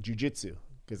about jujitsu,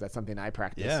 because that's something I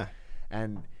practice. Yeah.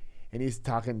 And he's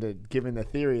giving the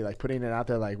theory, like putting it out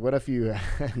there, like what if you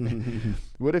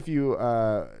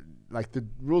like the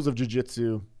rules of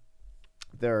jiu-jitsu,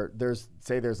 there's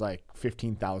like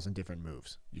 15,000 different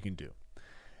moves you can do.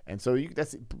 And so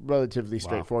that's relatively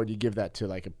straightforward. You give that to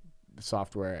like a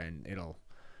software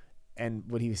and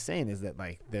what he was saying is that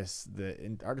like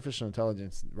the artificial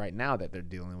intelligence right now that they're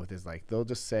dealing with is like, they'll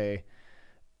just say,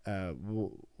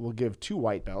 we'll give 2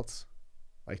 white belts,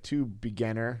 like 2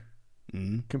 beginner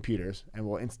computers, and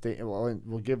we'll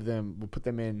put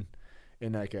them in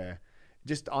like a,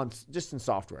 just in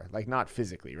software, like not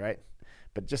physically, right?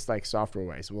 But just like software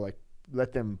ways, we'll like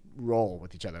let them roll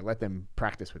with each other, let them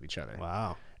practice with each other.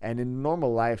 Wow. And in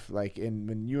normal life, like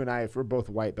when you and I, if we're both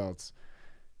white belts,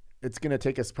 it's going to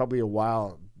take us probably a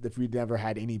while if we'd never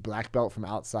had any black belt from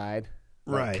outside,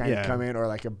 like, kind of come in, or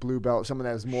like a blue belt, someone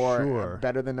that was more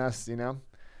better than us, you know?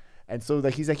 And so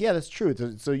like, he's like, yeah, that's true.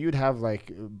 So you'd have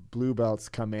like blue belts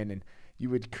come in, and you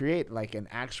would create like an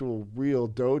actual real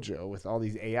dojo with all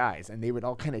these AIs, and they would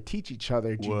all kind of teach each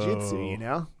other jiu-jitsu, you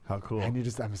know? How cool. And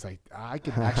I was like, I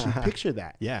could actually picture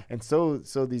that. Yeah. And so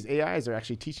these AIs are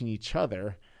actually teaching each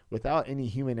other without any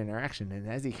human interaction. And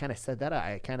as he kind of said that,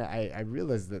 I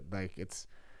realized that like it's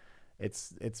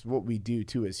what we do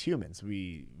too as humans.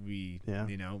 We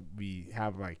you know, we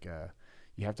have like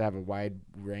you have to have a wide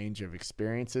range of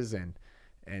experiences, and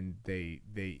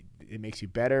it makes you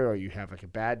better, or you have like a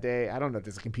bad day. I don't know.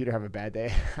 Does a computer have a bad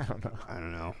day? I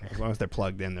don't know. As long as they're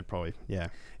plugged in, they're probably,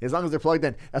 As long as they're plugged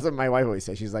in. That's what my wife always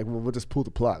says. She's like, well, we'll just pull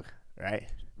the plug, right?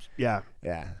 Yeah.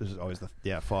 This is always the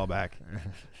fallback.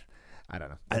 I don't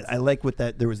know. I like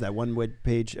there was that one web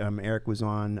page Eric was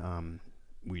on.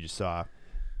 We just saw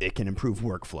it can improve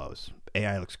workflows.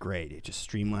 AI looks great. It just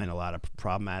streamlined a lot of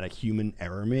problematic human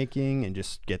error making and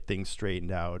just get things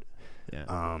straightened out.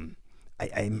 Yeah.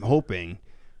 I'm hoping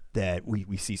that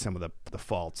we see some of the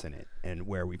faults in it, and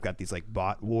where we've got these like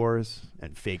bot wars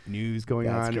and fake news going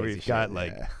on, where we've got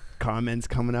like comments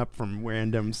coming up from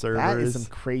random servers. That is some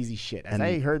crazy shit. As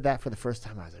I heard that for the first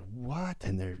time, I was like, what?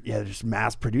 And they're just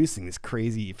mass producing this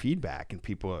crazy feedback, and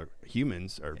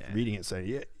humans are reading it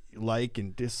saying, like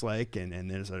and dislike,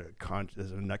 and there's a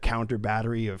counter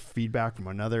battery of feedback from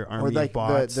another army of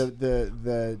bots.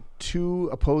 The 2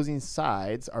 opposing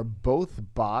sides are both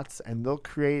bots, and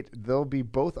they'll be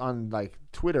both on like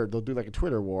Twitter. They'll do like a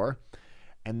Twitter war,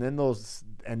 and then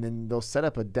they'll set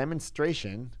up a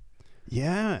demonstration.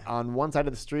 Yeah. On one side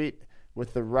of the street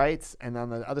with the rights, and on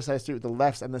the other side of the street with the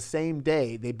lefts, and the same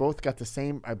day they both got the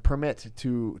same permit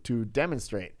to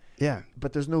demonstrate. Yeah.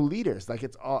 But there's no leaders. Like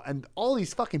it's all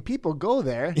these fucking people go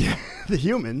there. Yeah. The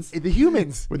humans.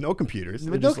 With no computers.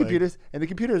 With no computers. And the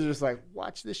computers are just like,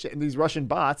 watch this shit. And these Russian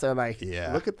bots are like,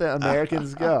 look at the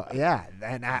Americans go. Yeah.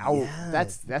 And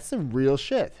that's some real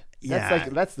shit.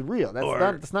 That's the real.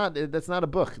 That's not a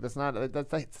book.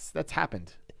 That's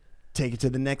happened. Take it to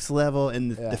the next level,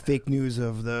 and the fake news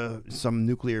of some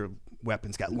nuclear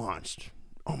weapons got launched.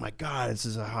 Oh my God, this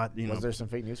is a hot. Was there some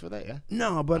fake news for that? Yeah.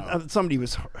 No, but somebody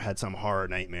had some horror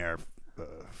nightmare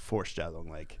foreshadowing.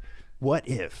 Like, what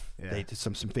if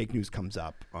some fake news comes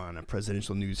up on a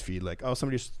presidential news feed? Like, oh,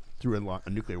 somebody just threw a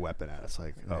nuclear weapon at us.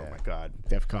 Like, oh my God,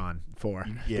 DEFCON 4.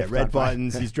 Yeah, DEFCON red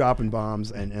buttons. He's dropping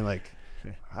bombs, and like,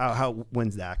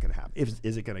 when's that gonna happen?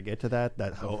 Is it gonna get to that?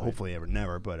 Hopefully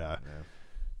never. But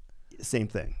same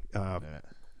thing.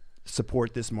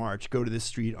 Support this march. Go to this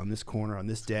street on this corner on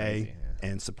this day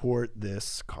and support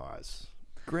this cause.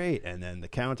 Great. And then the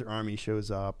counter army shows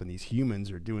up, and these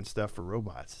humans are doing stuff for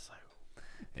robots. It's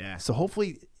like, So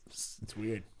hopefully it's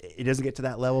weird. It doesn't get to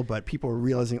that level, but people are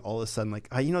realizing all of a sudden, like,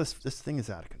 this thing is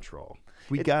out of control.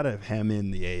 We got to hem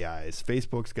in the AIs.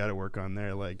 Facebook's got to work on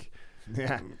their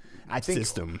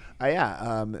system.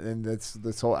 And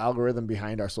this whole algorithm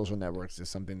behind our social networks is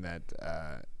something that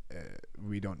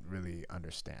we don't really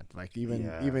understand. Like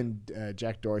even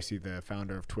Jack Dorsey, the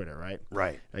founder of Twitter, right?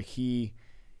 Right. Like he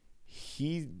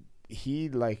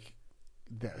like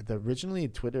the originally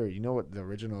Twitter. You know what the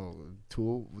original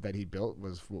tool that he built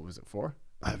was? What was it for?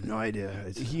 I have no idea.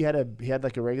 He had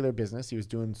like a regular business. He was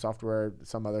doing software,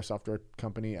 some other software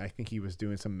company. I think he was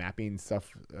doing some mapping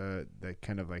stuff. That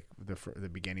kind of like the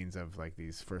beginnings of like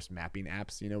these first mapping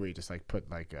apps. You know, where you just like put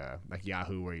like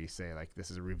Yahoo, where you say like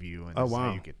this is a review and this is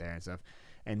how you get there and stuff.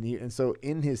 And so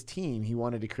in his team, he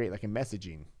wanted to create like a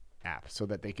messaging app so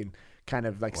that they can kind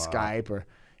of like Skype or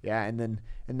and then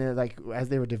like as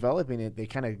they were developing it, they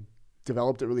kind of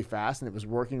developed it really fast and it was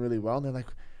working really well. And they're like,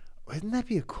 wouldn't that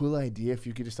be a cool idea if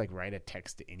you could just like write a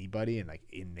text to anybody and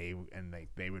they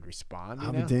would respond?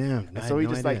 I'll be damned. And so he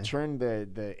just like turned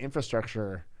the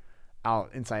infrastructure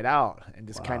out inside out and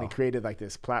just kind of created like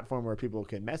this platform where people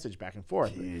could message back and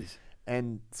forth. Jeez.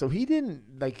 And so he didn't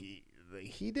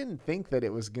think that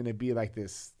it was going to be like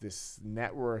this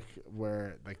network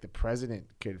where like the president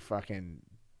could fucking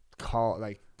call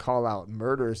out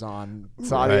murders on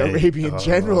Saudi Arabian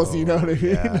generals. You know what I mean?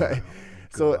 Yeah.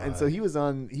 So he was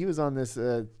on this.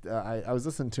 I was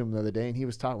listening to him the other day, and he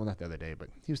was talking. Well, not the other day, but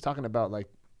he was talking about like.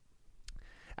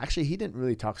 Actually, he didn't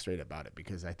really talk straight about it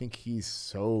because I think he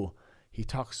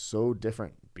talks so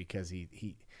different because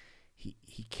he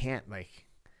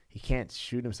can't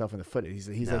shoot himself in the foot.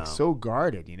 He's like so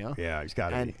guarded, you know. Yeah, he's got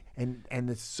to. And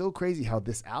it's so crazy how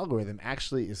this algorithm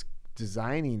actually is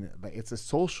designing like it's a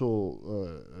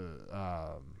social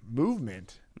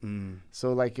movement.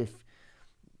 So like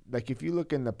if you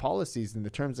look in the policies and the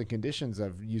terms and conditions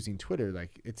of using Twitter,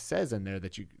 like it says in there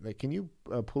that you like, can you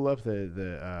pull up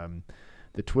the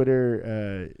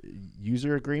Twitter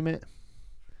user agreement?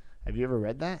 Have you ever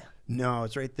read that? No,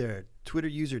 it's right there. Twitter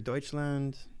user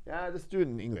Deutschland. Yeah, just do it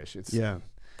in English. It's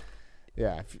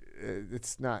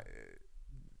it's not.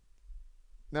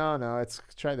 No, it's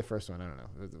try the first one. I don't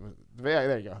know. Yeah,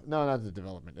 there you go. No, not the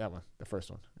development. That one, the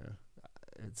first one. Yeah.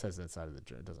 It says inside of the.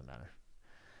 It doesn't matter.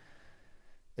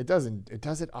 It doesn't. It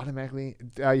does it automatically.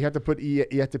 You have to put You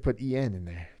have to put en in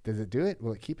there. Does it do it?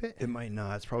 Will it keep it? It might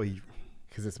not. It's probably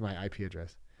because it's my IP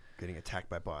address. Getting attacked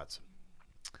by bots.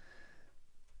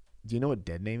 Do you know what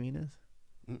dead naming is?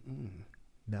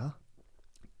 No.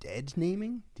 Dead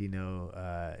naming? Do you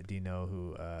know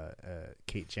who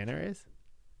Kate Jenner is?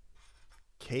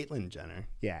 Caitlyn Jenner.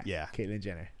 Yeah. Caitlyn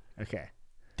Jenner. Okay.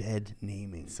 Dead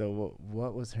naming. So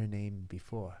what was her name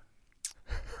before?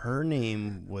 Her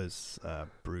name was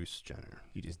Bruce Jenner.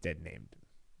 You just dead named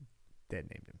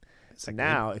him. So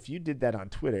now, if you did that on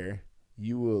Twitter,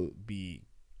 you'll be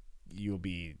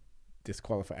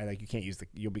disqualified. Like you can't use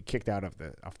you'll be kicked out of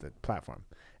the platform,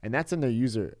 and that's in their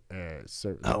user.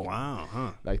 Oh wow!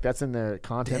 Huh. Like that's in their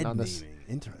content dead on this. Naming.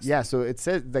 Interesting. Yeah. So it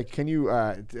says like, can you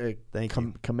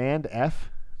Command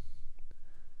F,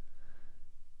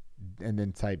 and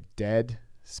then type dead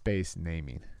space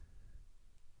naming.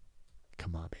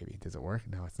 Come on, baby. Does it work?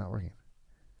 No, it's not working.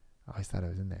 I always thought it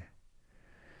was in there.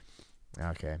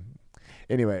 Okay.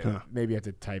 Anyway, maybe you have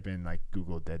to type in like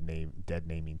Google dead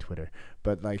naming Twitter.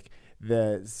 But like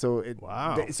so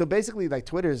basically like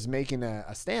Twitter is making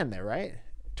a stand there, right?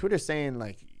 Twitter's saying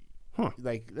like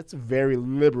that's a very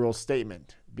liberal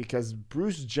statement because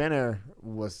Bruce Jenner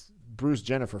was Bruce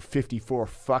Jenner for 54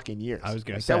 fucking years. I was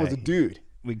gonna say that was a dude.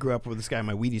 we grew up with this guy in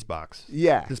my Wheaties box.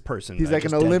 Yeah. This person. He's like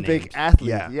an Olympic athlete.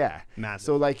 Yeah. Massive.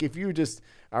 So like if you just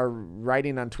are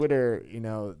writing on Twitter,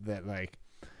 that like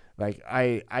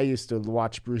I used to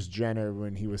watch Bruce Jenner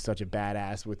when he was such a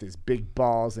badass with his big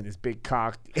balls and his big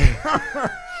cock,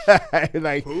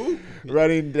 like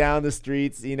running down the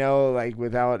streets, like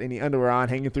without any underwear on,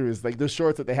 hanging through his like those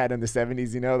shorts that they had in the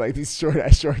 70s, like these short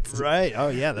ass shorts. Right. Oh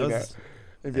yeah, those.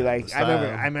 It'd be like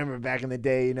I remember back in the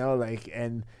day, like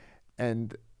and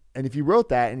if you wrote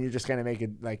that and you just kind of make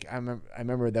it like I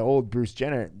remember the old Bruce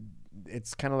Jenner,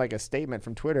 it's kind of like a statement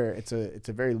from Twitter. It's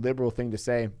a very liberal thing to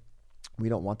say. We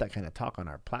don't want that kind of talk on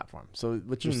our platform. So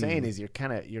what you're saying is you're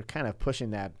kind of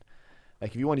pushing that.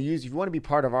 Like if you want to be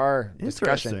part of our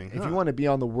discussion, if you want to be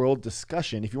on the world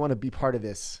discussion, if you want to be part of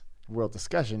this world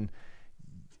discussion,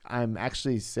 I'm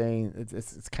actually saying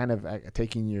it's kind of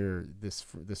taking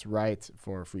this right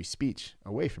for free speech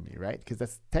away from you, right? Because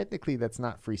that's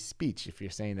not free speech if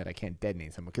you're saying that I can't dead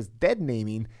name someone. Because dead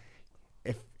naming,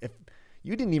 if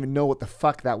you didn't even know what the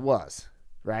fuck that was.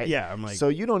 Right? Yeah, I'm like, so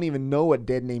you don't even know what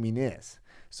dead naming is.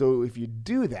 So if you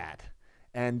do that,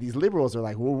 and these liberals are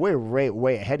like, well, we're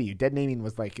way ahead of you. Dead naming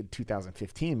was like in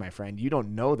 2015, my friend. You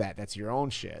don't know that. That's your own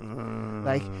shit.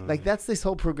 Like that's this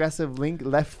whole progressive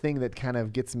left thing that kind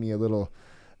of gets me a little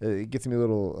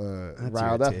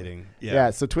riled up. Yeah.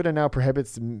 So Twitter now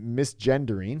prohibits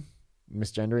misgendering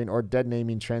or dead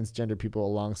naming transgender people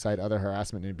alongside other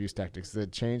harassment and abuse tactics. The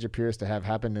change appears to have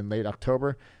happened in late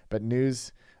October, but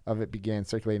news of it began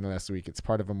circulating last week. It's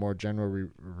part of a more general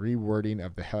rewording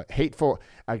of the hateful.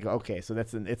 Okay, so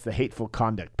it's the hateful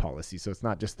conduct policy. So it's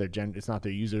not just their it's not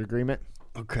their user agreement.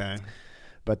 Okay.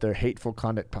 But their hateful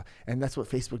conduct, and that's what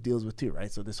Facebook deals with too,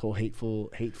 right? So this whole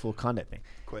hateful conduct thing,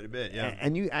 quite a bit, yeah.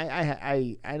 And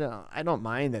I don't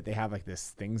mind that they have like this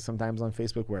thing sometimes on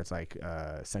Facebook where it's like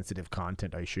sensitive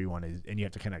content. Are you sure you want to? And you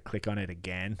have to kind of click on it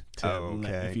again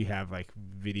if you have like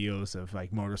videos of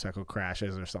like motorcycle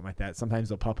crashes or something like that. Sometimes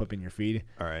they'll pop up in your feed.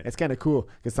 All right, it's kind of cool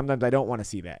because sometimes I don't want to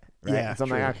see that. Right? Yeah, so I'm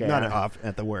like, okay, not off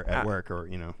at work or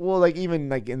Well, like even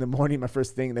like in the morning, my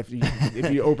first thing if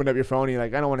you open up your phone, you're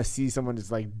like, I don't want to see someone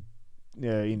just like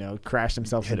crash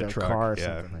themselves into a car or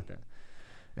something like that.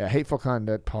 Yeah, hateful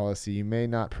conduct policy. You may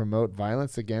not promote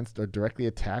violence against or directly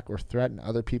attack or threaten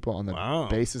other people on the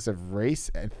basis of race,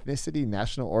 ethnicity,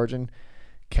 national origin,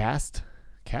 caste,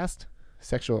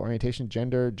 sexual orientation,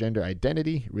 gender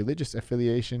identity, religious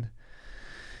affiliation,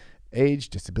 age,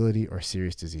 disability, or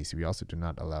serious disease. We also do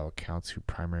not allow accounts whose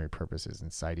primary purpose is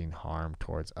inciting harm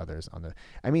towards others on the.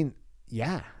 I mean,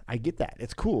 yeah, I get that.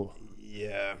 It's cool.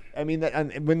 Yeah, I mean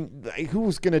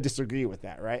who's gonna disagree with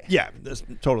that, right? Yeah,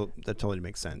 that totally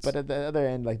makes sense. But at the other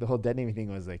end, like the whole dead naming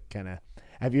thing was like kind of.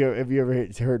 Have you ever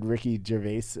heard Ricky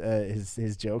Gervais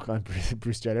his joke on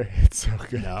Bruce Jenner? It's so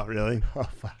good. No, really? Oh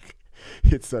fuck,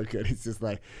 it's so good. He's just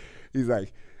like, he's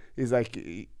like,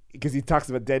 because he talks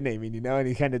about dead naming, and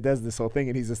he kind of does this whole thing,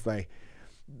 and he's just like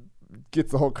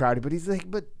gets the whole crowd, but he's like,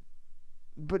 but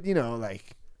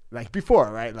like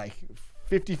before, right? Like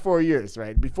 54 years,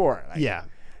 right? Before. Like, yeah.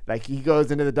 Like he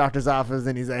goes into the doctor's office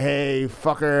and he's like, hey,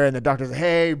 fucker. And the doctor's like,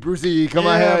 hey, Brucey, come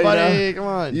on here, buddy. Come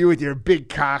on. You with your big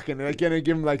cock. And they're going to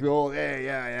give him like the old, hey,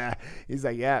 yeah. He's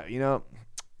like, yeah,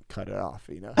 cut it off,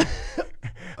 He's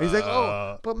like,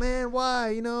 oh, but man,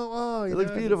 why? It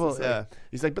looks beautiful. Yeah.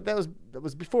 He's like, but that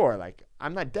was before. Like,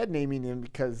 I'm not dead naming him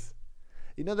because,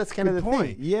 that's kind of the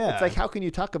point. Thing. Yeah. It's like, how can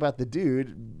you talk about the dude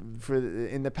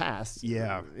in the past?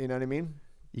 Yeah. You know what I mean?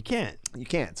 You can't.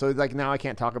 So like now I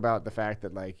can't talk about the fact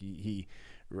that like he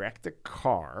wrecked a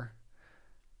car.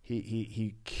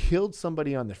 He killed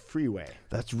somebody on the freeway.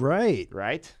 That's right.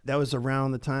 Right? That was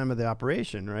around the time of the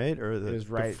operation, right? Or it was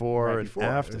right before and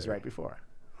after. It was right before.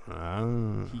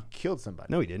 He killed somebody.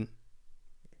 No, he didn't.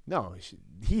 No,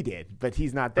 he did, but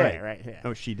he's not there, right? Yeah.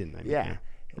 Oh, she didn't. Yeah.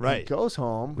 Right. He goes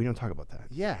home. We don't talk about that.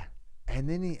 Yeah. And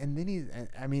then he's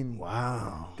I mean,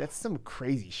 wow, that's some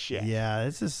crazy shit. Yeah,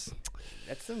 that's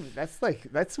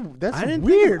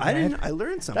weird. I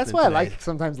learned something. That's why today. I like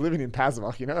sometimes living in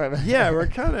Pasewalk. Yeah, we're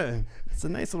kind of. It's a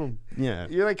nice little. Yeah,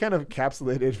 you're like kind of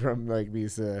encapsulated from like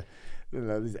these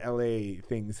these LA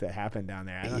things that happen down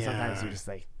there. I know sometimes you're just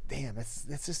like, damn, that's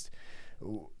just.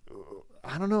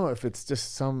 I don't know if it's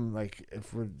just some like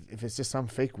if it's just some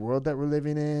fake world that we're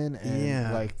living in,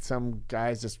 and like some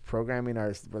guys just programming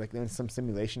we're like in some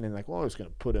simulation and like, well, we're just gonna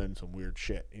put in some weird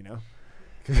shit,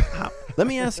 Let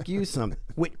me ask you something.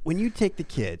 When you take the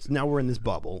kids, now we're in this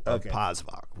bubble of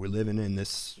Pasewalk. We're living in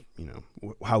this,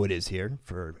 how it is here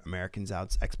for Americans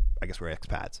out. I guess we're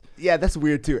expats. Yeah, that's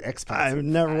weird too. Expats. I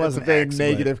never was a very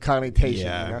negative connotation.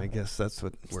 Yeah, I guess that's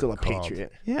what still we're a called.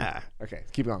 patriot. Yeah. Okay,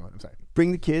 keep going. I'm sorry.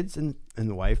 bring the kids and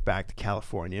the wife back to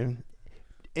California,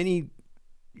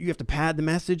 you have to pad the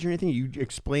message or anything? Are you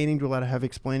explaining, do a lot of heavy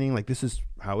explaining, like this is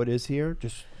how it is here?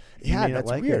 Just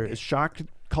that's weird. Is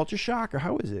culture shock, or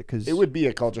how is it? Because it would be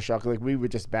a culture shock. Like we were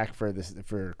just back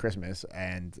for Christmas,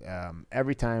 and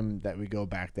every time that we go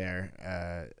back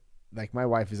there, like my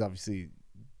wife is obviously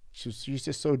she's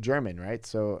just so German, right?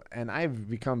 So, and I've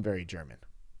become very German.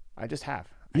 I just have.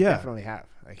 I definitely have.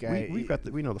 Like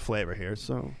we know the flavor here,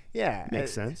 so yeah,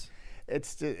 makes sense.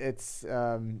 It's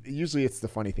usually it's the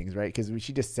funny things, right? Because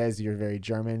she just says you're very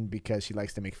German because she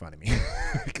likes to make fun of me.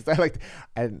 Because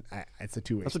it's a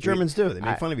two-way. That's what Germans do. They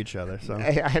make fun of each other. So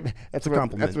that's a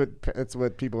compliment. That's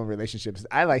what people in relationships.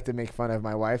 I like to make fun of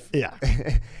my wife. Yeah,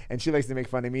 and she likes to make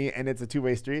fun of me, and it's a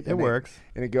two-way street. It works.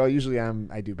 And a girl, usually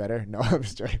I do better. No, I'm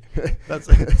just joking.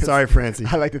 Sorry, Francie.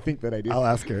 I like to think that I do. I'll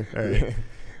ask her. All right.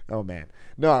 Oh man,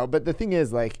 no. But the thing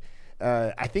is, like.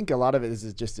 I think a lot of it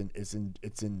is just it is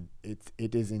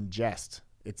in jest.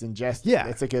 It's in jest. Yeah.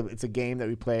 It's a game that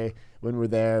we play when we're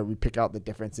there. We pick out the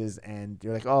differences, and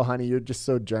you're like, oh, honey, you're just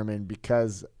so German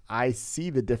because I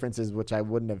see the differences which I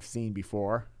wouldn't have seen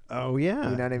before. Oh yeah,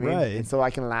 you know what I mean. Right. And so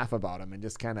I can laugh about them and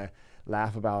just kind of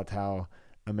laugh about how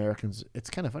Americans.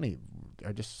 It's kind of funny.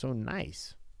 Are just so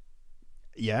nice.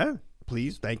 Yeah.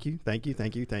 Please. Thank you.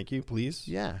 Please.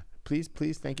 Yeah. Please,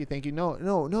 thank you. No,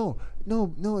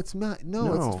 it's not.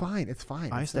 No, it's fine. It's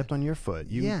fine. I stepped on your foot.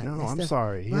 I'm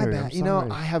sorry. My bad.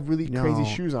 I have really crazy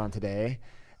shoes on today,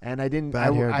 and I didn't. I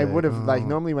would have like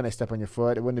normally when I step on your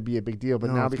foot, it wouldn't be a big deal.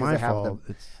 But now because I have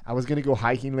I was gonna go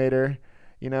hiking later,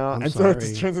 and so it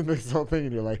just turns into this whole thing,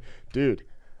 and you're like, dude,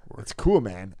 it's cool,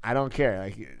 man. I don't care.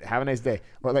 Like, have a nice day.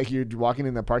 Or like you're walking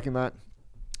in the parking lot.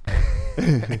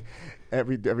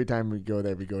 Every time we go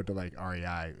there, we go to like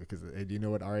REI because do you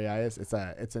know what REI is? It's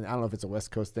an I don't know if it's a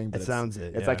West Coast thing, but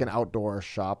it's like an outdoor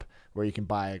shop where you can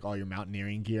buy like all your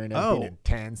mountaineering gear and everything, and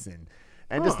tents and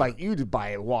just like you just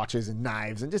buy watches and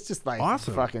knives and just like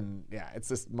awesome. Fucking it's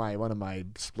just one of my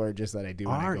splurges that I do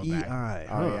when I go back.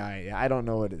 REI, yeah, I don't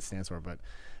know what it stands for, but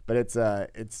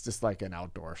it's just like an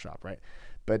outdoor shop, right?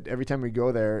 But every time we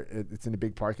go there, it's in a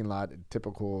big parking lot,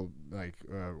 typical like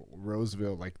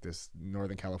Roseville, like this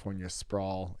Northern California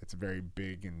sprawl. It's very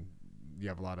big, and you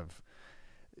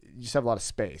just have a lot of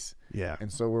space. Yeah.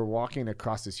 And so we're walking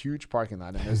across this huge parking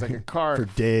lot, and there's like a car for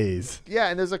days. Yeah,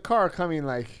 and there's a car coming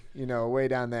like way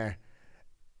down there.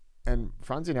 And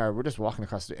Franzi and I, we're just walking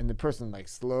across and the person like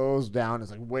slows down, is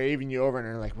like waving you over, and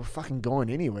they're like, "We're fucking going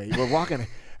anyway. We're walking,"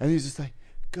 and he's just like.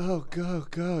 Go,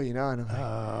 and I'm like,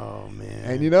 oh man,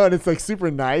 and and it's like super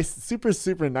nice,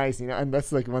 super nice, and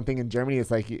that's like one thing in Germany.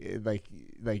 It's like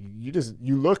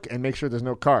you look and make sure there's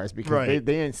no cars because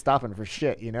they ain't stopping for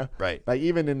shit, right? Like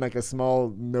even in like a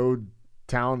small node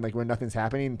town, like where nothing's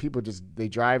happening, people they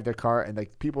drive their car, and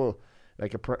like people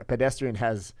like a pedestrian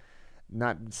has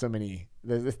not so many.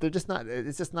 They're just not.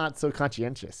 It's just not so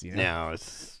conscientious, No,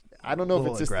 it's. I don't know if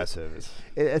it's just aggressive.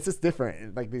 It's just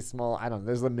different. Like these small, I don't know.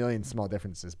 There's a million small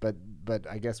differences, but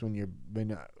I guess when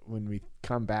we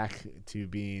come back to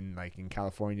being like in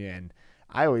California, and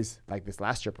I always like this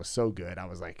last trip was so good. I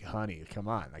was like, honey, come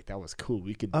on, like that was cool.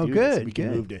 We could do this.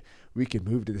 We could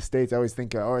move to the States. I always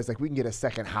think, like we can get a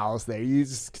second house there. You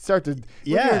just start to when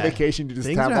you're on vacation, you just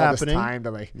have all this time to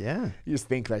like you just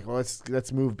think like, well,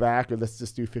 let's move back, or let's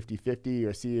just do 50-50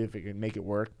 or see if it can make it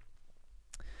work.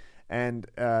 And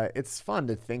it's fun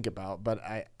to think about, but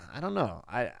I don't know.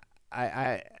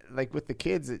 I like with the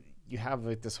kids, you have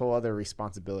like this whole other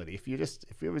responsibility. If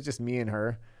it was just me and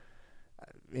her,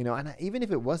 and even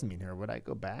if it wasn't me and her, would I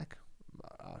go back?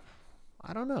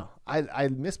 I don't know. I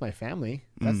miss my family.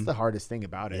 That's the hardest thing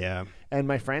about it. Yeah. And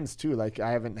my friends too. Like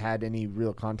I haven't had any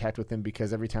real contact with them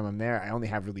because every time I'm there, I only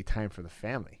have really time for the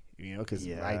family. Because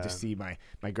I just see my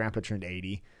grandpa turned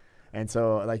 80. And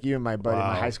so, like, even my buddy,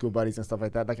 my high school buddies and stuff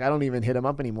like that, like, I don't even hit them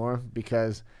up anymore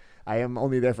because I am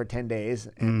only there for 10 days.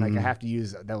 And, like, I have to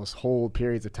use those whole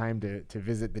periods of time to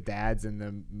visit the dads and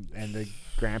the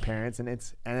grandparents. And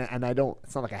it's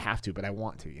not like I have to, but I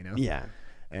want to, Yeah.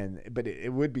 But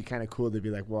it would be kind of cool to be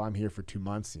like, well, I'm here for 2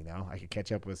 months, I could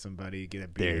catch up with somebody, get a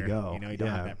beer. There you go. You don't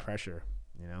have that pressure,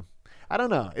 I don't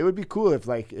know. It would be cool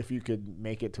if you could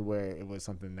make it to where it was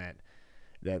something that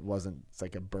wasn't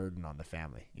like a burden on the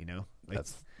family, like,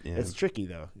 it's tricky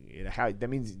though. That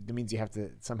means you have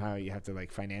to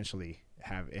like financially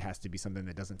it has to be something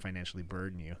that doesn't financially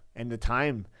burden you. And the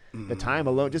time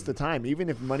alone, just the time, even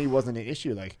if money wasn't an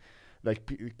issue, like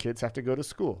kids have to go to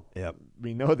school. Yep.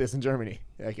 We know this in Germany.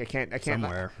 Like I can't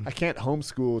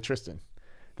homeschool Tristan.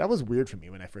 That was weird for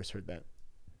me when I first heard that.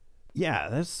 Yeah,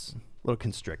 that's little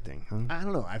constricting, huh? I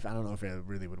don't know. I don't know if I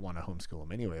really would want to homeschool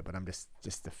them anyway, but I'm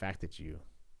just the fact that you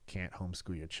can't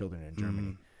homeschool your children in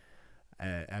Germany.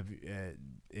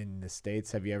 In the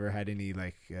States, have you ever had any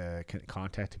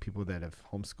contact to people that have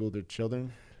homeschooled their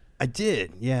children? I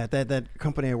did, yeah. That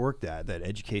company I worked at, that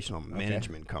educational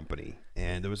management company,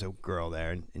 and there was a girl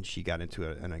there, and she got into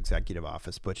an executive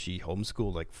office, but she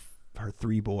homeschooled like her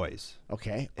 3 boys.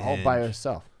 Okay, all by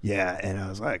herself. Yeah, and I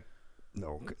was like,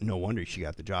 no wonder she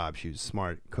got the job. She was a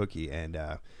smart cookie, and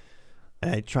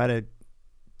I try to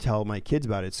tell my kids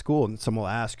about it at school, and someone will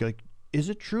ask, like, is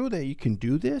it true that you can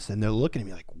do this? And they're looking at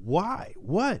me like, why?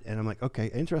 What? And I'm like,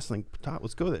 okay, interesting.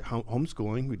 Let's go there.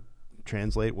 Homeschooling, we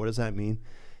translate. What does that mean?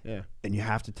 Yeah. And you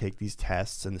have to take these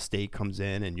tests, and the state comes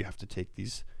in, and you have to take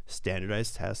these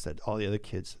standardized tests that all the other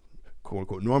kids, quote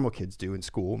unquote, normal kids do in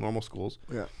school, normal schools.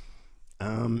 Yeah.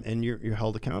 And you're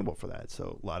held accountable for that.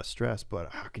 So a lot of stress,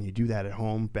 but how can you do that at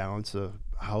home, balance a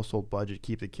household budget,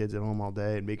 keep the kids at home all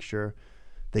day, and make sure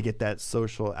they get that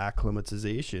social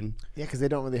acclimatization? Yeah, because they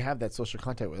don't really have that social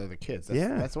contact with other kids.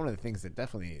 That's one of the things that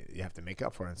definitely you have to make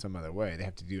up for in some other way. They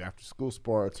have to do after school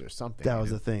sports or something. That was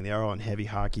the thing. They are on heavy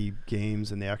hockey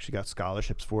games, and they actually got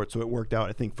scholarships for it. So it worked out,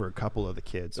 I think, for a couple of the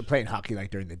kids. So playing hockey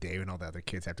like during the day when all the other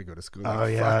kids have to go to school. Oh,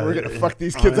 yeah. We're going to fuck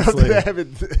these kids up to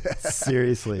heaven.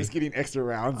 Seriously. Just getting extra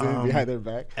rounds in behind their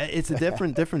back. It's a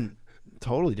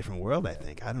totally different world, I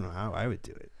think. I don't know how I would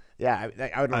do it. Yeah,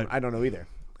 I don't know either.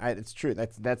 It's true.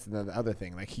 That's the other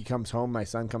thing. Like, he comes home. My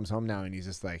son comes home now, and he's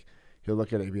just like, he'll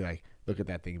look at it and be like, look at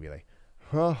that thing and be like,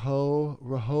 Rahoda.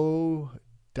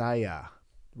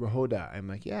 I'm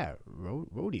like, yeah,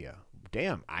 Rodia.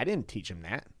 Damn, I didn't teach him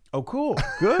that. Oh, cool.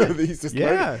 Good. He's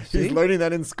learning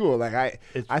that in school. Like,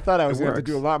 I thought I was going to have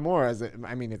to do a lot more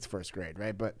it's first grade,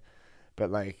 right? But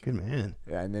like, good man.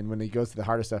 Yeah, and then when he goes to the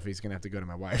harder stuff, he's gonna have to go to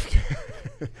my wife.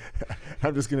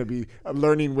 I'm just gonna be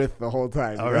learning with the whole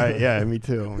time. All right, yeah, me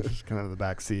too. I'm just kind of in the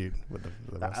back seat with the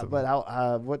rest of them.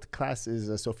 But what class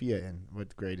is Sophia in?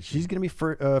 What grade is she? She's gonna be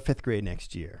 5th grade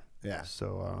next year. Yeah.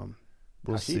 So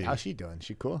we'll see. How's she doing?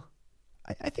 She cool?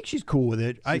 I think she's cool with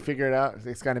it. She figured it out.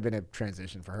 It's kind of been a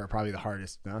transition for her, probably the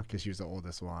hardest, no? Because she was the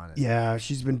oldest one. Yeah,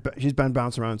 she's been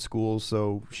bouncing around schools.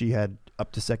 So she had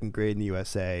up to 2nd grade in the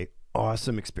USA.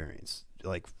 Awesome experience.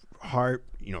 Like, hard,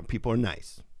 people are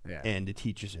nice. Yeah. And the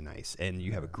teachers are nice. And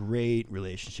you have a great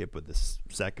relationship with the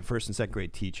 1st and 2nd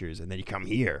grade teachers. And then you come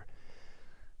here.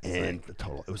 And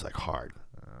it was like hard.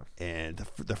 And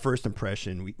the first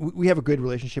impression, we have a good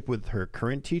relationship with her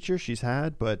current teacher she's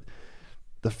had, but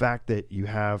the fact that you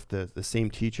have the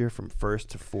same teacher from 1st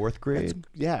to 4th grade.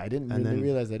 I didn't really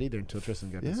realize that either until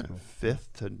Tristan got to school.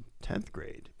 5th to 10th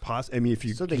grade.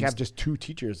 So they have just 2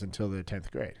 teachers until the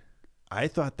 10th grade. I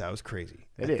thought that was crazy.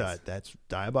 I thought that's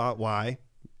diabolical. Why?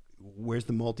 Where's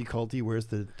the multiculti? Where's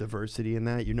the diversity in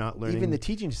that? You're not learning. Even the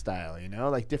teaching style,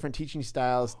 like different teaching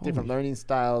styles, different learning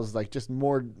styles, like just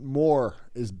more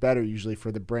is better usually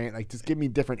for the brain. Like, just give me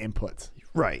different inputs.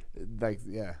 Right. Like,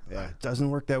 yeah. It doesn't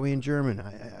work that way in Germany.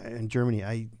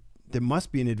 There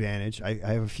must be an advantage. I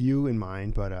have a few in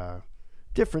mind, but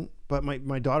different. But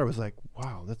my daughter was like,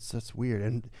 wow, that's weird.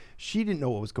 And she didn't know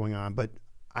what was going on, but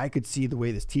I could see the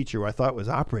way this teacher, who I thought was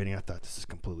operating, I thought, this is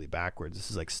completely backwards. This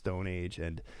is like Stone Age.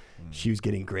 And she was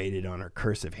getting graded on her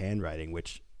cursive handwriting,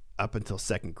 which up until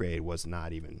 2nd grade was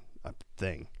not even a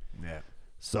thing. Yeah.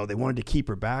 So they wanted to keep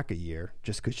her back a year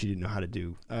just because she didn't know how to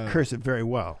do cursive very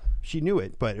well. She knew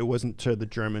it, but it wasn't to the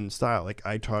German style. Like,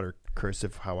 I taught her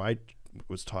cursive how I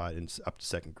was taught up to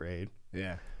 2nd grade.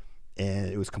 Yeah. And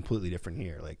it was completely different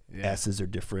here. Like, S's are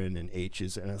different and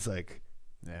H's. And I was like,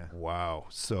 yeah, wow.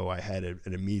 So I had an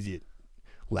immediate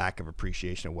lack of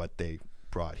appreciation of what they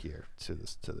brought here to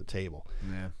the table.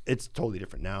 Yeah, it's totally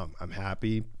different now. I'm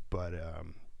happy, but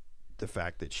the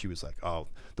fact that she was like, oh,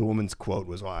 the woman's quote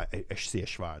was, I see a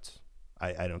Schwarz.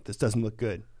 I don't. This doesn't look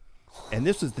good. And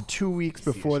this was the 2 weeks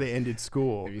before they ended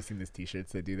school. Have you seen these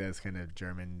T-shirts that do those kind of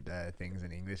German things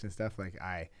in English and stuff? Like,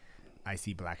 I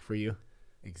see black for you.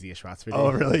 Ich sehe schwarz für dich.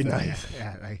 Oh, really? Nice.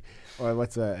 Yeah, like, or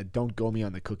what's don't go me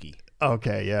on the cookie.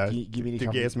 Okay, yeah. Give me the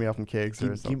Du gehst mir auf den Keks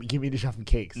or something. Give me the Schaffen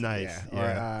Cakes. Nice.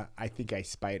 Yeah. Or I think I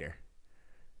spider.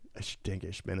 Ich denke,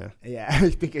 ich spinne. Yeah, I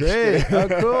think Great. Oh,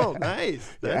 cool. Nice.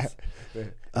 That's,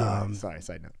 sorry,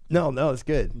 side note. No, it's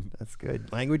good. That's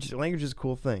good. Language is a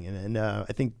cool thing, and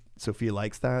I think Sophia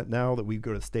likes that now that we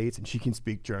go to the States and she can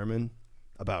speak German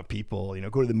about people.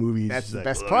 Go to the movies. That's the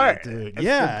best part, dude.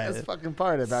 That's the best fucking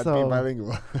part about being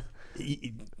bilingual.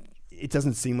 It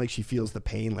doesn't seem like she feels the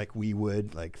pain like we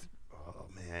would. Like, oh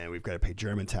man, we've got to pay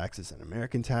German taxes and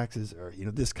American taxes, or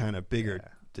this kind of bigger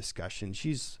discussion.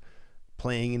 She's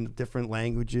playing in different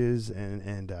languages,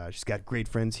 and she's got great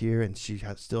friends here, and she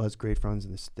still has great friends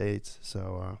in the States.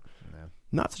 So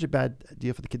not such a bad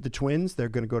deal for the kid. The twins, they're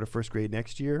going to go to first grade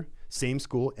next year, same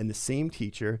school and the same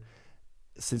teacher,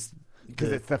 because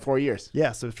it's the 4 years.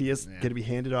 Yeah, Sophia's going to be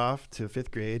handed off to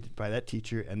fifth grade by that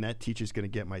teacher, and that teacher's going to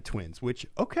get my twins. Which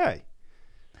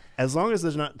as long as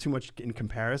there's not too much in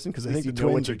comparison, because I think the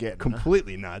twins are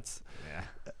completely nuts,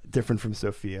 different from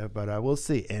Sophia. But we'll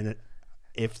see. And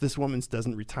if this woman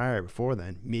doesn't retire before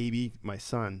then, maybe my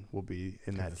son will be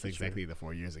in that. That's exactly the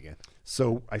 4 years again.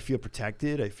 So I feel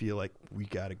protected. I feel like we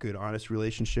got a good, honest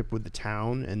relationship with the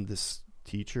town and this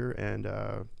teacher, and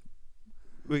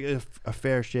we get a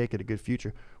fair shake at a good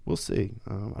future. We'll see.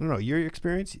 I don't know. Your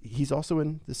experience? He's also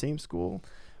in the same school.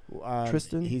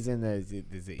 Tristan? He's in the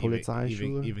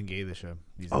Polizeischule. Evangelische.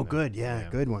 Oh, good. Yeah,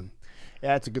 good one.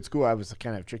 Yeah, it's a good school. I was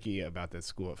kind of tricky about this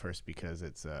school at first because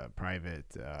it's a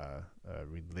private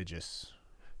religious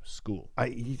school.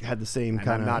 He had the same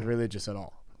kind of... I'm not religious at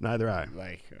all. Neither I.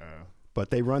 But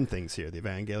they run things here. The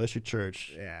Evangelische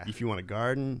Church. Yeah. If you want a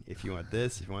garden, if you want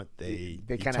this, if you want... They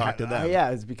kind of talk to them.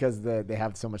 Yeah, it's because they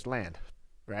have so much land,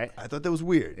 right? I thought that was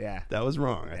weird. Yeah. That was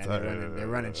wrong. I thought they're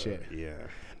running shit. Yeah.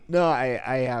 No,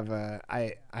 I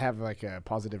have like a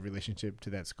positive relationship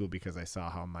to that school because I saw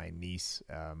how my niece,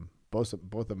 both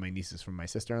of my nieces from my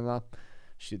sister-in-law,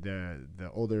 the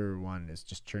older one is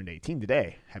just turned 18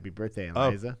 today. Happy birthday,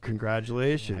 Eliza! Oh,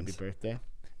 congratulations! Happy birthday,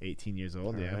 18 years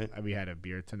old. All right. We had a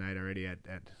beer tonight already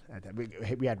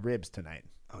we had ribs tonight.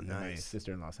 Oh, nice! At my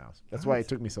sister-in-law's house. That's why it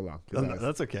took me so long.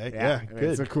 That's okay. Yeah, good.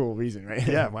 It's a cool reason, right?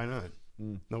 Yeah, why not?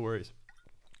 No worries.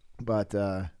 But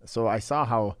so I saw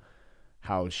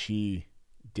how she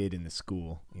did in the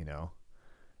school,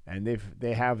 and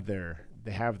they have their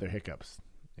hiccups,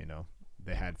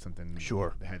 They had something.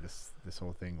 Sure. They had this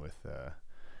whole thing with.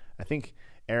 I think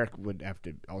Eric would have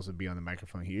to also be on the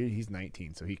microphone here. He's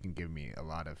 19, so he can give me a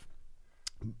lot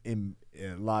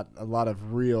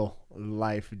of real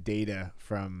life data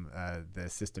from the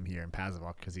system here in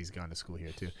Pasewalk because he's gone to school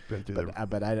here too.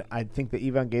 But I think the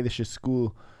Evangelische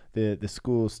school. The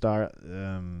school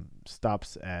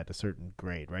stops at a certain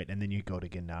grade, right? And then you go to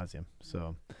gymnasium.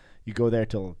 So you go there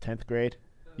till 10th grade.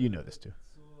 You know this too.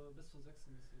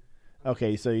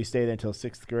 Okay, so you stay there until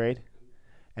 6th grade,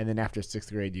 and then after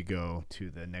 6th grade you go to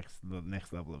the next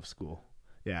level of school.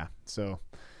 Yeah. So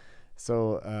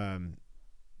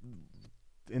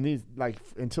in these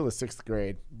until the 6th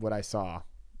grade, what I saw,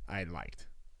 I liked.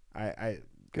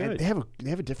 Good. They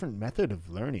have a different method of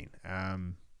learning.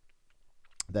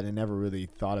 That I never really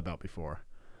thought about before.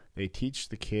 They teach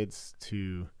the kids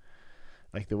to,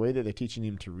 the way that they're teaching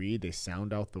them to read, they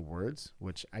sound out the words,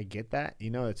 which I get that.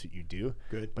 That's what you do.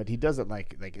 Good. But he does it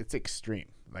like it's extreme.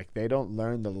 They don't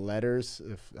learn the letters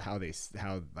of how they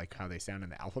sound in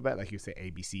the alphabet. Like you say A,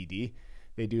 B, C, D.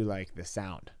 They do the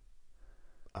sound.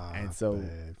 And so,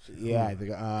 yeah, they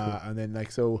go, and then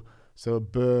so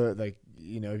b,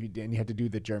 and you have to do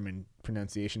the German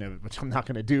pronunciation of it, which I'm not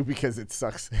going to do because it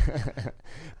sucks.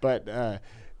 but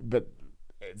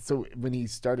so when he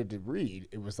started to read,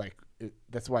 it was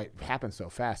that's why it happened so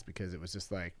fast, because it was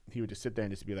just he would just sit there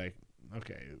and just be like,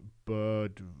 okay,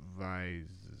 Budweiser,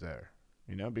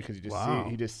 because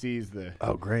he just sees the.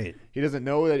 Oh, great. He doesn't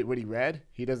know what he read.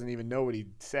 He doesn't even know what he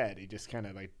said. He just kind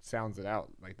of sounds it out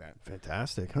like that.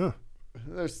 Fantastic, huh?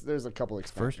 There's a couple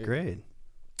first grade.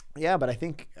 Yeah, but I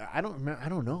think I don't remember. I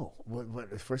don't know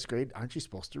what first grade. Aren't you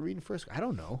supposed to read in first? I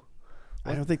don't know.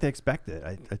 I don't think they expect it.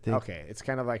 I think. Okay, it's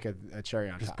kind of like a cherry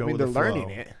on top. Go they're learning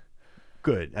it.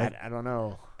 Good. I don't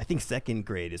know. I think second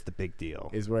grade is the big deal.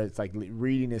 Is where it's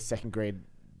reading is second grade,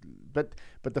 but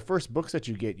the first books that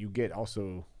you get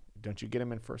also. Don't you get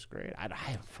them in first grade? I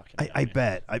don't fucking know. I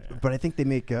bet. But I think they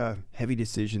make heavy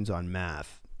decisions on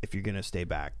math. If you're gonna stay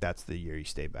back, that's the year you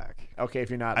stay back. Okay,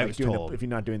 if you're not if you're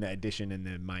not doing the addition and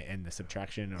the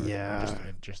subtraction, or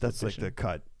just that's addition. the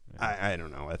cut. Yeah. I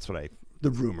don't know. That's what the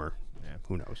rumor. Yeah.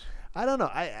 Who knows? I don't know.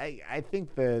 I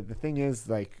think the thing is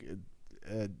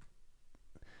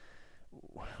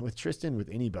with Tristan, with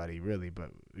anybody really,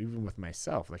 but even with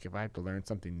myself, if I have to learn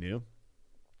something new,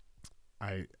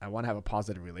 I want to have a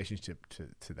positive relationship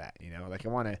to that, I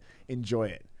want to enjoy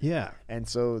it. Yeah. And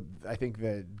so I think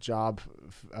the job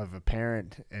of a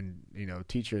parent and,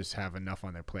 teachers have enough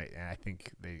on their plate. And I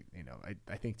think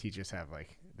I think teachers have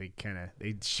they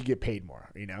should get paid more,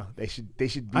 they should be.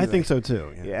 I think so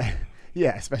too. Yeah.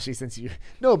 Yeah. Especially since you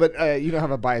don't have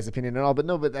a biased opinion at all,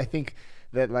 but I think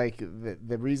that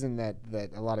the reason that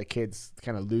a lot of kids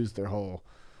kind of lose their whole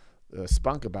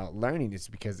spunk about learning is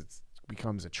because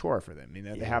becomes a chore for them.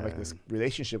 They have like this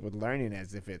relationship with learning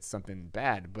as if it's something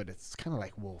bad, but it's kind of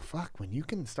like, well, fuck, when you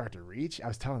can start to reach. I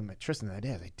was telling Tristan the other day,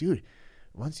 I was like, dude,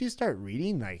 once you start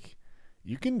reading, like,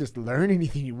 you can just learn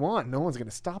anything you want. No one's gonna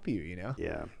stop you.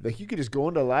 Yeah. Like, you could just go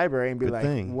into a library and be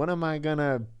what am I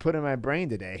gonna put in my brain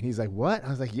today? And he's like, what? I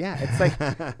was like, yeah. It's like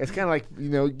it's kind of like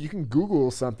you can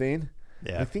Google something.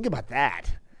 Yeah. Like, think about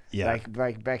that. Yeah.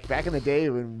 Like back in the day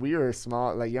when we were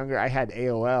small, like younger, I had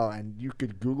AOL, and you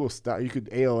could Google stuff. You could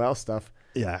AOL stuff.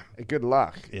 Yeah. Good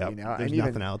luck. Yeah. There's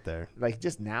nothing out there. Like,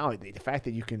 just now, the fact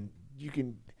that you can.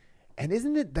 And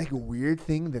isn't it like a weird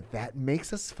thing that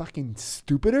makes us fucking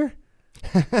stupider?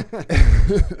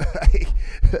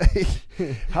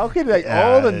 How could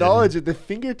all the knowledge at the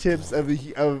fingertips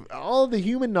of all the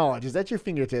human knowledge is at your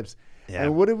fingertips,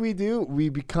 and what do? We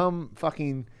become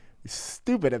fucking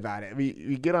stupid about it.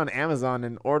 We get on Amazon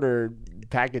and order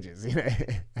packages.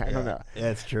 I don't know.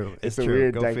 Yeah, it's true. It's a true.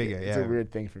 Weird. Go figure. It's a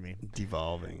weird thing for me.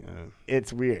 Devolving.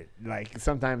 It's weird. Like,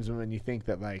 sometimes when you think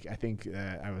that, like, I think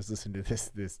I was listening to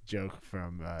this joke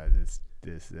from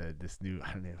this new,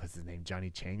 I don't know what's his name, Johnny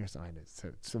Chang or something. It's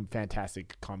some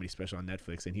fantastic comedy special on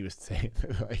Netflix, and he was saying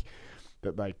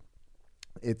that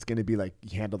it's gonna be like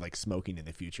handled like smoking in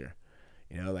the future.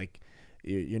 Like,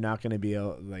 you're not gonna be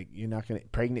able, like,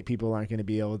 pregnant people aren't gonna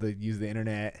be able to use the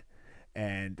internet.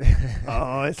 And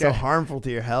it's so harmful to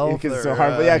your health. Because it's so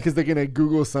harmful. Because they're gonna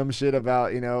Google some shit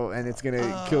about and it's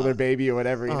gonna kill their baby or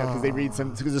whatever. Because they read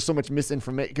because there's so much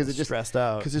misinformation. Because it's just stressed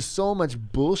out. Because there's so much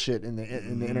bullshit in the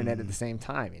internet at the same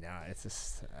time. It's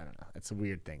just, I don't know. It's a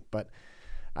weird thing. But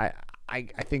I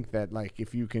think that, like,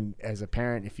 if you can, as a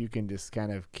parent, if you can just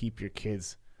kind of keep your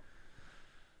kids.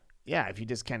 Yeah, if you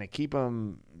just kind of keep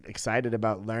them excited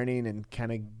about learning and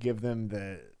kind of give them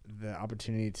the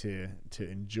opportunity to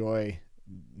enjoy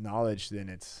knowledge, then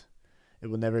it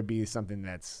will never be something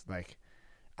that's like,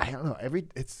 I don't know,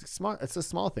 it's the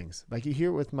small things. Like, you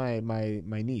hear with my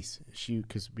niece,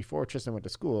 because before Tristan went to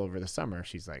school over the summer,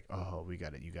 she's like, oh, you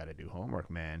gotta do homework,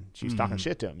 man. She was talking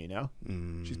shit to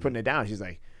him, she's putting it down. She's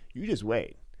like, you just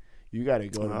wait, you gotta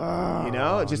go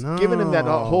to, giving him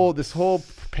this whole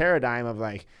paradigm of,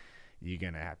 like, you're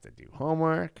gonna have to do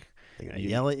homework, they're gonna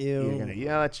yell at you, you're gonna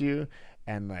yell at you.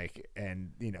 And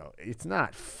it's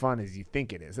not fun as you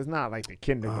think it is. It's not like the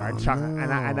kindergarten.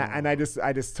 And I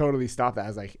just totally stopped that. I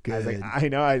was like, I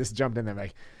know. I just jumped in there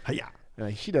like, yeah.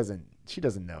 Like, she doesn't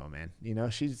know, man.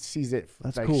 She sees it.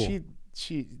 That's like, cool. You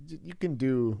can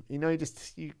do.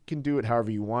 You can do it however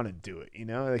you want to do it.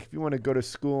 Like, if you want to go to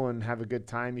school and have a good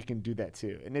time, you can do that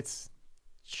too. And it's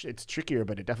trickier,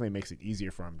 but it definitely makes it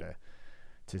easier for them to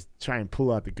try and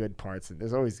pull out the good parts. And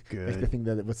there's always like the thing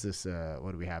that, what's this,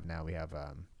 what do we have now? We have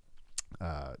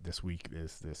this week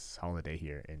is this holiday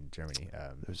here in Germany.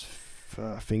 There's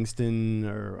Pfingsten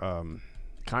or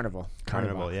Carnival,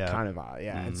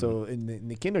 yeah. And so in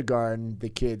the kindergarten, the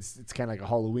kids, it's kind of like a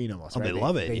Halloween almost. Right? They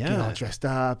love it. They get all dressed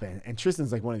up, and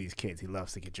Tristan's like one of these kids. He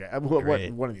loves to get dressed.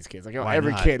 One of these kids, like,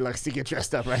 every kid likes to get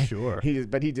dressed up, right? Sure.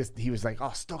 He was like,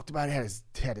 stoked about it.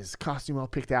 Had his costume all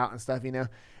picked out and stuff,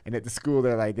 And at the school,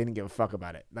 they're like, they didn't give a fuck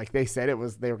about it. Like, they said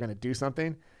they were going to do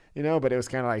something, but it was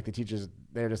kind of like the teachers,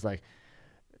 they're just like,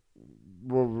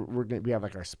 we have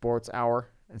like our sports hour.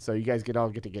 And so you guys get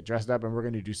to get dressed up, and we're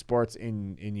going to do sports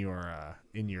in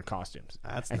your costumes.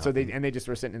 So they just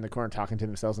were sitting in the corner talking to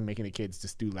themselves and making the kids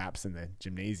just do laps in the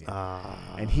gymnasium.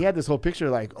 And he had this whole picture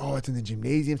like, it's in the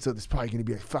gymnasium, so there's probably going to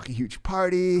be a fucking huge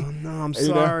party. Oh no, I'm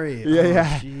sorry.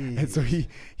 Yeah. Geez. And so he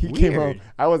came home.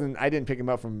 I didn't pick him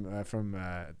up from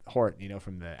Hort,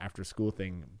 from the after school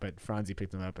thing, but Franzi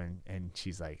picked him up, and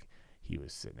she's like, he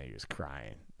was sitting there, he was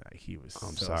crying. He was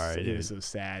he was so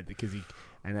sad because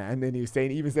and then he was saying,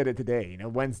 he even said it today,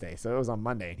 Wednesday. So it was on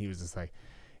Monday, and he was just like,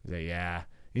 yeah.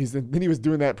 Then he was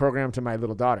doing that program to my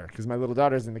little daughter, because my little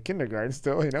daughter's in the kindergarten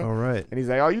still, All right. And he's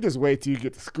like, you just wait till you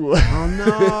get to school. Oh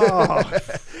no.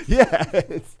 Yeah,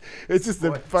 it's just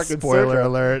a fucking spoiler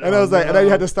circle. alert. And I was like, and I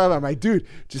had to stop. I'm like, dude,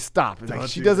 just stop. Like,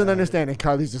 she doesn't understand. And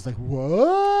Carly's just like,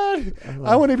 what?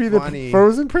 I want to be the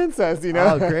frozen princess,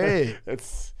 Oh, great.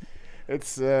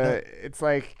 It's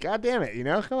like, God damn it,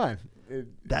 come on.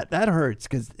 That hurts,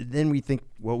 because then we think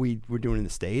what we were doing in the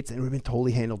States, and it would have been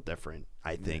totally handled different,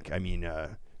 I think. Yeah. I mean,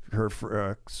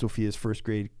 Sophia's first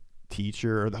grade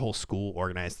teacher, or the whole school,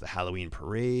 organized the Halloween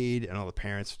parade, and all the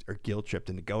parents are guilt tripped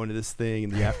into going to this thing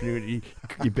in the afternoon.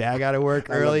 You bag out of work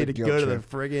early to go to the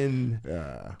friggin'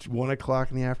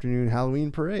 1:00 in the afternoon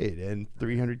Halloween parade, and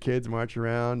 300 kids march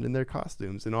around in their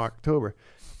costumes in October.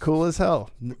 Cool as hell.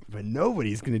 But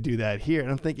nobody's going to do that here.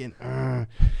 And I'm thinking, yeah.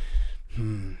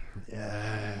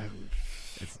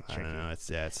 It's tricky. I don't know. It's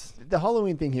the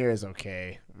Halloween thing here is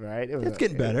okay. right? It's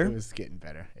getting better. It was getting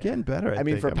better. Yeah. Getting better. I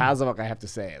mean, for Pasewalk, I have to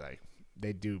say, like,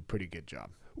 they do a pretty good job.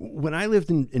 When I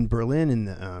lived in Berlin in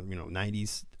the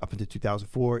 90s up into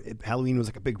 2004, Halloween was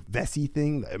like a big Vessi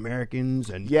thing, the Americans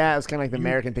and it was kind of like the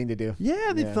American thing to do.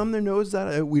 Yeah, they thumb their nose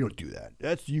out. We don't do that.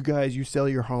 That's you guys. You sell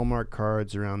your Hallmark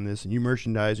cards around this, and you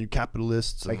merchandise. And you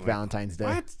capitalists. Like Valentine's Day.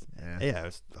 What? Yeah,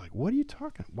 it's like, what are you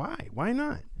talking? Why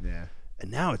not? Yeah. And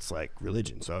now it's like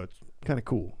religion, so it's kind of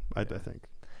cool. I think.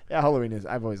 Yeah, Halloween is.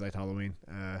 I've always liked Halloween.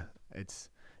 It's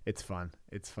fun.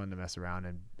 It's fun to mess around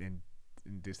and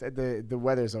do the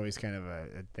weather's always kind of a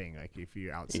thing. Like if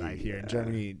you're outside here in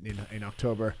Germany in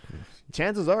October,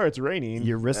 chances are it's raining.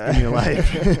 You're risking your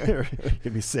life.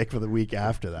 You'd be sick for the week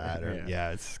after that. Or,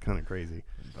 it's kind of crazy.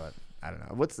 But I don't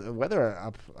know. What's the weather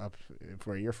up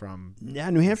where you're from? Yeah,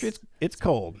 New Hampshire. It's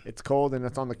cold. It's cold and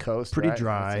it's on the coast. Pretty right?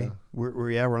 dry.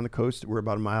 We're on the coast. We're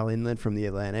about a mile inland from the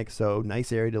Atlantic, so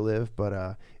nice area to live.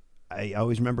 But I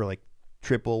always remember like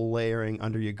triple layering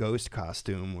under your ghost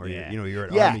costume, or you're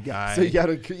an army guy. So you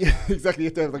gotta exactly. You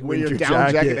have to have, like wear your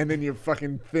down jacket and then your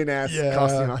fucking thin ass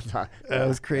costume on top. That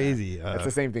was crazy. It's the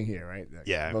same thing here, right?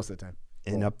 Most of the time.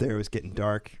 And up there it was getting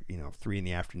dark, 3 in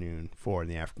the afternoon, 4 in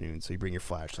the afternoon. So you bring your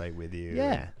flashlight with you.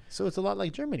 Yeah. So it's a lot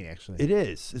like Germany, actually. It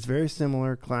is. It's very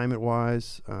similar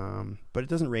climate-wise, but it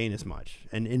doesn't rain as much.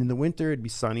 And in the winter, it'd be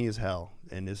sunny as hell.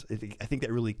 And I think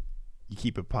that really you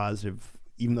keep it positive.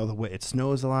 Even though it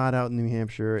snows a lot out in New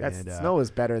Hampshire. Snow is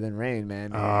better than rain,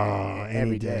 man.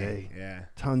 Every day. Yeah.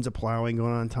 Tons of plowing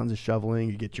going on, tons of shoveling.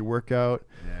 You get your workout.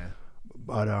 Yeah.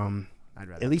 But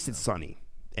at least it's sunny.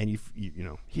 And you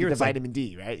here it's the vitamin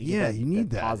D, right? You need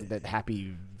that. That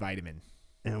happy vitamin.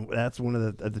 And that's one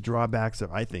of the drawbacks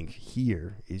of, I think,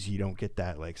 here is you don't get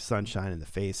that like sunshine in the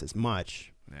face as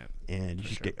much. Yeah, and you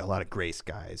just get a lot of gray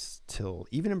skies till,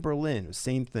 even in Berlin, it was the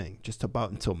same thing, just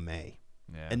about until May.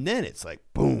 Yeah. And then it's like,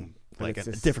 boom, like a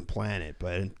different planet.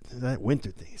 But that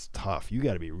winter thing is tough. You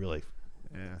got to be really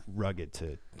rugged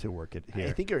to work it here.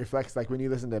 I think it reflects, like when you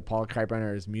listen to Paul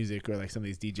Kalkbrenner's music or like some of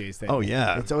these DJs.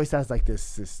 That, it always sounds like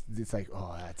this. It's like,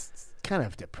 that's kind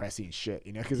of depressing shit,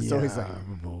 because it's always like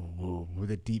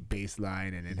with a deep bass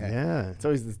line, and it's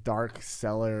always this dark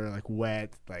cellar, like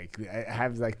wet, like it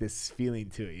has like this feeling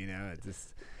to it.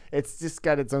 It's just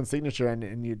got its own signature,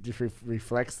 and it just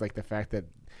reflects like the fact that.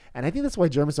 And I think that's why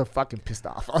Germans are fucking pissed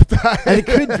off all the time. And it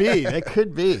could be. That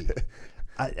could be.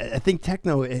 I think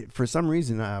techno, for some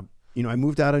reason, I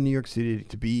moved out of New York City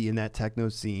to be in that techno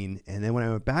scene. And then when I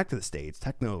went back to the States,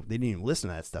 techno, they didn't even listen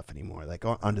to that stuff anymore. Like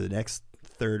onto the next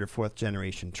third or fourth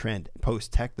generation trend,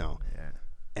 post-techno. Yeah.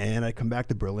 And I come back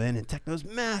to Berlin, and techno's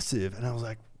massive. And I was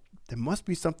like, there must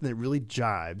be something that really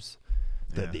jives.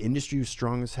 The industry was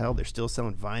strong as hell. They're still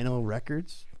selling vinyl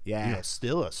records. Yeah.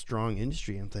 Still a strong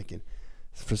industry. I'm thinking,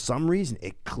 for some reason,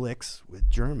 it clicks with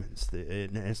Germans.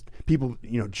 People,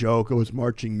 joke, it's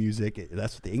marching music.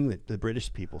 That's what the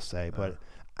British people say. But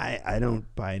I don't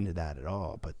buy into that at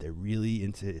all. But they're really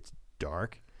into it's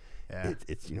dark. Yeah.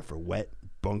 It's for wet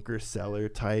bunker cellar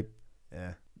type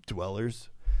dwellers.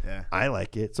 Yeah, I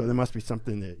like it. So there must be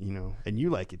something that and you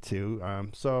like it too.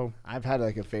 So I've had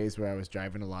like a phase where I was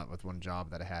driving a lot with one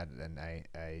job that I had, and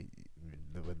I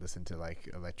would listen to like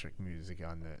electric music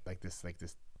on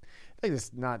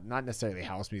this not necessarily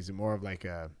house music, more of like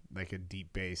a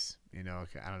deep bass, I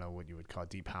don't know what you would call it,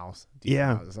 deep house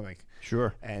or something.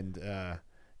 Sure. And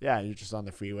you're just on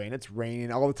the freeway, and it's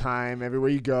raining all the time everywhere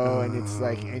you go, and it's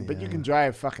like but you can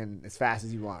drive fucking as fast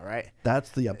as you want, right? That's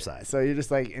the upside. So you're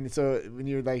just like, and so when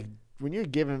you're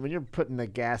putting the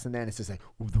gas in there, and it's just like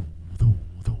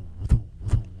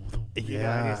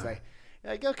it's like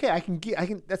okay, I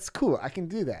can that's cool, I can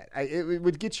do that. It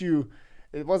would get you.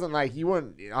 It wasn't like you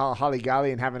weren't all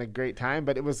holly-golly and having a great time,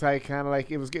 but it was like kind of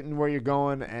like it was getting where you're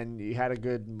going, and you had a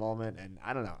good moment. And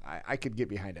I don't know, I could get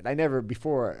behind it. I never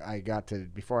before I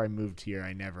moved here,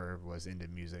 I never was into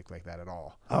music like that at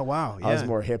all. Oh wow, yeah. I was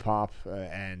more hip hop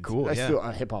and cool. I still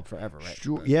hip hop forever, right?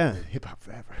 Sure, yeah, hip hop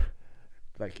forever.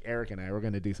 Like Eric and I, we're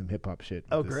gonna do some hip hop shit.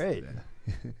 Oh, great.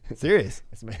 Serious?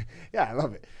 Yeah, I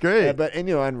love it. Great.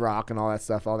 And rock and all that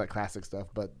stuff, all that classic stuff.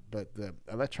 But the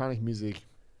electronic music.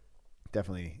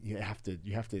 Definitely, you have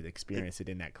to experience it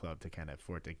in that club to kind of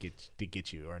for it to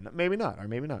get you, or maybe not. I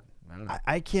don't know.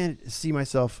 I can't see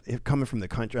myself coming from the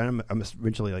country. I'm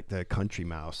originally like the country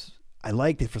mouse. I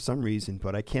liked it for some reason,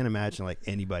 but I can't imagine like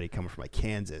anybody coming from like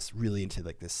Kansas really into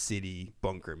like the city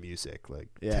bunker music, like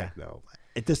techno.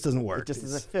 It just doesn't work. It just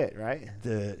doesn't fit, right?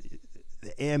 The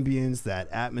ambience, that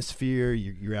atmosphere.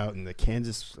 You're out in the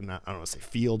Kansas. I don't want to say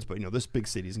fields, but there's big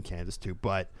cities in Kansas too,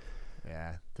 but.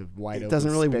 Yeah, the wide it open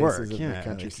doesn't really work. Of the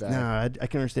countryside. I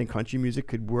can understand country music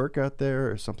could work out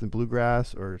there, or something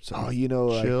bluegrass, or something. Chill.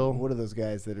 Like, what are those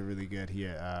guys that are really good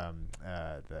here?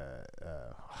 God,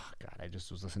 I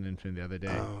just was listening to him the other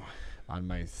day on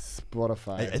my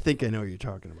Spotify. I think I know what you're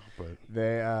talking about, but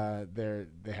they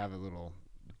have a little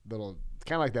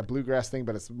kind of like that bluegrass thing,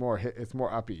 but it's more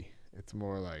uppy. It's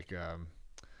more like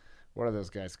what are those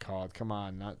guys called? Come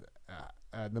on, not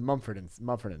the Mumford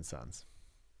and Sons.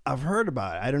 I've heard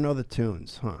about it. I don't know the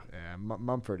tunes, huh? Yeah,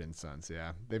 Mumford and Sons.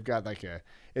 Yeah, they've got like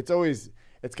it's kind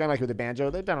of like with the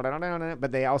banjo,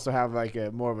 but they also have like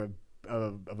a more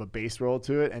of a bass roll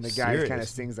to it, and the guy kind of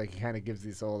sings like he kind of gives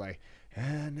this whole like,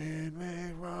 and then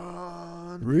we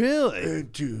run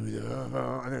into the,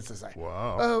 and it's just like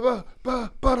wow.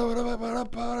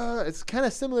 It's kind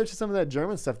of similar to some of that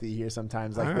German stuff that you hear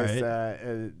sometimes,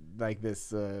 like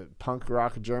this punk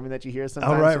rock German that you hear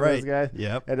sometimes. Oh, right. Those guys.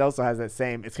 Yep. It also has that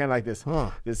same. It's kind of like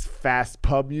this fast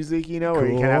pub music, where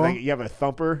you kind of have like you have a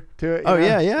thumper to it.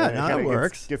 Yeah. Now it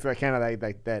works. Gets that kind of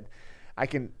like that. I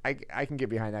can get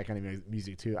behind that kind of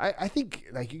music too. I think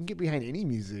like you can get behind any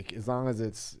music as long as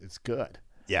it's good.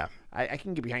 Yeah. I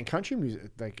can get behind country music.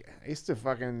 Like I used to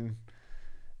fucking,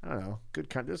 I don't know,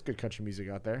 there's good country music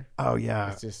out there. Oh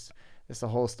yeah. It's the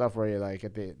whole stuff where you're like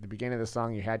at the beginning of the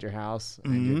song you had your house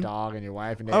and your dog and your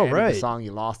wife, and at the end of the song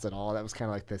you lost it all. That was kind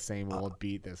of like the same old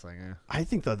beat. That's like, I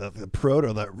think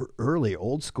the early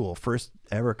old school first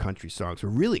ever country songs were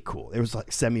really cool. It was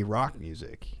like semi rock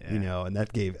music, and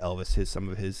that gave Elvis some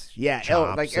of his chops,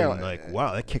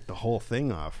 wow, that kicked the whole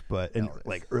thing off. But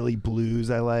like early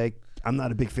blues, I'm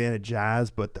not a big fan of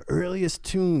jazz, but the earliest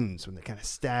tunes when they're kind of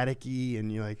staticky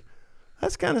and you're like,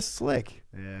 that's kind of slick.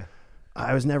 Yeah.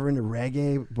 I was never into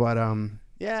reggae, but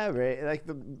yeah, right.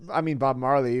 Bob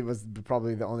Marley was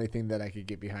probably the only thing that I could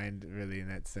get behind, really, in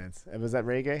that sense. Was that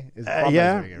reggae?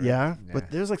 Reggae, right? Yeah. But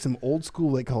there's like some old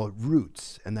school, they call it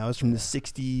roots, and that was from the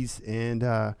 '60s, and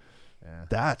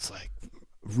that's like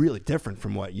really different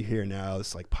from what you hear now.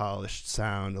 It's like polished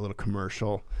sound, a little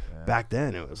commercial. Yeah. Back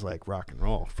then, it was like rock and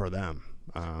roll for them.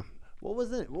 What was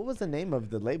the name of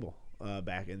the label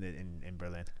back in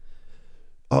Berlin?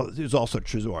 Oh, there's also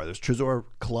Tresor. There's Tresor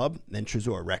Club, and then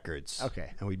Tresor Records.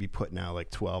 Okay. And we'd be putting out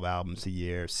like 12 albums a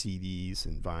year, CDs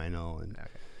and vinyl. And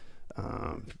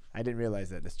I didn't realize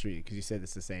that. That's true, because you said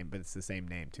it's the same, but it's the same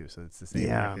name too. So it's the same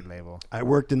record label. I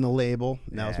worked in the label.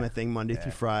 And that was my thing Monday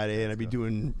through Friday, and I'd be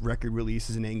doing record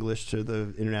releases in English to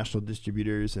the international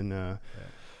distributors and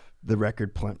the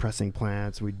record pressing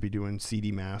plants. We'd be doing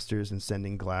CD masters and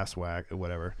sending glass wax or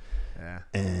whatever. Yeah.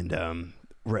 And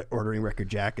ordering record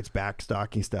jackets,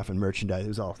 backstocking stuff, and merchandise. It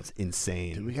was all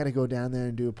insane. Dude, we got to go down there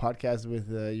and do a podcast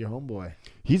with your homeboy.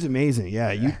 He's amazing.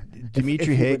 Yeah,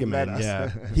 Dimitri Hageman.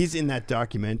 Yeah, he's in that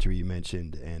documentary you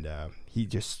mentioned, and he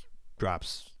just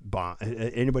drops bomb.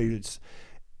 Anybody that's,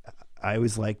 I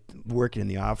always liked working in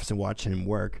the office and watching him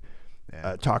work.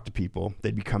 Talk to people.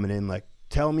 They'd be coming in like,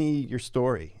 "Tell me your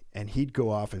story," and he'd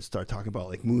go off and start talking about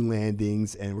like moon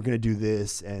landings, and we're gonna do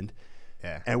this, and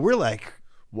we're like,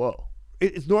 "Whoa."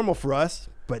 It's normal for us,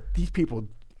 but these people,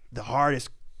 the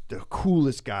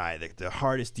coolest guy, the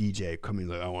hardest DJ coming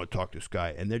like, I want to talk to this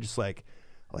guy. And they're just like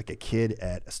a kid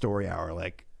at a story hour.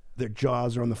 Like their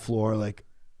jaws are on the floor. Like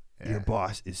your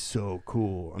boss is so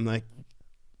cool. I'm like,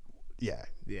 yeah.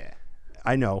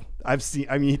 I know.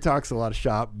 He talks a lot of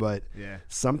shop, but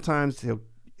sometimes he'll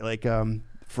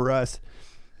for us,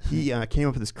 he came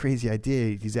up with this crazy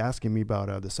idea. He's asking me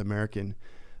about this American,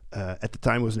 at the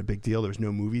time it wasn't a big deal. There was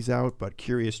no movies out, but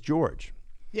Curious George.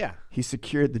 Yeah. He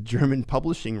secured the German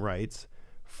publishing rights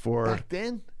for... Back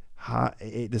then? I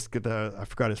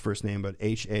forgot his first name, but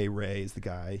H.A. Ray is the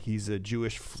guy. He's a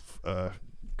Jewish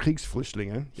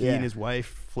Kriegsflüchtlinge. He and his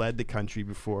wife fled the country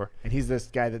before. And he's this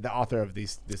guy, the author of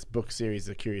this book series,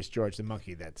 The Curious George, the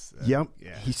monkey. That's... Yep.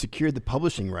 Yeah. He secured the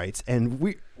publishing rights, and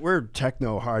we're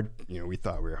techno hard. We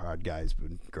thought we were hard guys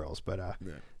and girls, but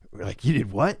we're like, you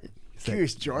did what?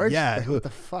 Curious George? Yeah. Like, what the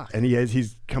fuck? And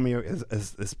he's coming out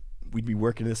as we'd be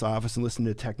working in this office and listening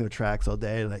to techno tracks all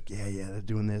day. Like, they're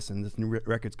doing this, and this new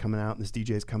record's coming out, and this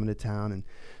DJ's coming to town, and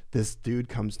this dude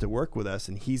comes to work with us,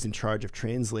 and he's in charge of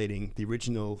translating the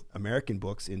original American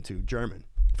books into German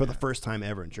for the first time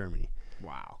ever in Germany.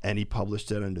 Wow. And he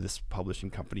published it under this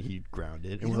publishing company he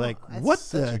grounded. And we're like, that's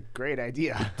such a great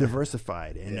idea.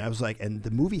 Diversified. And I was like, and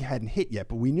the movie hadn't hit yet,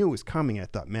 but we knew it was coming. I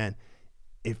thought, man,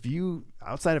 if you,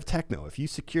 outside of techno, if you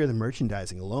secure the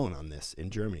merchandising alone on this in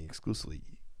Germany exclusively,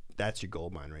 that's your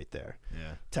gold mine right there.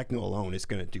 Yeah. Techno alone is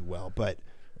going to do well, but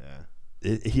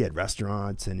he had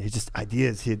restaurants and he just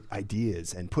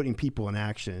ideas and putting people in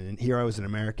action. And here I was an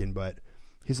American, but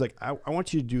He's like, I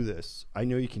want you to do this. I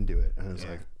know you can do it. And I was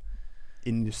like,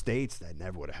 in the States, that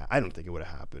never would have happened. I don't think it would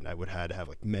have happened. I would have had to have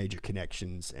like major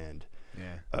connections and.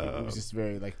 Yeah, it was just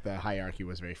very like the hierarchy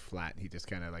was very flat. He just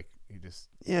kind of like it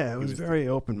was very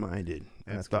open minded,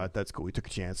 and I thought that's cool. He took a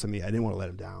chance on me. I didn't want to let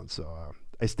him down, so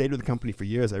I stayed with the company for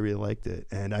years. I really liked it,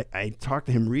 and I talked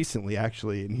to him recently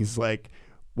actually, and he's like,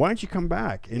 "Why don't you come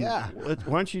back? And why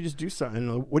don't you just do something?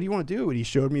 And what do you want to do?" And he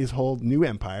showed me his whole new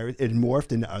empire. It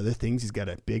morphed into other things. He's got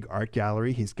a big art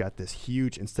gallery. He's got this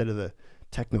huge, instead of the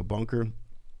techno bunker.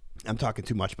 I'm talking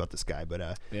too much about this guy,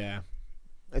 but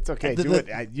it's okay. Do it.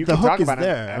 You can talk about it.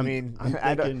 I mean,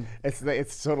 I don't.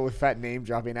 It's totally fat name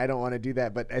dropping. I don't want to do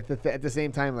that. But at the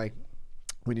same time, like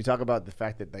when you talk about the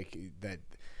fact that like that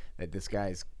this guy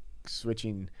is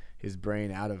switching his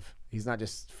brain out of. He's not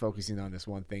just focusing on this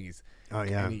one thing.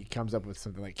 And he comes up with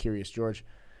something like Curious George.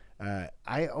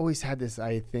 I always had this.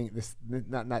 I think this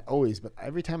not always, but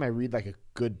every time I read like a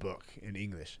good book in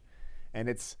English,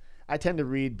 and I tend to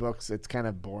read books. It's kind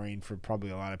of boring for probably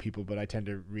a lot of people, but I tend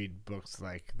to read books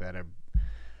like that are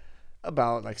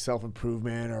about like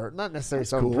self-improvement or not necessarily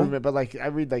self-improvement, but like I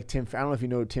read like I don't know if you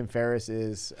know who Tim Ferriss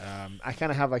is. I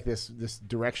kind of have like this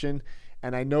direction,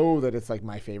 and I know that it's like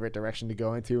my favorite direction to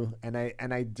go into, and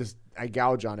I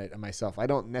gouge on it myself. I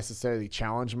don't necessarily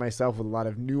challenge myself with a lot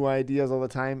of new ideas all the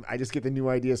time. I just get the new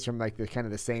ideas from like the kind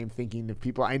of the same thinking of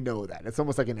people. I know that it's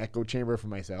almost like an echo chamber for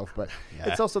myself, but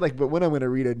it's also like, but when I'm going to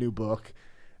read a new book,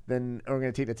 then we're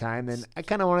going to take the time. Then I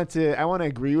kind of want to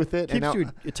agree with it. Keeps you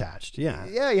attached. Yeah.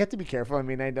 Yeah. You have to be careful. I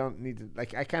mean, I don't need to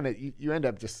like, I kind of, you end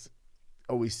up just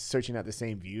always searching out the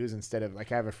same views instead of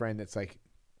like, I have a friend that's like,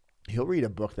 he'll read a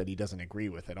book that he doesn't agree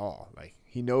with at all. Like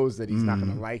he knows that he's not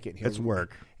going to like it. That's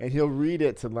work. And he'll read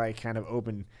it to like kind of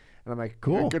open. And I'm like,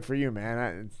 cool, good for you,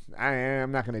 man.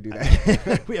 I'm not going to do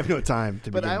that. We have no time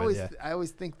to. But I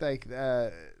always think like,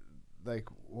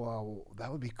 wow,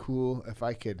 that would be cool if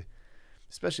I could,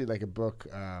 especially like a book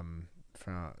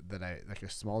like a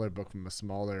smaller book from a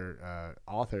smaller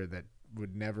author that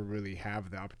would never really have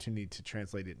the opportunity to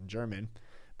translate it in German.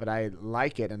 But I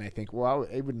like it, and I think, well,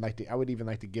 I would even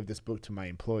like to give this book to my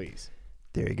employees.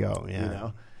 There you go. Yeah. You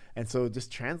know, and so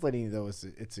just translating those,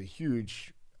 it's a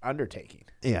huge undertaking.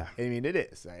 Yeah. I mean, it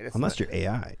is. Right? Unless you're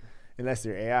AI. Unless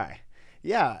they're AI.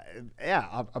 Yeah.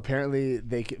 Apparently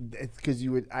they could, because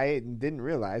I didn't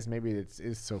realize, maybe it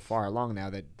is so far along now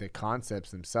that the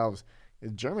concepts themselves.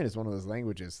 German is one of those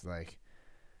languages like.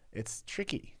 It's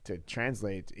tricky to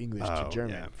translate English to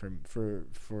German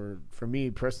for me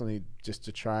personally, just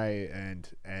to try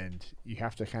and you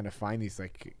have to kind of find these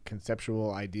like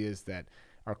conceptual ideas that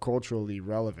are culturally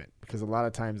relevant, because a lot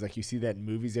of times like you see that in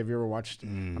movies. Have you ever watched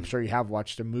I'm sure you have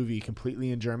watched a movie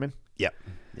completely in German? Yep.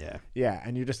 Yeah,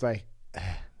 and you're just like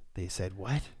they said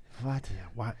what? Yeah,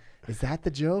 what? Is that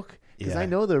the joke? Because I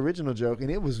know the original joke and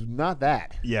it was not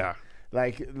that. Yeah.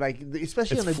 Like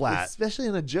especially it's flat. Especially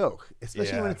in a joke,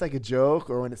 especially when it's like a joke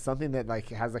or when it's something that like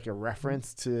has like a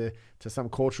reference to some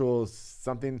cultural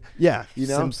something. Yeah, you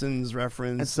know, Simpsons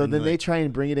reference. And so then they try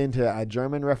and bring it into a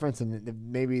German reference, and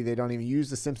maybe they don't even use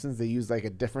the Simpsons. They use like a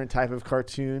different type of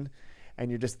cartoon,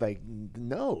 and you're just like,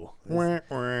 no,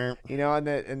 you know.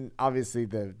 And obviously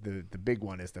the big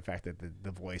one is the fact that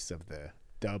the voice of the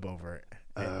dub over it,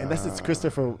 unless it's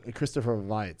Christopher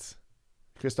Weitz.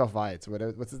 Christoph Weitz,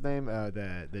 what's his name?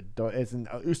 It's in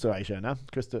Österreicher, ne?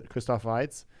 Christoph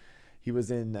Weitz. He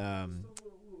was in.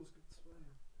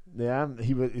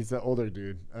 He's an older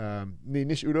dude. Nee,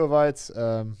 nicht Udo Weitz.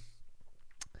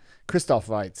 Christoph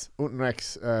Weitz. Unten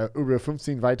rechts über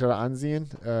 15 weitere ansehen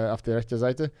auf der rechten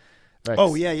Seite. Rechts.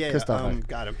 Oh yeah. Christoph Weitz.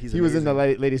 Got him. He was in the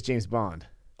latest James Bond.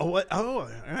 Oh what? Oh,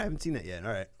 I haven't seen that yet.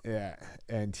 All right. Yeah,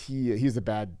 and he's a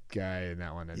bad guy in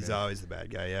that one. He's always the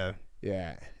bad guy. Yeah.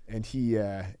 Yeah. And he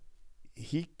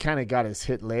kind of got his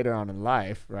hit later on in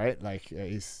life, right? Like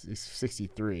he's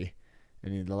 63,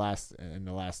 and in the last 10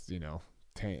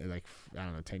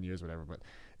 years, whatever. But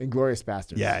Inglourious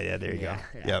Basterds. Yeah, there you go.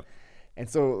 Yeah. Yep. And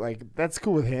so like that's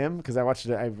cool with him because I watched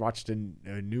a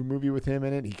new movie with him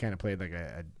in it. He kind of played like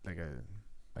a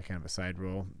kind of a side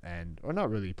role, or not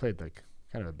really. He played like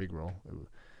kind of a big role,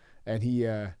 and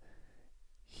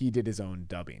he did his own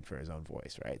dubbing for his own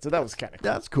voice, right? So that was kind of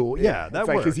cool. That's cool. Yeah, that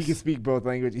works. Because he can speak both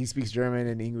languages. He speaks German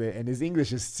and English, and his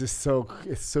English is just so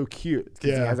cute.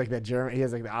 Yeah, he has like that German. He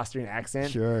has like the Austrian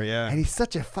accent. Sure, yeah. And he's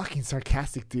such a fucking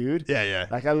sarcastic dude. Yeah.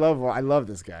 Like I love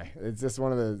this guy. It's just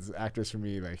one of those actors for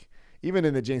me. Like even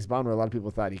in the James Bond, where a lot of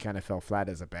people thought he kind of fell flat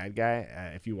as a bad guy.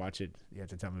 If you watch it, you have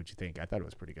to tell me what you think. I thought it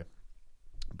was pretty good.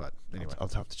 But anyway, I'll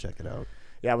have to check it out.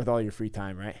 Yeah, with all your free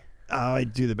time, right? I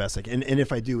do the best I can, and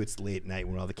if I do, it's late night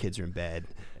when all the kids are in bed.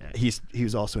 Yeah. He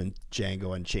was also in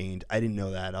Django Unchained. I didn't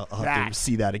know that. I'll have to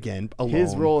see that again alone.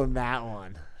 His role in that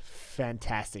one,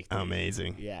 fantastic. Dude.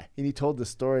 Amazing. Yeah, and he told the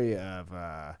story of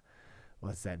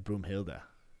what's that, Broomhilde,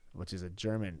 which is a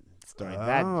German story.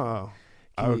 Oh,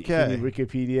 can you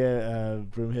Wikipedia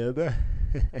Broomhilde?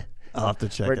 I'll have to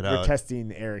check it out. We're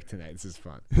testing Eric tonight. This is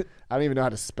fun. I don't even know how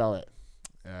to spell it.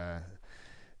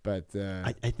 But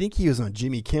I think he was on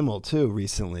Jimmy Kimmel too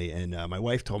recently, and my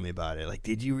wife told me about it. Like,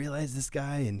 did you realize this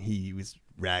guy? And he was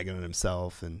ragging on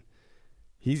himself, and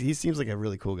he seems like a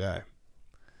really cool guy.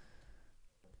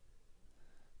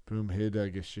 Broomhilde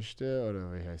Geschichte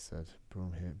oder wie heißt das?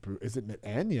 Ist es mit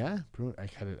N? Ja?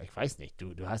 Ich weiß nicht.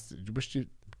 Du bist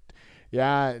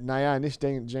ja, naja, nicht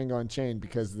Django Unchained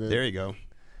because there you go.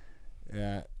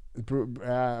 Yeah,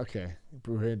 okay.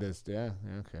 Broomhilde is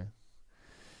okay.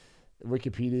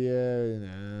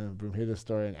 Wikipedia, Broomhilde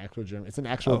story, an actual German. It's an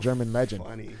actual German legend.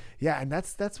 Funny. Yeah, and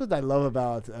that's what I love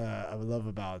about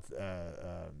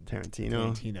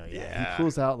Tarantino. Yeah, he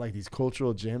pulls out like these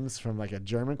cultural gems from like a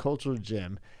German cultural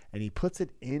gem, and he puts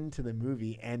it into the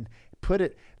movie and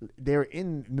they're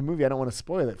in the movie. I don't want to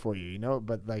spoil it for you,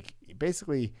 but like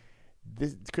basically,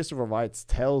 this Christopher Weitz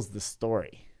tells the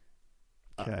story.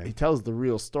 Okay. He tells the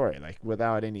real story, like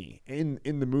without any in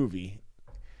the movie.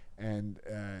 And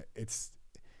it's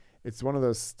one of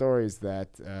those stories that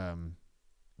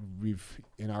we've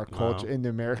in our culture, in the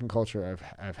American culture,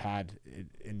 I've had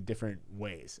in different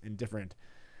ways, in different.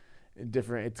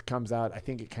 It comes out. I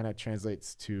think it kind of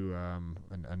translates to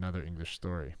another English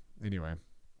story. Anyway,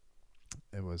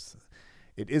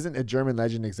 it isn't a German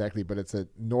legend exactly, but it's a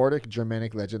Nordic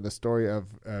Germanic legend. The story of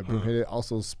Brunhilde,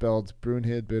 also spelled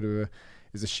Brunhilde,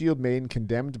 is a shield maiden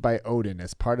condemned by Odin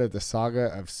as part of the saga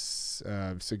of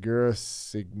Sigurður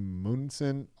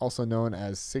Sigmundsson, also known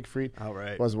as Siegfried. All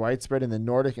right. Was widespread in the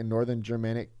Nordic and Northern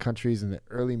Germanic countries in the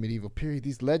early medieval period.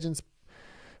 These legends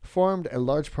formed a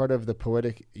large part of the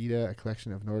Poetic Edda, a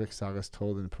collection of Nordic sagas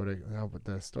told in the Poetic. No, but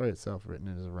the story itself, written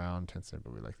is around 10th century,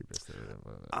 but we likely missed it.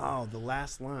 Oh, the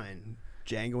last line.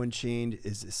 Django Unchained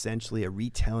is essentially a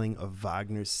retelling of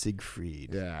Wagner's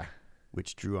Siegfried. Yeah.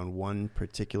 Which drew on one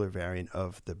particular variant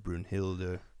of the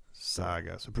Brunhilde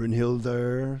saga. So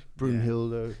Brunhilde.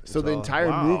 Yeah. So the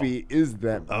entire movie is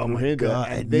that Brunhilde,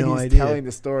 and then no he's idea. telling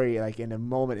the story like in a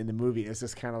moment in the movie. It's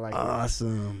just kind of like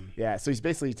awesome. Yeah. So he's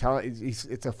basically telling.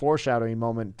 It's a foreshadowing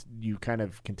moment. You kind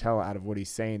of can tell out of what he's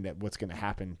saying that what's going to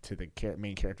happen to the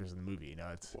main characters in the movie.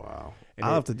 It's wow.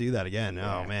 I'll have to do that again.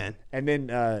 Yeah. Oh man. And then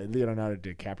Leonardo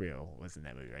DiCaprio was in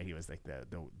that movie, right? He was like the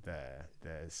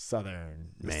southern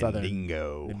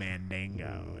Mandingo. The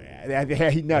Mandingo. Yeah.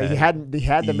 He had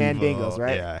the Mandingos,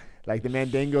 right? Yeah. Like the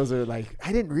Mandingos are like,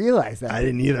 I didn't realize that. I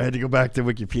didn't either. I had to go back to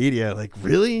Wikipedia. Like,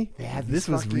 really? This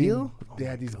was real? They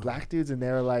had these black dudes, and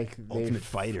they were like ultimate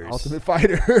fighters.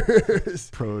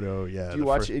 Proto, yeah. Do you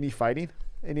watch any fighting?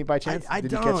 Any by chance? I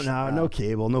don't. No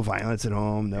cable, no violence at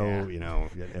home. No,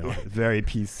 very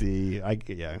PC.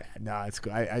 No, it's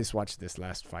cool. I just watched this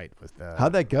last fight with the.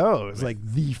 How'd that go? It was like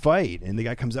the fight, and the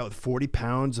guy comes out with 40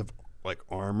 pounds of like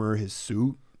armor, his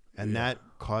suit, and that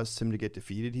caused him to get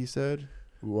defeated. He said.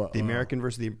 The American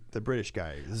versus the British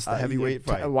guy. This is the heavyweight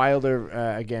fight. Wilder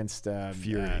against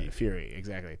Fury. Fury,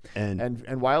 exactly.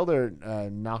 And Wilder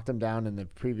knocked him down in the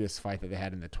previous fight that they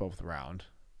had in the 12th round.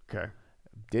 Okay.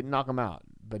 Didn't knock him out,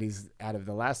 but he's out of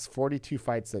the last 42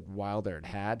 fights that Wilder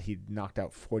had, he knocked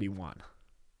out 41.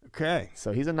 Okay.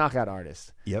 So he's a knockout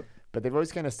artist. Yep. But they've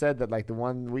always kind of said that like the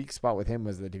one weak spot with him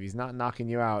was that if he's not knocking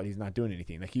you out, he's not doing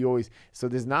anything. Like so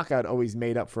this knockout always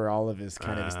made up for all of his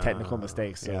kind of his technical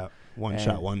mistakes. So, yeah.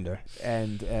 One-shot wonder.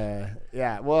 And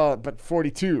but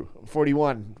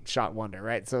 41 shot wonder,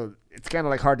 right? So it's kind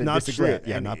of like hard to disagree. Shit.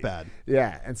 Yeah, not bad.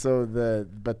 Yeah, and so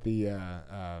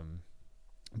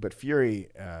but Fury,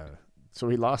 so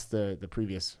he lost the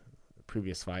previous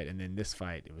fight, and then this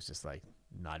fight it was just like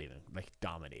not even like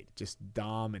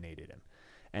dominated him.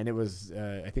 And it was,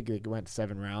 I think it went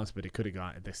 7 rounds, but it could have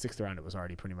gone the 6th round. It was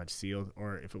already pretty much sealed,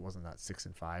 or if it wasn't that 6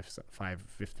 and 5,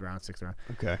 5th round, 6th round.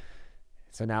 Okay.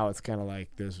 So now it's kind of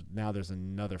like there's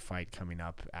another fight coming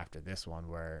up after this one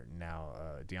where now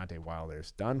Deontay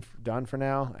Wilder's done for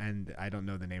now, and I don't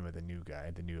know the name of the new guy,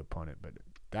 the new opponent, but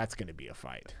that's going to be a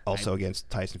fight. Also against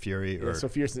Tyson Fury? So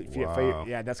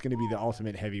that's going to be the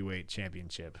Ultimate Heavyweight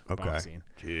Championship boxing.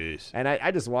 Jeez. And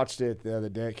I just watched it the other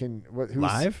day.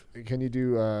 Live? Can you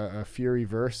do a Fury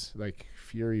verse? Like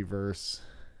Fury verse?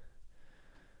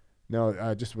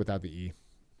 No, just without the E.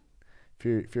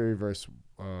 Fury verse...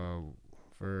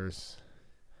 versus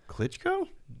Klitschko?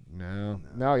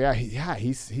 No, yeah,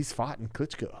 he's fought in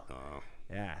Klitschko. Oh,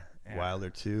 yeah, Wilder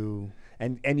too.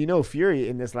 And Fury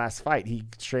in this last fight, he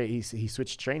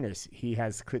switched trainers. He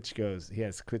has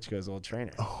Klitschko's old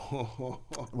trainer.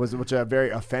 Which a very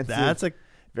offensive. That's a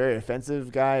very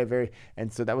offensive guy.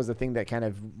 And so that was the thing that kind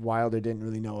of Wilder didn't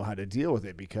really know how to deal with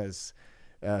it because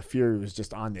Fury was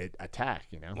just on the attack.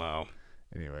 Wow.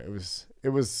 Anyway, it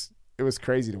was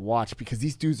crazy to watch because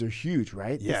these dudes are huge,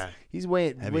 right? Yeah. He's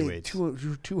weighing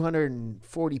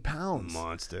 240 pounds.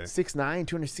 Monster. 6'9",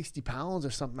 260 pounds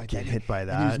or something like that. Get hit by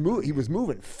that. He was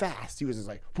moving fast. He was just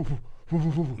like,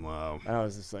 wow. And I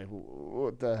was just like,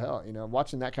 what the hell?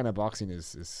 Watching that kind of boxing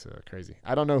is crazy.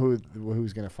 I don't know who's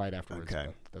going to fight afterwards. Okay.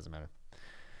 But it doesn't matter.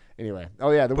 Anyway. Oh,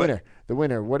 yeah, the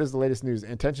winner. What is the latest news?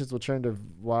 Intentions will turn to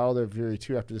Wilder Fury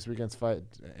 2 after this weekend's fight.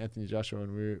 Anthony Joshua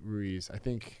and Ruiz. I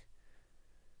think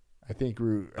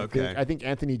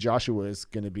Anthony Joshua is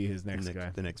going to be his next guy.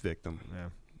 The next victim.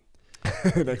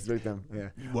 Yeah. Next victim. Yeah.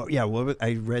 Well, yeah. Well,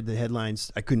 I read the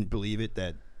headlines. I couldn't believe it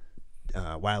that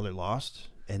Wilder lost,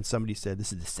 and somebody said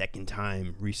this is the second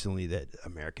time recently that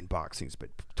American boxing's been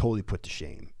totally put to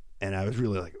shame. And I was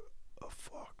really like, oh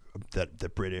fuck, that the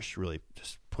British really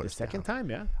just put us second down. time.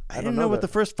 Yeah. I don't know what the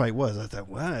first fight was. I thought,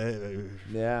 what?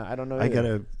 Yeah, I don't know. I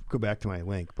gotta go back to my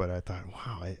link, but I thought,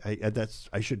 wow,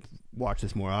 I should watch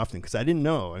this more often because I didn't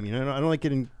know. I mean, I don't like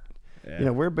getting.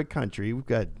 Yeah. We're a big country. We've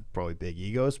got probably big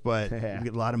egos, but we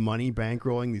get a lot of money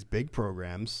bankrolling these big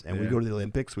programs, and we go to the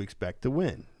Olympics. We expect to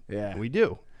win. Yeah, and we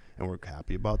do. And we're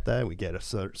happy about that. We get a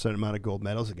certain amount of gold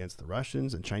medals against the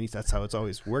Russians and Chinese. That's how it's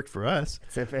always worked for us.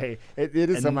 It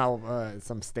is somehow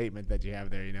some statement that you have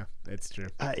there. It's true.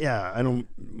 Yeah, I don't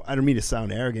mean to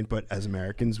sound arrogant, but as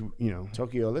Americans,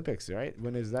 Tokyo Olympics, right?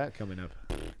 When is that coming up?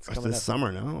 It's coming this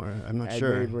summer, no? Or I'm not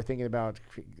sure. We're thinking about.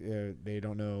 They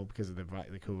don't know because of the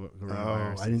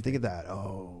coronavirus. Oh, I didn't think of that.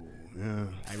 Oh, yeah.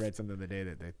 I read something the day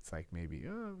that it's like maybe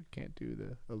we can't do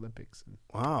the Olympics.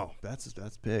 Wow, that's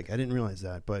big. I didn't realize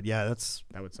that, but yeah,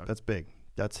 that would suck. That's big.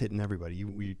 That's hitting everybody.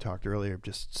 We talked earlier,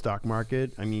 just stock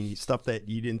market. I mean, stuff that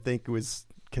you didn't think was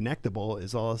connectable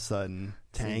is all of a sudden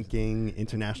tanking.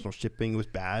 International shipping was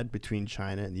bad between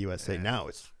China and the USA. Now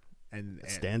it's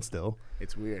standstill.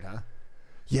 It's weird, huh?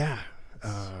 Yeah.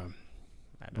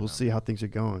 We'll see how things are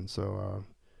going. So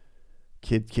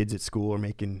kids at school are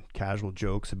making casual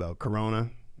jokes about Corona.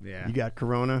 Yeah. You got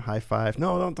Corona? High five.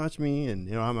 No, don't touch me.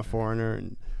 And I'm a foreigner.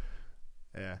 And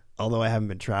although I haven't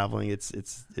been traveling, it's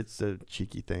a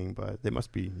cheeky thing. But they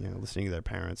must be listening to their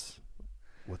parents.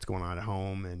 What's going on at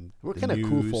home and we're kind of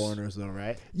cool foreigners though,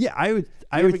 right? Yeah, I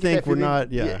would think we're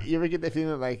not. Yeah. You ever get that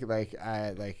feeling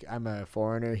like I'm a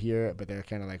foreigner here, but they're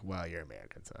kind of like, well, you're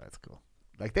American, so that's cool.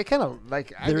 Like they kind of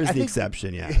like there is the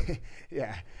exception, yeah.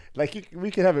 Yeah, like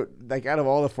we could have it like out of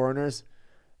all the foreigners,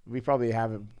 we probably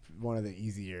have one of the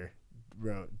easier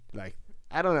road. Like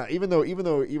I don't know, even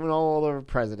all the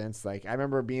presidents. Like I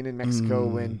remember being in Mexico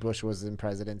when Bush was in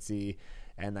presidency.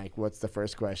 And like, what's the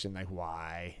first question? Like,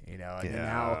 why? And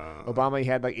now Obama, he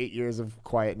had like 8 years of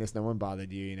quietness. No one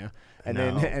bothered you, And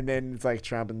then it's like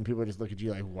Trump, and people just look at you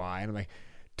like, why? And I'm like,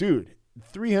 dude,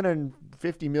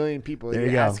 350 million people.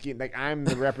 You're asking, like, I'm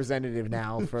the representative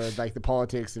now for like the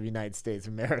politics of the United States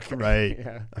of America. Right.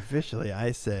 Yeah. Officially,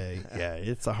 I say,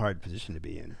 it's a hard position to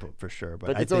be in, for sure.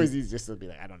 But it's always easy just to be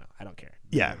like, I don't know, I don't care.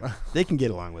 Yeah, they can get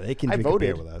along with it. They can drink a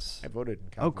beer with us. I voted in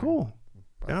California. Oh, cool.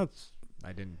 Yeah,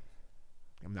 I didn't.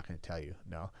 I'm not going to tell you,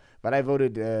 no. But I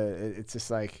voted. It's just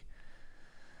like,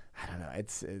 I don't know.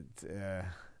 It's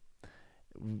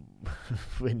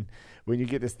when you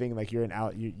get this thing like you're an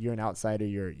outsider.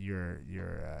 You're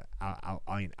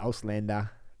ein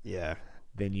Ausländer. Yeah.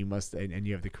 Then you must and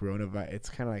you have the coronavirus. It's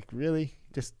kind of like really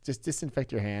just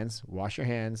disinfect your hands, wash your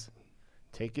hands.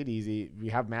 Take it easy. We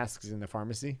have masks in the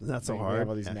pharmacy. That's so hard. We have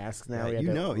all these masks now. Yeah,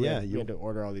 we had to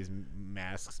order all these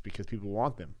masks because people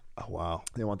want them. Oh wow!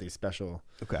 They want these special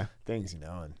things,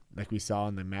 and like we saw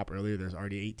on the map earlier, there's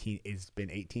already 18. It's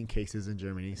been 18 cases in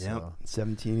Germany. So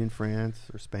 17 in France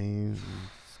or Spain.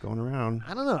 It's going around.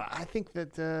 I don't know. I think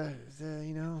that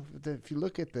if you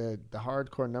look at the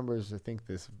hardcore numbers, I think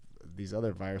these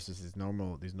other viruses is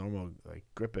normal. These normal like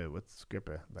grippe. What's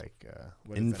grippe? Like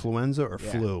influenza or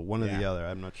flu? One or the other.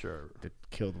 I'm not sure. That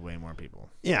killed way more people.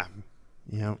 Yeah.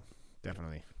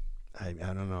 Definitely. I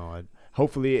don't know.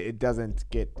 Hopefully it doesn't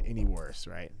get any worse,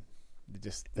 right?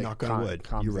 Just knock on wood.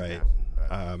 You're right.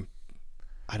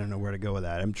 I don't know where to go with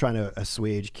that. I'm trying to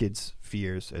assuage kids'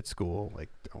 fears at school. Like,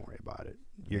 don't worry about it.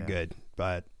 You're good.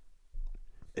 But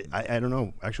I don't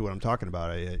know actually what I'm talking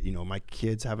about. My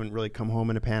kids haven't really come home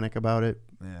in a panic about it.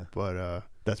 Yeah. But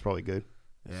that's probably good.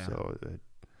 Yeah. So.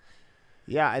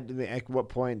 I mean, at what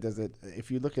point does it? If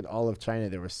you look at all of China,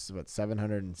 there was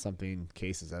 700 and something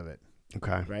cases of it.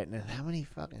 Okay. Right. And how many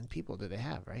fucking people do they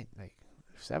have? Right. Like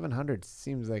 700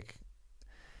 seems like,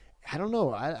 I don't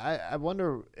know. I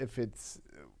wonder if it's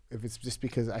just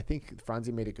because I think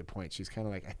Franzi made a good point. She's kind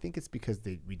of like, I think it's because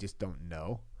we just don't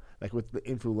know. Like with the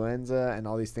influenza and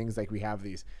all these things, like we have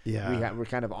these, we're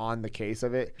kind of on the case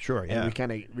of it. Sure. Yeah.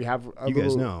 And we have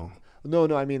guys know.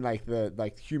 No, I mean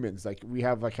like humans, like we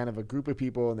have like kind of a group of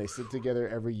people and they sit together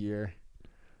every year.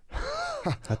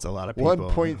 That's a lot of people.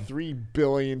 1.3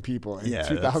 billion people in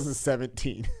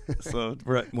 2017. So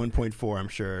we're at 1.4, I'm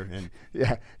sure. And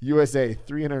yeah, USA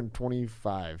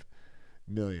 325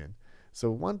 million.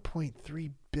 So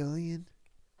 1.3 billion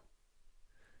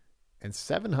and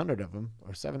 700 of them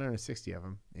or 760 of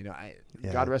them. You know,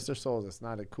 God rest their souls. It's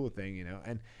not a cool thing, you know.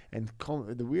 And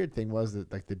the weird thing was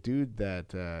that like the dude that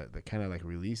kind of like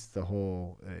released the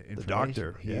whole information, the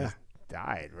doctor,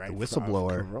 died, right? The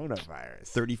whistleblower. Coronavirus.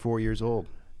 34 years old.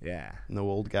 Yeah. No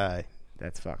old guy.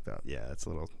 That's fucked up. Yeah, that's a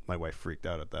little. My wife freaked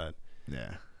out at that.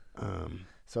 Yeah.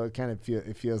 So it kind of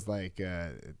feels like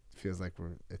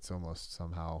it's almost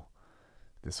somehow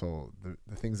this whole the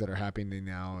things that are happening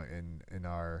now in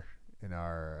our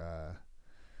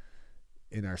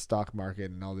stock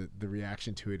market and all the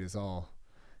reaction to it is all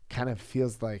kind of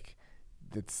feels like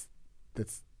that's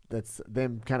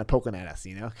them kind of poking at us,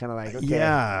 you know, kind of like,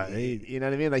 okay, you know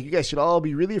what I mean? Like, you guys should all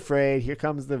be really afraid. Here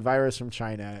comes the virus from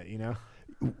China, you know?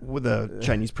 With the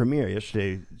Chinese premier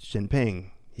yesterday, Xi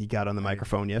Jinping, he got on the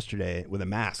microphone yesterday with a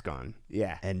mask on.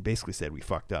 Yeah. And basically said, we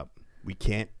fucked up. We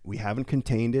haven't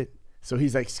contained it. So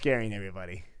he's like scaring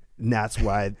everybody. And that's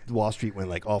why Wall Street went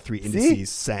like all three indices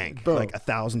sank. Boom. Like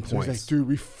 1,000 points. He's like, dude,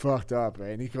 we fucked up,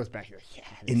 right? And he goes back, like, yeah,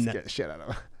 and he scared the shit out of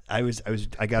him. I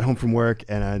got home from work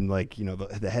and I'm like, you know,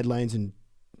 the headlines in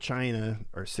China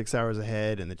are 6 hours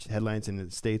ahead and the headlines in the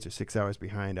States are 6 hours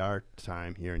behind our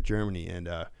time here in Germany. And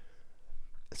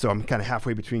so I'm kind of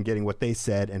halfway between getting what they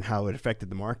said and how it affected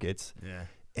the markets. Yeah.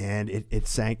 And it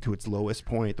sank to its lowest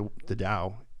point, the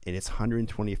Dow, in its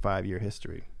 125-year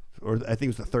history. Or I think it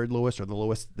was the third lowest or the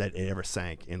lowest that it ever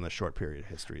sank in the short period of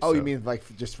history. Oh, so, you mean like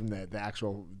just from the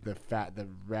actual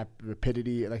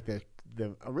rapidity, like the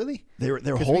really?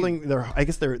 They're holding I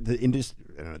guess the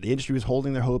industry was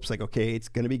holding their hopes, like, okay, it's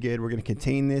going to be good. We're going to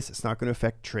contain this. It's not going to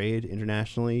affect trade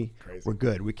internationally. Crazy. We're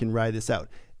good. We can ride this out.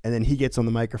 And then he gets on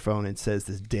the microphone and says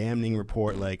this damning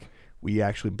report, like, we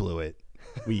actually blew it.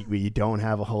 we don't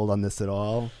have a hold on this at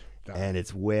all, and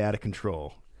it's way out of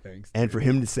control. Thanks. And for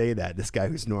him to say that, this guy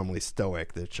who's normally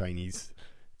stoic, the Chinese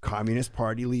Communist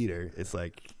Party leader, it's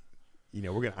like, you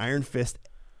know, we're going to iron fist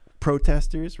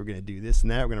protesters. We're going to do this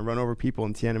and that. We're going to run over people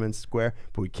in Tiananmen Square,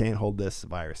 but we can't hold this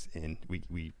virus in.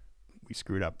 We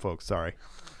screwed up, folks. Sorry.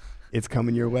 It's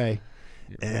coming your way.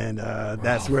 And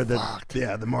that's where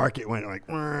the market went like.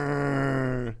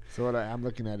 Whirr. So I'm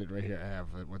looking at it right here. I have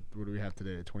what do we have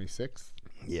today? The 26th.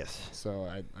 Yes. So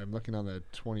I'm looking on the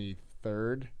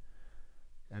 23rd,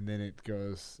 and then it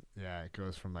goes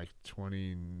from like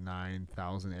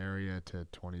 29,000 area to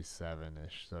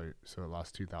 27ish. So it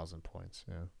lost 2,000 points.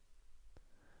 Yeah.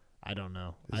 I don't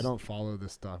know. I don't follow the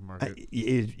stock market.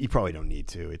 You probably don't need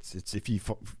to. It's if you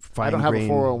find. I don't have a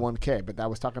 401k, but I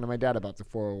was talking to my dad about the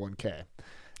 401k,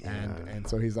 and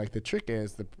so he's like, the trick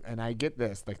is and I get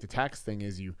this, like the tax thing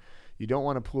is you don't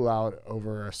want to pull out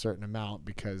over a certain amount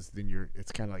because then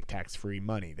it's kind of like tax free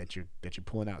money that you're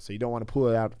pulling out. So you don't want to pull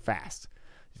it out fast.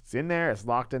 It's in there, it's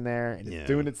locked in there, and it's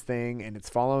doing its thing, and it's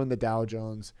following the Dow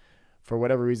Jones. For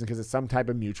whatever reason, because it's some type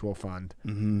of mutual fund.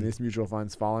 Mm-hmm. This mutual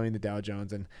fund's following the Dow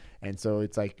Jones, and so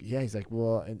it's like, he's like,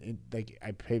 well, and like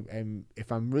I pay, and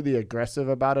if I'm really aggressive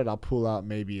about it, I'll pull out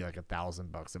maybe like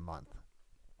 $1,000 a month.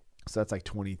 So that's like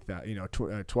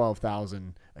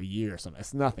 12,000 a year or something.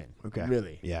 It's nothing,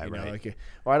 really. Yeah, right. Know, like,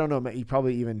 or I don't know. You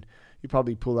probably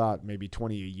pull out maybe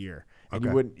 20 a year, and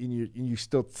you wouldn't, and you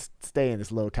still stay in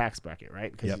this low tax bracket,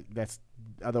 right? Because that's.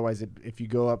 Otherwise, if you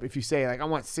say like I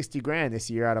want $60,000 this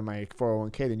year out of my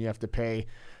 401k, then you have to pay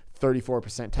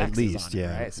 34% taxes at least, on it,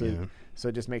 right? So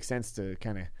it just makes sense to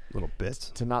kind of little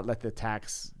bits to not let the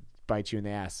tax bite you in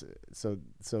the ass. So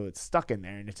it's stuck in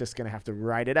there, and it's just gonna have to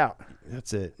ride it out.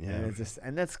 That's it. Yeah.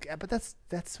 And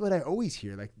that's what I always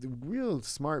hear. Like the real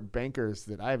smart bankers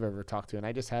that I've ever talked to, and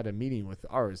I just had a meeting with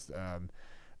ours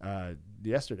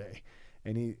yesterday,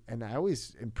 and I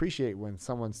always appreciate when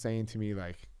someone's saying to me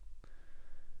like,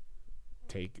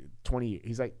 take 20.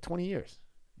 He's like 20 years.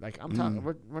 Like I'm talking,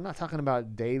 we're not talking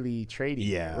about daily trading.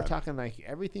 Yeah, we're talking like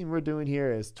everything we're doing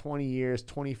here is 20 years,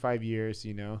 25 years.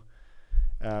 You know,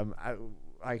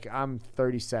 I'm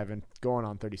 37, going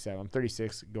on 37. I'm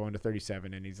 36, going to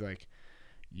 37, and he's like,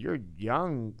 you're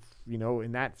young, you know,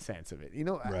 in that sense of it, you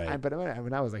know. Right. But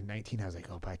when I was like 19, I was like,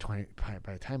 oh, by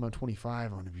the time I'm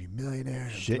 25, I want to be a millionaire.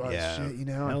 Shit, yeah. Shit, you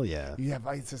know. Hell yeah. You have,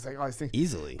 it's just like all these things.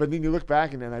 Easily. But then you look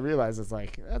back and then I realize it's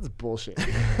like, that's bullshit.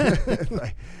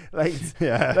 like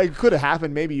yeah. Like could have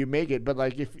happened. Maybe you make it, but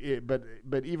like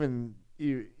but even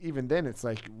then, it's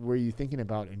like, were you thinking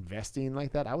about investing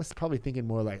like that? I was probably thinking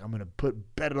more like, I'm gonna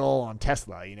bet it all on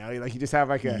Tesla. You know, like you just have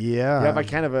like you have like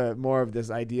kind of a more of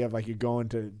this idea of like you're going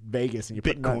to Vegas and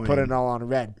you're putting it all on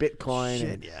red, Bitcoin,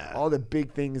 and all the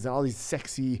big things and all these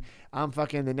sexy. I'm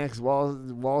fucking the next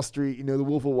Wall Street, you know, the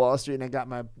Wolf of Wall Street, and I got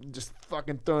my just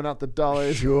fucking throwing out the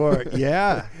dollars. Sure,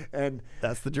 yeah, and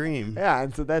that's the dream. Yeah,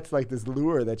 and so that's like this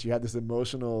lure that you have, this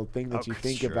emotional thing that you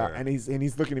think about, and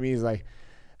he's looking at me, he's like,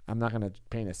 I'm not going to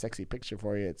paint a sexy picture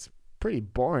for you. It's pretty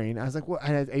boring. I was like, what?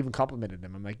 And I even complimented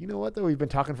him. I'm like, you know what, though? We've been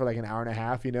talking for like an hour and a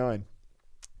half, you know, and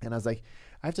I was like,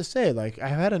 I have to say, like, I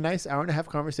had a nice hour and a half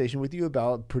conversation with you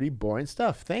about pretty boring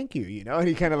stuff. Thank you, you know? And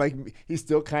he kind of like, he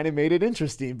still kind of made it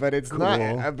interesting, but it's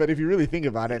not. But if you really think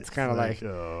about it, it's kind of like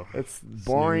it's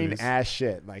boring as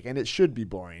shit. Like, and it should be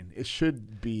boring. It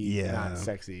should be not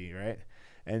sexy, right?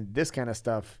 And this kind of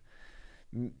stuff,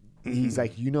 he's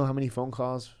like, you know how many phone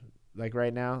calls like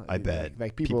right now? I bet.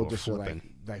 Like people just are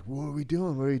like, what are we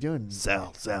doing? What are we doing?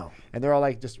 Sell. And they're all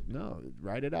like, just no,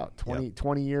 write it out.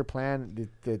 20-year plan.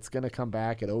 It's going to come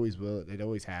back. It always will. It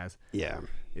always has. Yeah.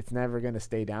 It's never going to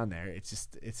stay down there. It's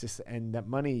just, and that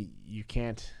money you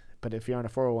can't, but if you're on a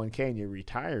 401k and you're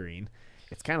retiring,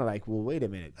 it's kind of like, well, wait a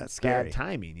minute. That's scary. Bad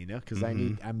timing, you know, because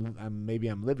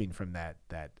I'm living from that,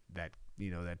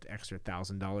 you know, that extra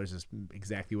 $1,000 is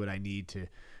exactly what I need to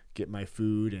get my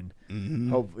food and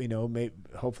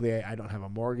hopefully I don't have a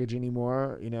mortgage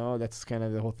anymore. You know, that's kind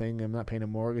of the whole thing. I'm not paying a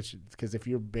mortgage, because if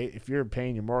you're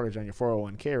paying your mortgage on your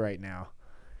 401k right now,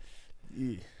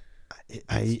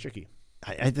 it's tricky.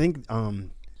 I think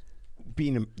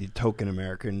being the token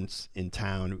Americans in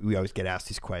town, we always get asked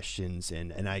these questions,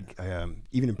 and I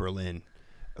even in Berlin,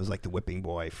 I was like the whipping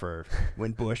boy for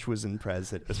when Bush was as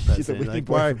president. Like,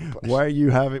 why do you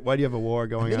have a war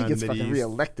going on? He gets fucking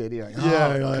reelected. You're like,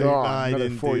 I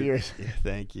didn't 4 years. Yeah,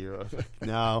 thank you. I was like,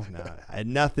 no, I had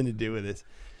nothing to do with this.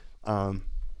 And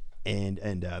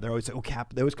they're always like,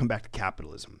 they always come back to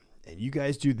capitalism. And you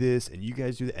guys do this, and you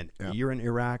guys do that, and you're in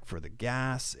Iraq for the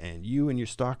gas, and you and your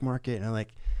stock market. And I'm like,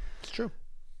 it's true.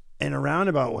 In a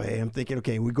roundabout way, I'm thinking,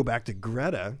 okay, we go back to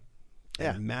Greta.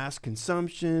 And mass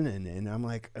consumption, and I'm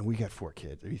like, and we got 4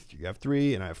 kids. You have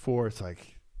 3, and I have 4. It's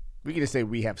like, we can just say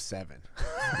we have 7.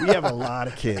 We have a lot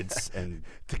of kids, and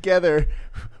together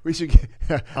we should get.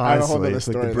 Honestly, it's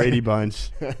like the Brady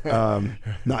Bunch.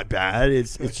 Not bad.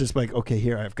 It's just like, okay,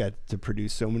 here I've got to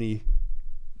produce so many.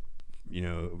 You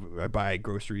know, I buy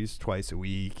groceries twice a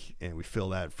week, and we fill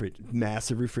that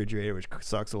massive refrigerator, which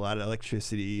sucks a lot of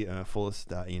electricity, full of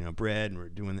stuff, bread, and we're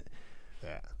doing that.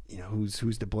 Yeah. You know,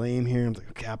 who's to blame here? I'm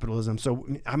like, capitalism. So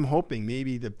I'm hoping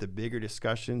maybe the bigger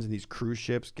discussions and these cruise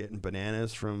ships getting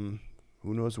bananas from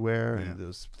who knows where, and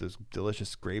those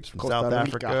delicious grapes from South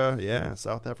Africa. Yeah,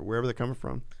 South Africa, wherever they're coming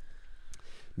from.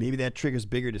 Maybe that triggers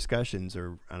bigger discussions,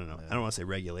 or I don't know. I don't want to say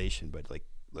regulation, but like,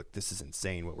 look, this is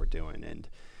insane what we're doing, and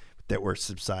that we're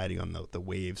subsiding on the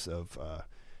waves of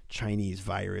Chinese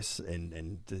virus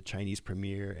and the Chinese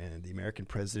premier and the American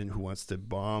president who wants to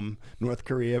bomb North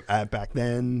Korea. Back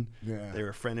then, they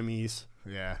were frenemies.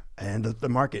 Yeah, and the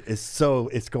market is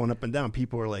it's going up and down.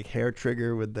 People are like hair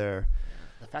trigger with their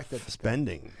the fact that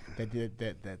spending. That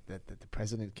the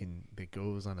president that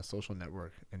goes on a social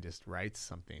network and just writes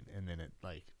something, and then it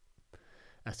like.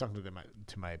 I was talking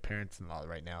to my parents-in-law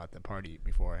right now at the party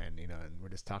beforehand, and we're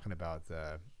just talking about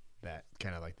that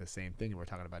kind of like the same thing we're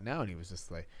talking about now, and he was just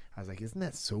like, I was like, isn't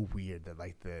that so weird that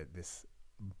like this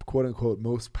quote unquote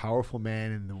most powerful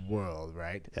man in the world,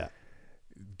 right? Yeah,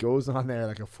 goes on there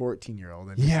like a 14-year-old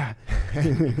and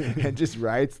and just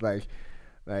writes like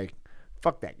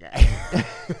fuck that guy.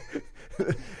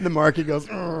 The market goes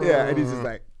and he's just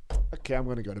like, okay, I'm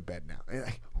gonna go to bed now. And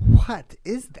like, what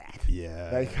is that?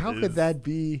 Yeah, like how could that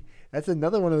be? That's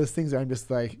another one of those things where I'm just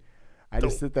like, I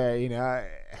just sit there,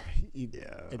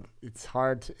 it's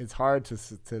hard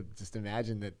to just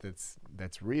imagine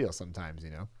that's real sometimes,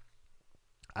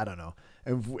 I don't know.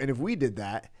 And if we did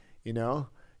that, we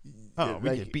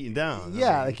get beaten down.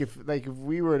 Yeah, like if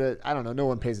we were to, I don't know, no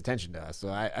one pays attention to us. So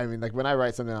I mean, like when I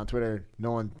write something on Twitter,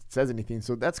 no one says anything.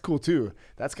 So that's cool too.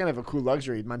 That's kind of a cool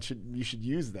luxury. You should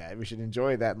use that. We should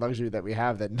enjoy that luxury that we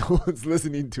have, that no one's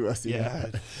listening to us.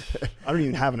 Yeah, I don't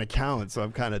even have an account, so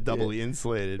I'm kind of doubly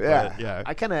insulated. Yeah, but yeah.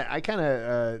 I kind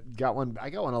of got one. I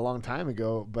got one a long time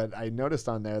ago, but I noticed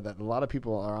on there that a lot of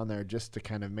people are on there just to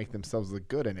kind of make themselves look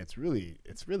good, and it's really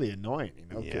annoying. You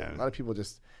know, Yeah. a lot of people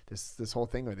just this whole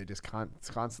thing where they just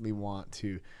constantly want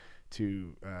to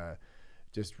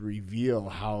just reveal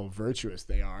how virtuous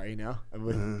they are, you know?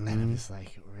 And I'm just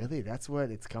like, really? That's what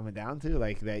it's coming down to?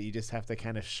 Like that you just have to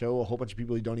kind of show a whole bunch of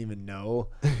people you don't even know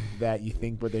that you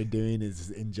think what they're doing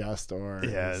is unjust or,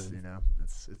 is, you know,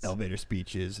 it's elevator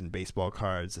speeches and baseball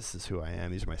cards. This is who I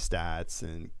am. These are my stats.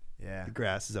 And the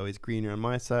grass is always greener on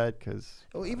my side because.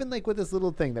 Oh, even like with this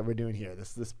little thing that we're doing here,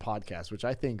 this podcast, which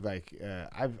I think like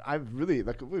I've really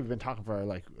like we've been talking for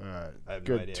like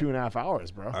good 2.5 hours,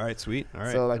 bro. All right, sweet. All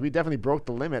right. So like we definitely broke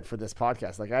the limit for this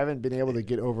podcast. Like I haven't been able to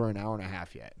get over an hour and a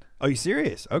half yet. Are you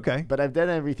serious? Okay. But I've done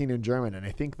everything in German, and I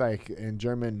think like in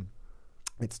German,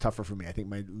 it's tougher for me. I think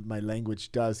my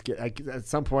language does get at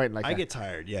some point like I get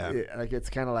tired. Yeah. Like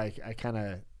it's kind of like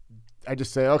I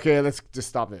just say, okay, let's just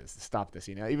stop this,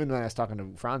 you know. Even when I was talking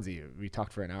to Franzi, we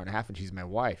talked for an hour and a half, and she's my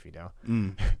wife, you know.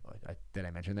 Did I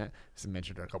mention that? I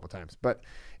mentioned her a couple times. But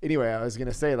anyway, I was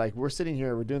gonna say, like, we're sitting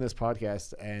here, we're doing this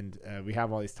podcast, and we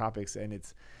have all these topics, and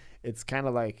it's kind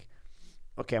of like,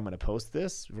 okay, I'm gonna post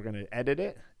this, we're gonna edit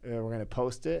it, we're gonna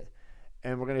post it,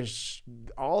 and we're gonna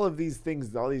all of these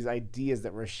things, all these ideas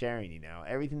that we're sharing, you know,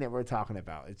 everything that we're talking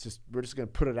about. It's just we're just gonna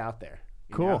put it out there.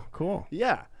 Cool.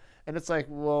 Yeah. And it's like,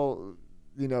 well,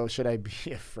 you know, should I be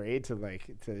afraid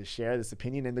to share this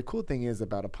opinion? And the cool thing is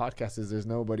about a podcast is there's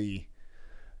nobody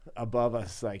above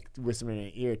us like whispering in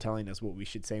our ear telling us what we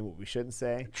should say and what we shouldn't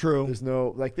say. True. There's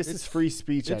no like this is free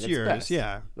speech. It's at yours, its best.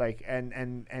 yeah. Like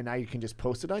and now you can just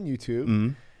post it on YouTube. Mm-hmm.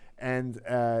 And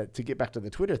to get back to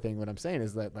the Twitter thing, what I'm saying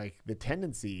is that like the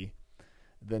tendency,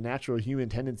 the natural human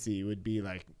tendency would be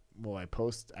like, well, I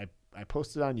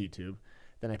posted on YouTube.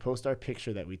 Then I post our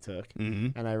picture that we took,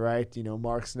 and I write, you know,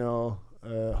 Marc Snow,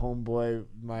 homeboy,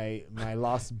 my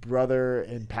lost brother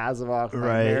in Pasewalk,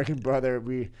 my American brother.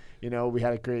 We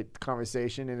had a great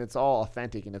conversation, and it's all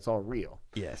authentic and it's all real.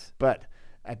 Yes. But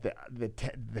at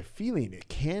the feeling it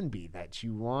can be that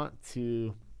you want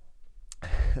to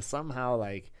somehow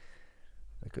like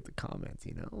look at the comments,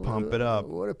 you know, pump it up.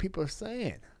 What are people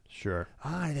saying? Sure.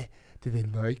 Do they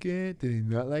like it? Do they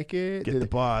not like it? Get the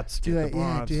bots.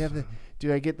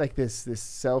 Do I get like this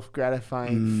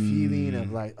self-gratifying feeling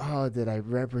of like, oh, did I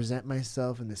represent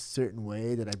myself in this certain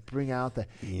way? Did I bring out the,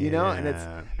 you know? And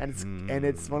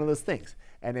it's one of those things.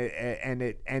 And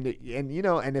you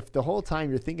know, and if the whole time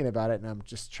you're thinking about it, and I'm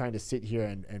just trying to sit here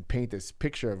and paint this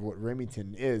picture of what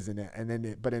Remington is,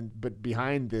 but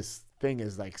behind this thing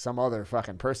is like some other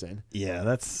fucking person. Yeah,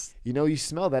 that's, you know, you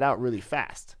smell that out really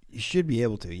fast. You should be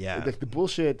able to, yeah. Like the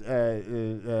bullshit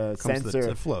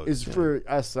censor is for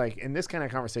us. Like in this kind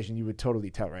of conversation, you would totally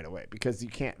tell right away because you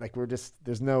can't. Like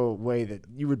there's no way that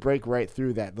you would break right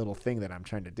through that little thing that I'm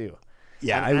trying to do.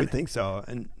 Yeah, I would think so.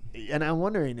 And I'm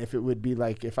wondering if it would be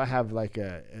like if I have like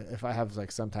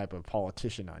some type of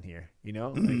politician on here, you know?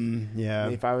 Like, yeah.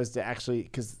 If I was to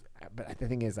actually, but the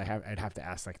thing is, I'd have to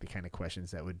ask like the kind of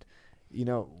questions that would, you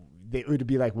know, they would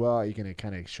be like, well, are you going to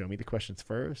kind of show me the questions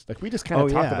first? Like we just kind of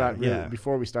talked about really,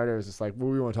 before we started. It was just like, what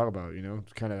do we want to talk about? You know,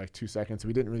 kind of like 2 seconds.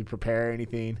 We didn't really prepare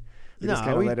anything. We just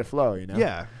kind of let it flow, you know?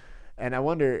 Yeah. And I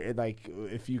wonder, like,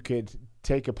 if you could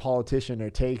take a politician or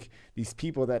take these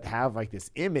people that have like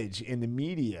this image in the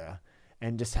media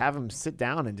and just have them sit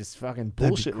down and just fucking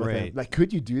bullshit with them. Like,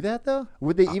 could you do that though?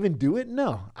 Would they even do it?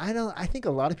 No, I don't. I think a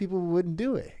lot of people wouldn't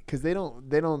do it because they don't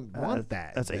want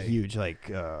that. That's a huge like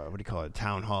what do you call it?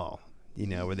 Town hall. You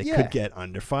know, where they could get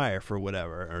under fire for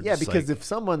whatever. Or yeah, because if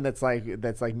someone that's like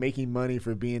making money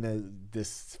for being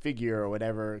this figure or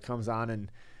whatever comes on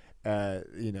and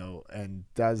you know, and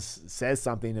says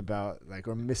something about like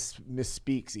or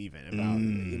misspeaks even about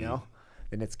you know,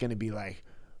 then it's gonna be like,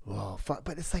 whoa, fuck.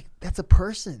 But it's like that's a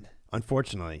person.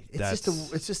 Unfortunately, it's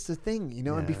just a thing, you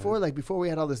know. And before we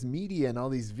had all this media and all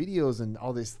these videos and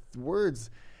all these words,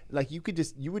 like you would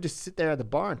just sit there at the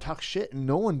bar and talk shit, and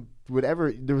no one would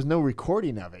ever. There was no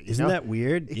recording of it. Isn't that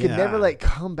weird? It could never like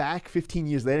come back 15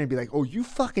 years later and be like, oh, you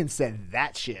fucking said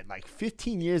that shit like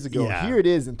 15 years ago. Yeah. Here it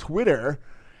is in Twitter.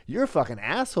 You're a fucking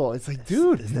asshole. It's like,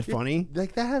 dude, isn't it funny?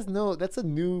 Like that's a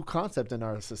new concept in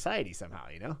our society somehow,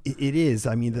 you know? It is.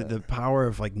 I mean, the power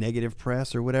of like negative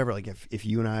press or whatever. Like if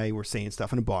you and I were saying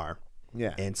stuff in a bar,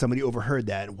 and somebody overheard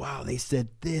that, and wow, they said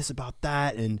this about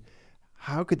that, and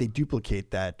how could they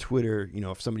duplicate that? Twitter, you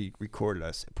know, if somebody recorded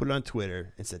us, put it on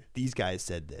Twitter and said these guys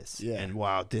said this, and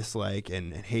wow, dislike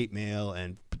and hate mail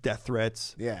and death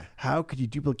threats. Yeah. How could you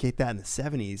duplicate that in the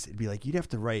 70s? It'd be like you'd have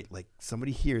to write like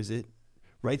somebody hears it.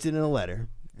 Writes it in a letter,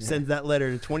 sends that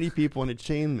letter to 20 people in a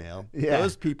chain mail. Yeah.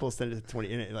 Those people send it to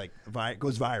 20, and it like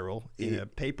goes viral in a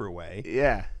paper way.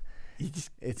 Yeah.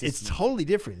 It's totally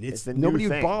different. It's nobody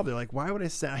involved. They're like, why would I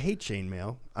send? I hate chain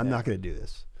mail. I'm not going to do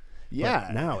this. Yeah.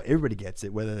 But now everybody gets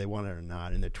it, whether they want it or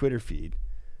not, in their Twitter feed.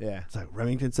 Yeah. It's like,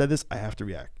 Remington said this, I have to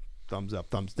react. Thumbs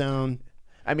up, thumbs down.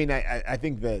 I mean, I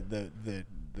think the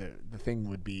thing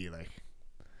would be like,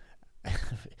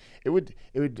 it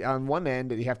would on one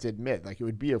end, you have to admit, like, it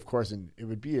would be, of course, and it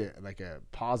would be like a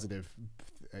positive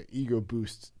ego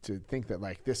boost to think that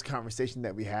like this conversation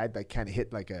that we had like kind of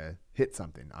hit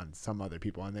something on some other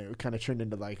people, and it kind of turned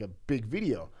into like a big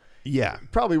video. Yeah,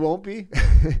 probably won't be.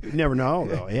 You never know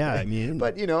though. Yeah, I mean,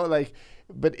 but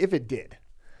but if it did,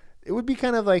 it would be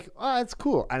kind of like, oh, it's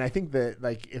cool. And I think that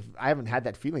like, if I haven't had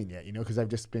that feeling yet, because I've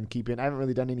just been I haven't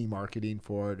really done any marketing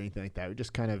for it or anything like that. We're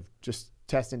just kind of just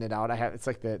testing it out. It's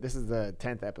like this is the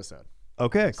 10th episode.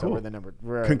 Okay, so cool.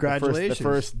 We're Congratulations. The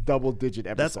first double-digit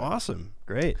episode. That's awesome.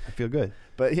 Great. I feel good.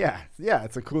 But yeah,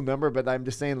 it's a cool number. But I'm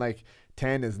just saying, like,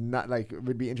 10 is not like, it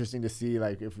would be interesting to see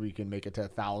like if we can make it to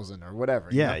 1,000 or whatever.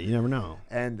 Yeah, you never know.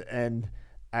 And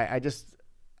I just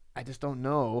don't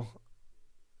know,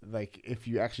 like, if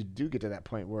you actually do get to that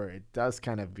point where it does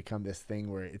kind of become this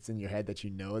thing where it's in your head that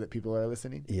that people are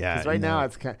listening. Yeah. Because right now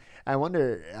it's I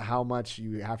wonder how much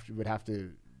you would have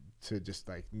to just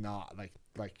like not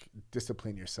like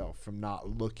discipline yourself from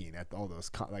not looking at all those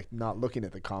not looking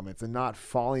at the comments and not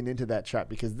falling into that trap,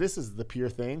 because this is the pure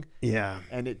thing. Yeah.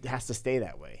 And it has to stay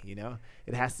that way,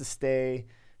 it has to stay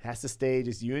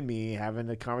just you and me having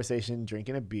a conversation,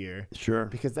 drinking a beer. Sure.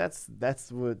 Because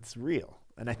that's what's real.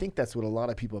 And I think that's what a lot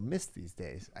of people miss these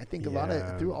days. I think a lot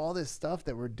of, through all this stuff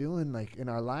that we're doing like in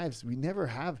our lives, we never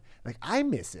have, like, I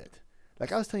miss it.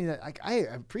 Like I was telling you that, like, I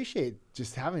appreciate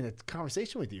just having a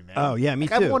conversation with you, man. Oh yeah, me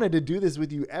too. I've wanted to do this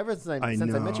with you ever since I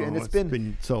met you, and it's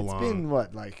been so long. It's been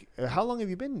what, like, how long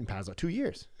have you been in Pasewalk? 2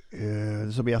 years.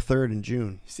 This will be our third in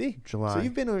June. See, July. So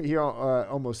you've been here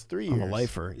almost 3 years. I'm a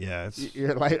lifer. Yeah,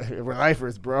 we're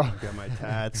lifers, bro. I got my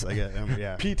tats. I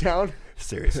got P-Town.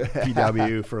 Seriously,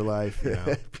 PW for life.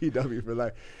 PW for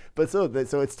life. But so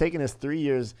it's taken us 3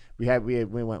 years. We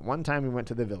went one time. We went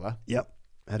to the villa. Yep,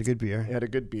 had a good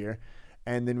beer.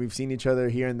 And then we've seen each other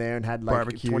here and there and had like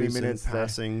barbecues 20 minutes and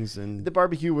passings, and the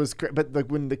barbecue was great. But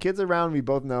like when the kids are around, we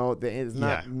both know there's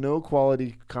no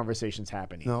quality conversations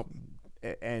happening. Nope.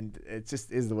 And it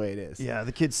just is the way it is. Yeah,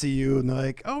 the kids see you and they're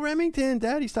like, "Oh, Remington,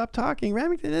 Daddy, stop talking.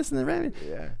 Remington, this and the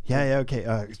Remington." Yeah. Okay.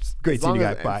 It's great seeing you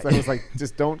guys. Bye. So it's like,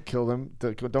 just don't kill them.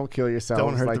 Don't kill yourselves.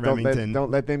 Don't hurt the Remington. Don't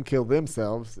let them kill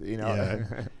themselves.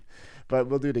 Yeah. But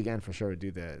we'll do it again for sure.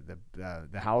 Do the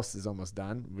house is almost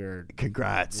done.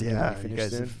 Congrats. You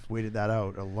guys have waited that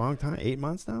out a long time. 8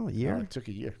 months now. A year. It took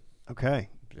a year. Okay.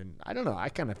 And I don't know. I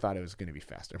kind of thought it was going to be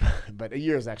faster, but a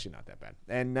year is actually not that bad.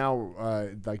 And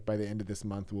now, like by the end of this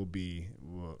month,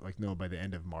 by the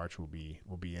end of March, we'll be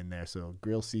in there. So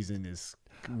grill season is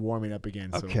warming up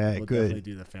again. So we'll definitely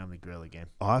do the family grill again.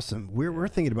 Awesome. We're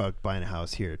thinking about buying a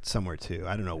house here somewhere too.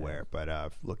 I don't know where, but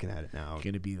looking at it now, it's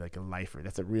going to be like a lifer.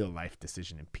 That's a real life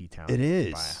decision in P-Town. It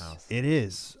is. Buy a house. It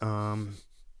is.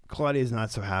 Claudia's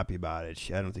not so happy about it.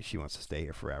 I don't think she wants to stay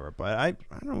here forever, but I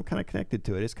don't know, kind of connected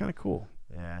to it. It's kind of cool.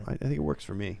 Yeah, I think it works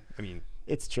for me. I mean,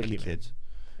 it's tricky. Kids.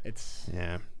 It's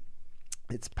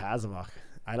Pasewalk.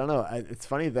 I don't know. It's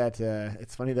funny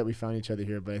that we found each other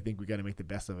here, but I think we got to make the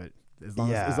best of it. As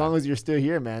long as you're still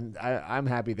here, man, I'm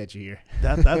happy that you're here.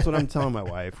 That's what I'm telling my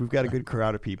wife. We've got a good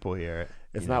crowd of people here.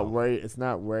 It's not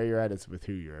where you're at. It's with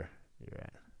who you're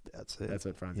at. That's it. That's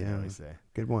what Franz always say.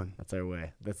 Good one. That's our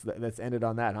way. Let's end it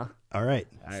on that, huh? All right.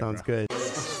 Sounds bro. good.